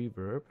more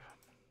reverb.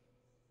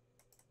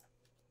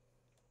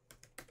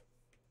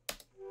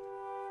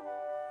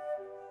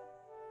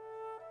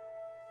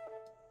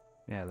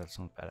 Yeah, that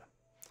sounds better.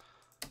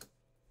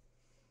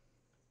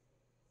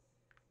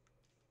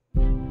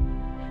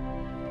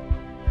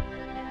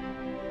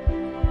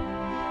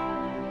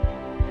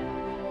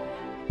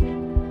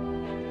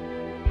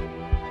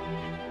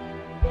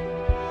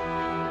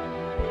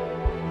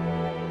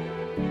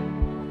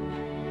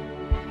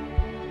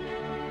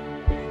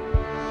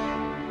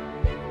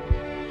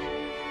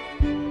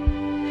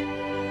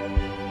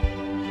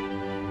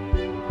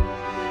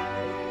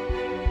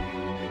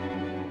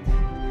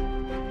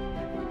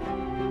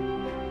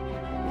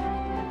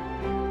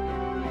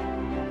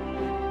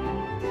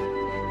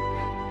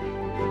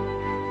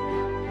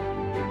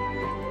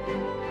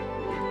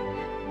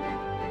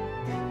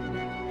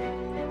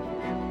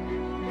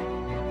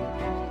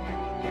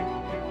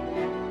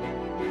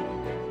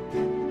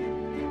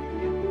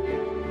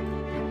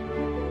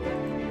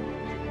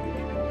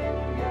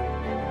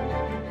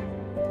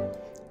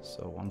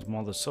 So once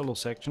more the solo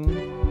section.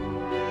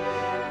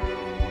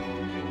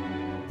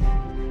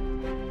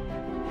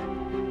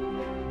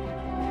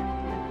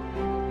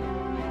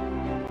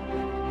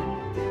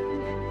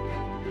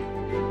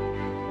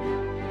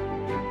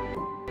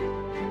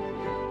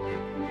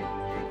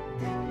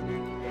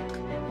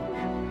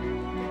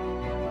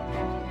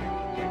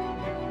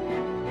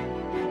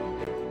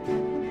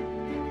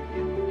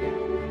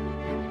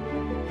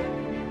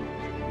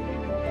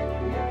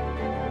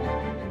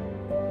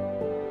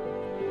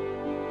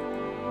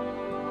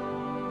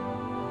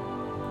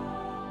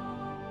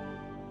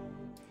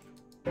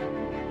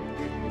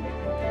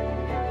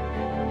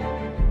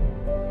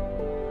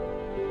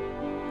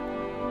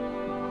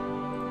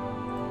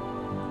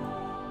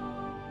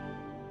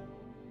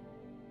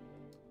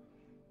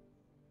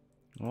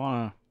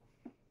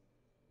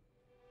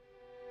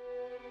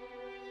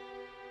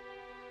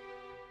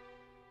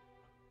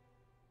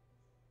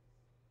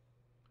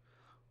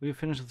 We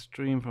finished the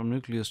stream from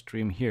Nucleus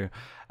stream here.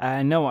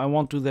 No, I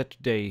won't do that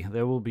today.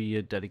 There will be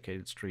a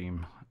dedicated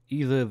stream.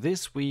 Either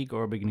this week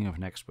or beginning of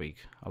next week.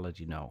 I'll let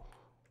you know.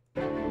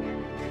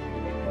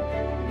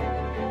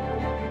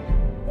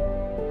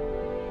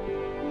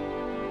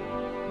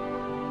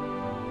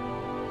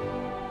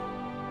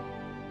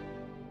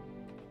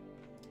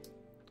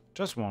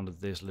 Just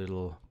wanted this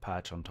little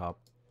patch on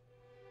top.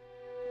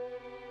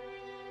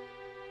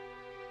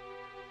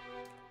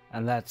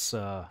 And that's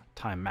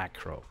time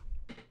macro.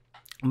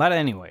 But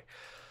anyway,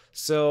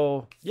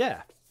 so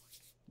yeah,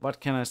 what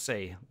can I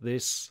say?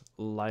 This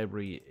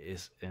library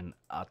is an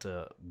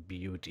utter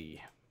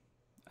beauty.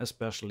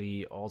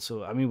 Especially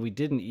also, I mean, we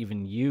didn't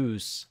even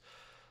use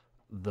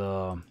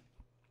the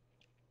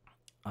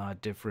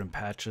different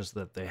patches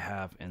that they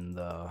have in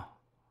the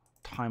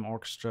time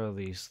orchestra,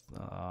 these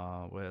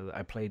where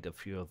I played a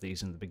few of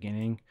these in the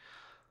beginning.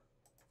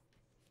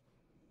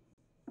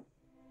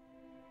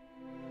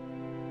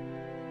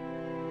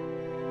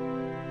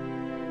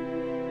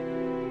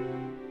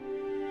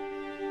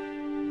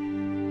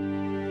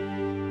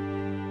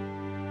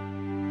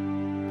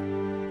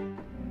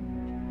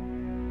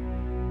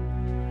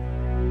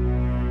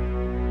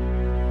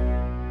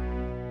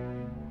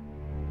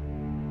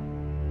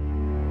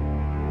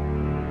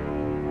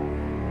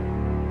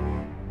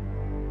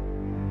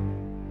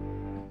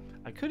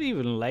 I could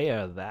even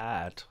layer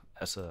that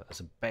as a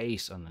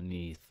bass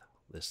underneath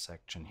this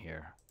section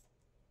here.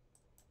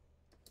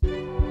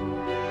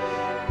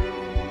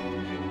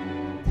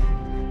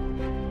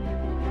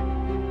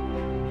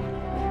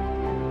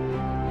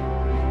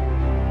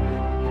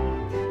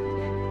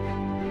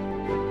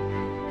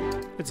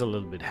 It's a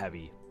little bit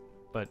heavy,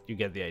 but you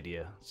get the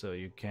idea. So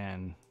you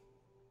can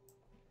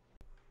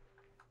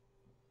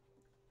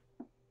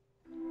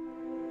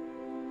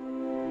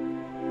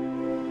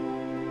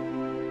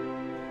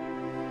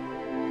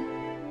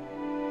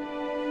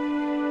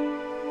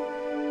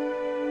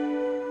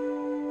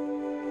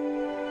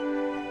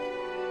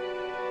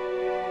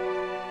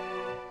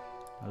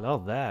I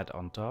love that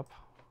on top.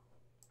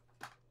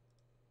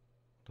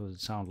 Does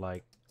it sound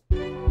like?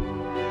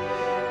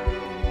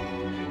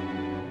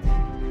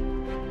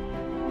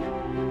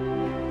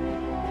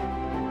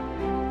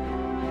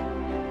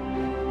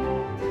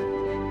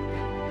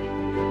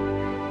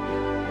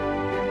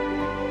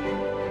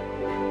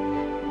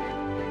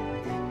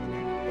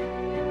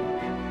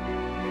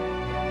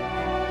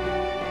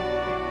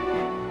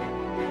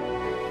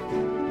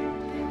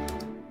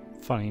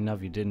 Funny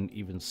enough, you didn't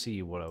even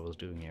see what I was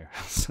doing here.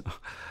 So.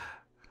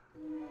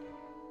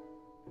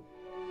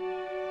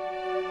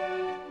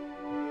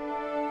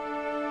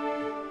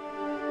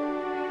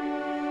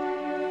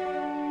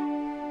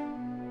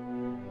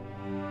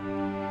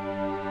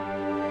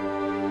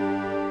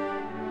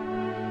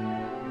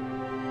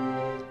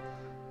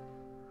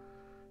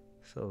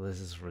 So this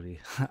is really,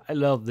 I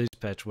love this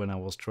patch when I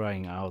was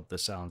trying out the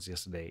sounds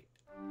yesterday.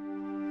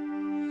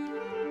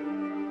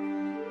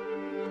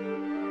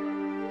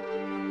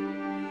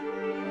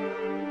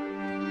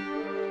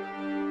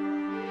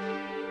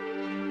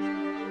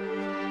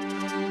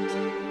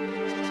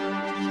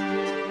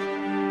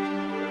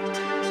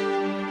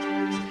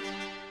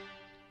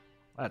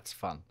 That's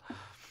fun.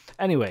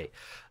 Anyway,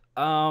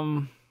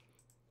 some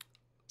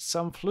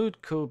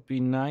flute could be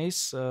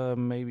nice.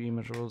 Maybe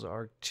Metropolis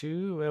Arc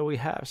 2. Well, we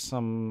have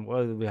some.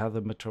 Well, we have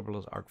the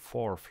Metropolis Arc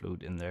 4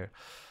 flute in there,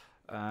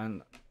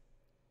 and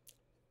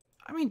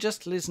I mean,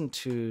 just listen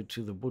to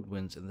the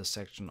woodwinds in this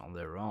section on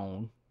their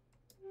own.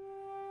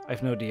 I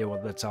have no idea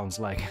what that sounds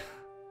like.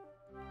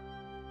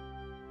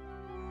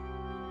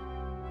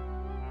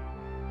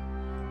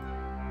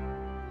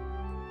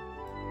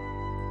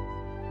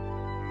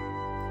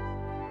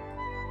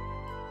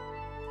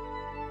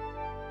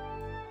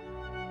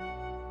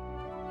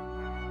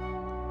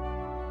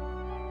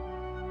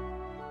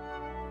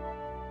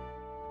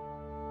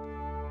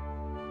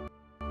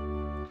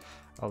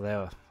 Oh,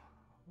 there.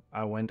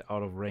 I went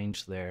out of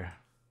range there.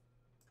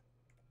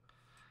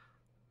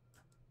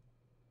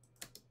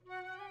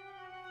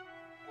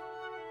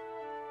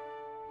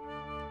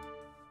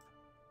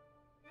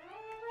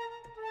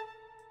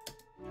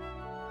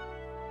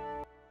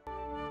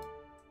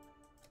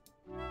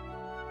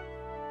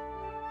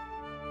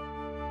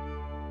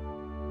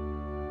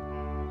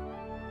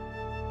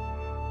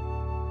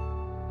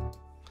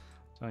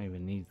 Don't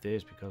even need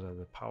this because of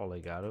the power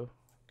legato.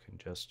 Can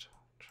just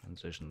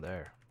transition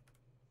there.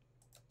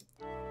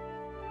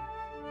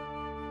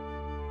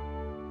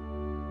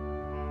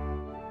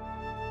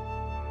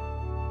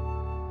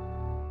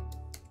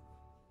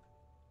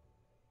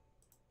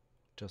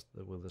 Just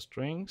with the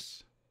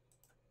strings.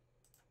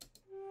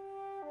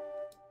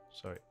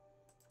 Sorry.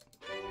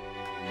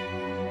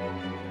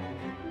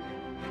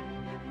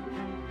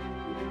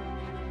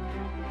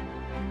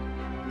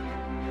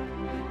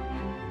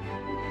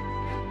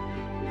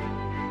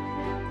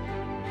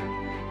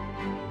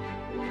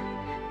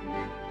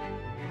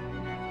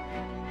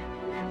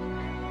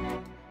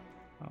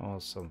 Oh,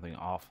 something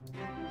off.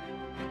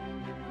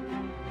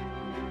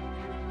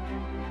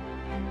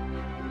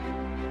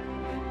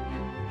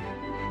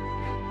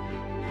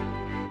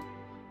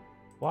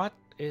 What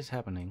is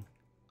happening?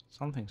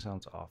 Something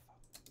sounds off.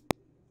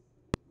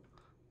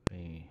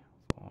 3,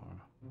 4.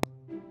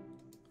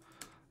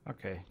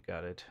 Okay,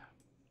 got it.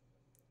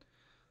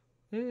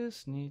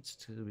 This needs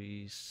to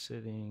be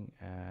sitting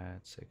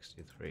at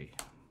 63.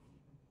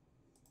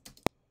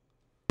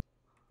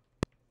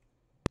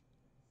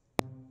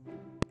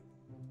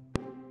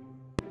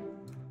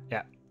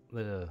 Yeah,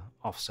 the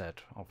offset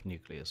of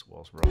nucleus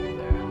was wrong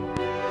there.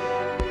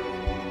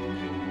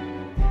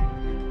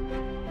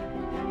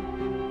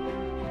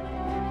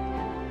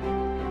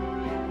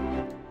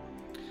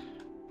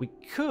 We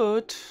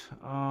could,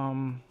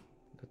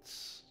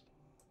 let's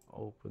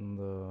open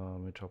the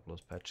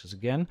Metropolis patches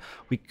again.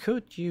 We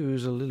could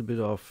use a little bit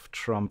of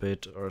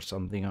trumpet or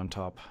something on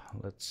top.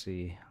 Let's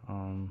see.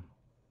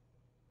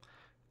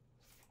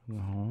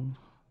 No.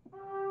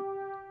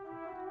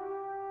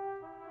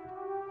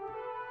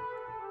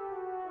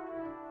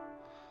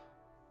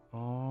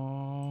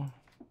 Oh.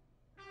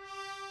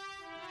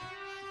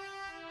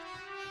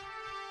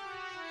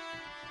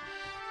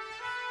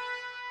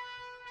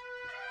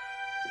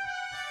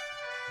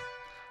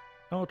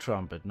 No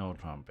trumpet, no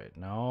trumpet,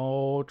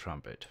 no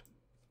trumpet.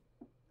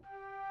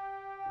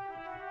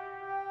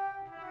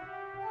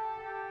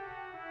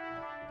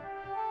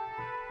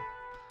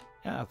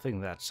 Yeah, I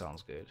think that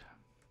sounds good.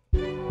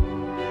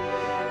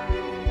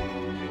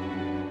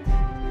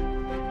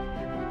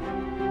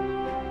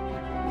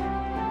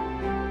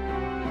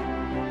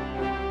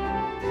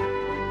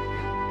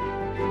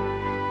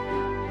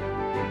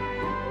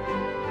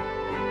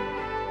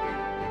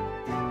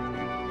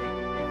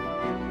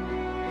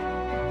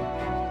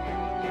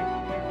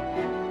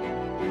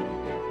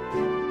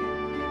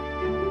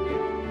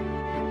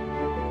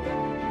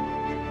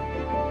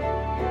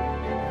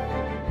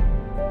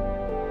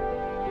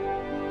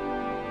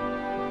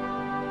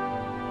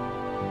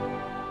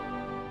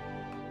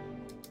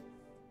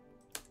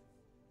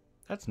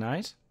 That's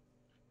nice.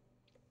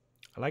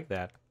 I like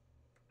that.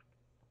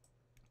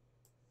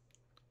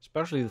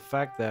 Especially the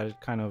fact that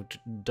it kind of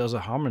does a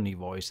harmony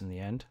voice in the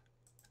end.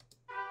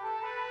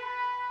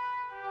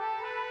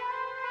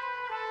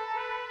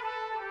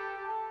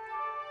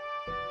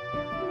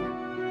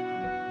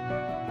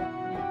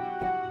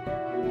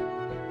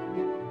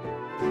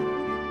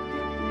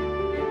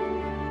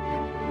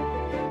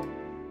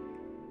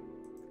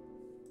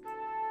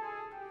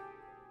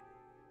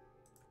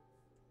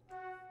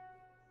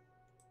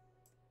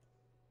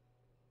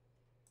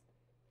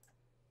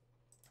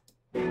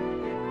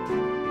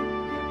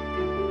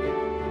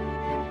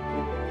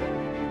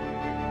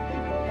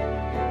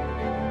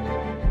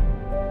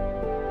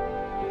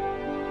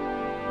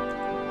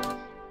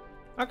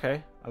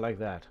 Okay, I like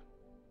that.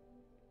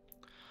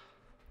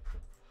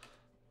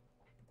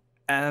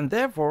 And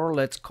therefore,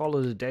 let's call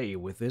it a day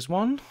with this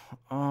one.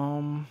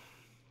 Bring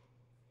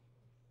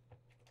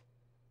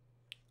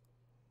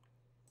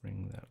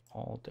that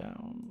all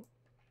down.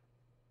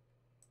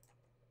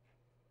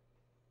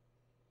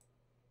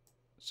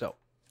 So,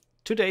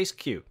 today's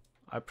cue.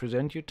 I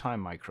present you Time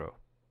Micro,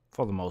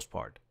 for the most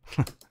part.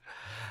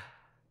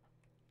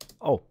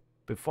 Oh,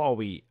 before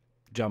we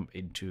jump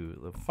into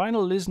the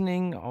final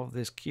listening of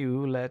this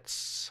cue,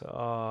 let's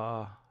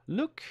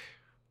look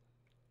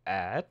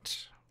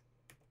at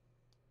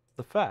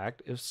the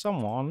fact if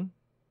someone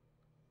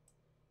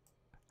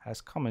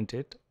has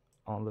commented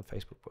on the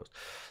Facebook post.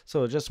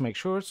 So just to make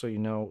sure, so you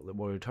know what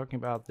we're talking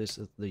about, this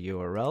is the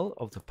URL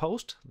of the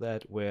post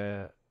that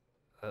where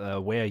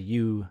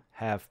you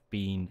have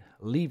been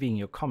leaving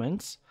your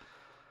comments.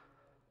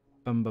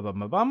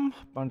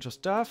 Bunch of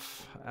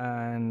stuff,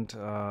 and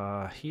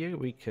here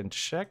we can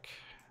check.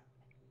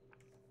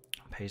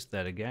 Paste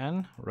that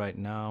again. Right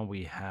now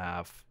we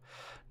have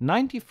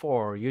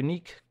 94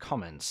 unique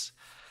comments.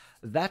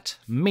 That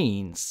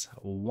means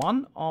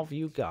one of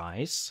you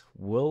guys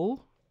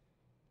will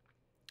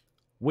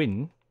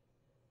win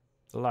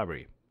the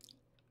library.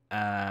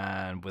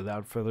 And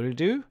without further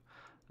ado,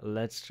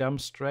 let's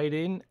jump straight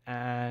in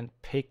and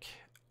pick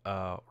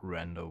a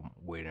random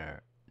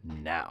winner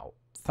now.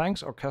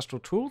 Thanks, Orchestral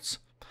Tools.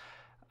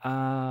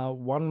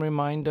 One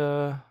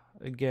reminder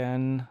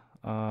again,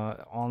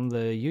 on the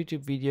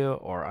YouTube video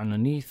or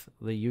underneath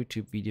the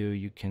YouTube video,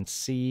 you can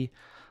see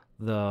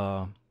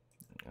the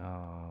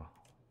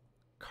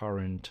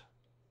current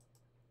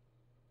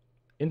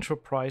intro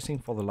pricing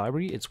for the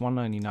library. It's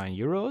 199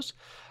 euros.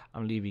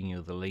 I'm leaving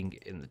you the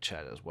link in the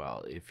chat as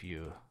well if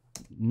you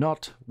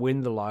not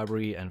win the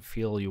library and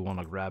feel you want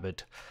to grab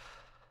it.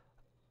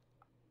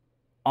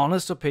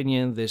 Honest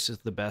opinion, this is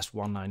the best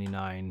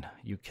 199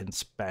 you can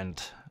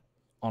spend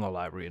on a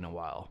library in a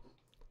while.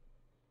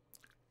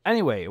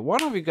 Anyway,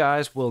 one of you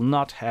guys will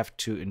not have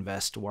to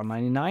invest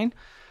 199,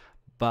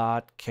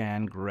 but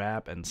can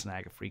grab and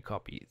snag a free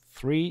copy.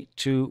 3,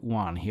 2,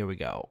 1, here we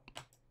go.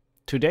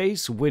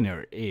 Today's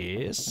winner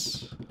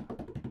is...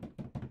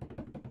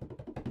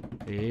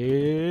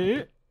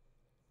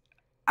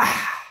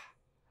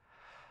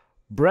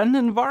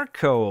 Brendan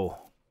Varco.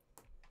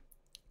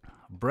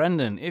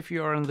 Brendan, if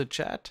you are in the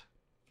chat,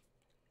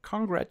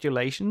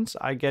 congratulations.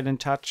 I get in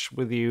touch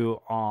with you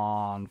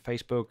on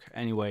Facebook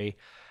anyway,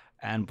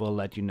 and we'll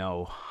let you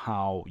know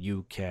how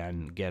you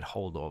can get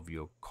hold of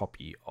your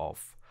copy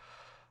of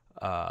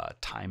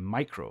Time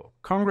Micro.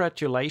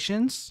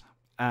 Congratulations,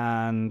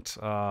 and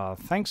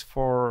thanks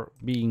for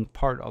being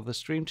part of the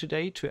stream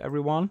today to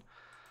everyone.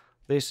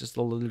 This is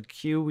the little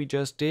cue we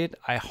just did.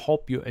 I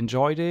hope you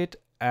enjoyed it,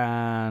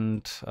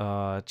 and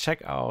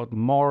check out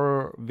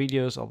more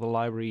videos of the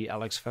library.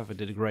 Alex Pfeffer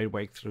did a great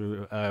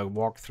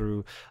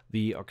walkthrough.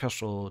 The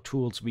Orchestral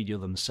Tools video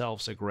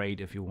themselves are great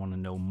if you want to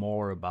know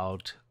more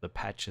about the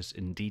patches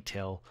in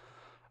detail.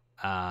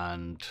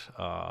 And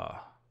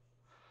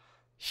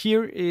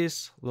here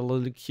is the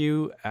little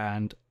cue,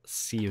 and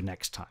see you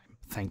next time.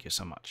 Thank you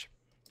so much.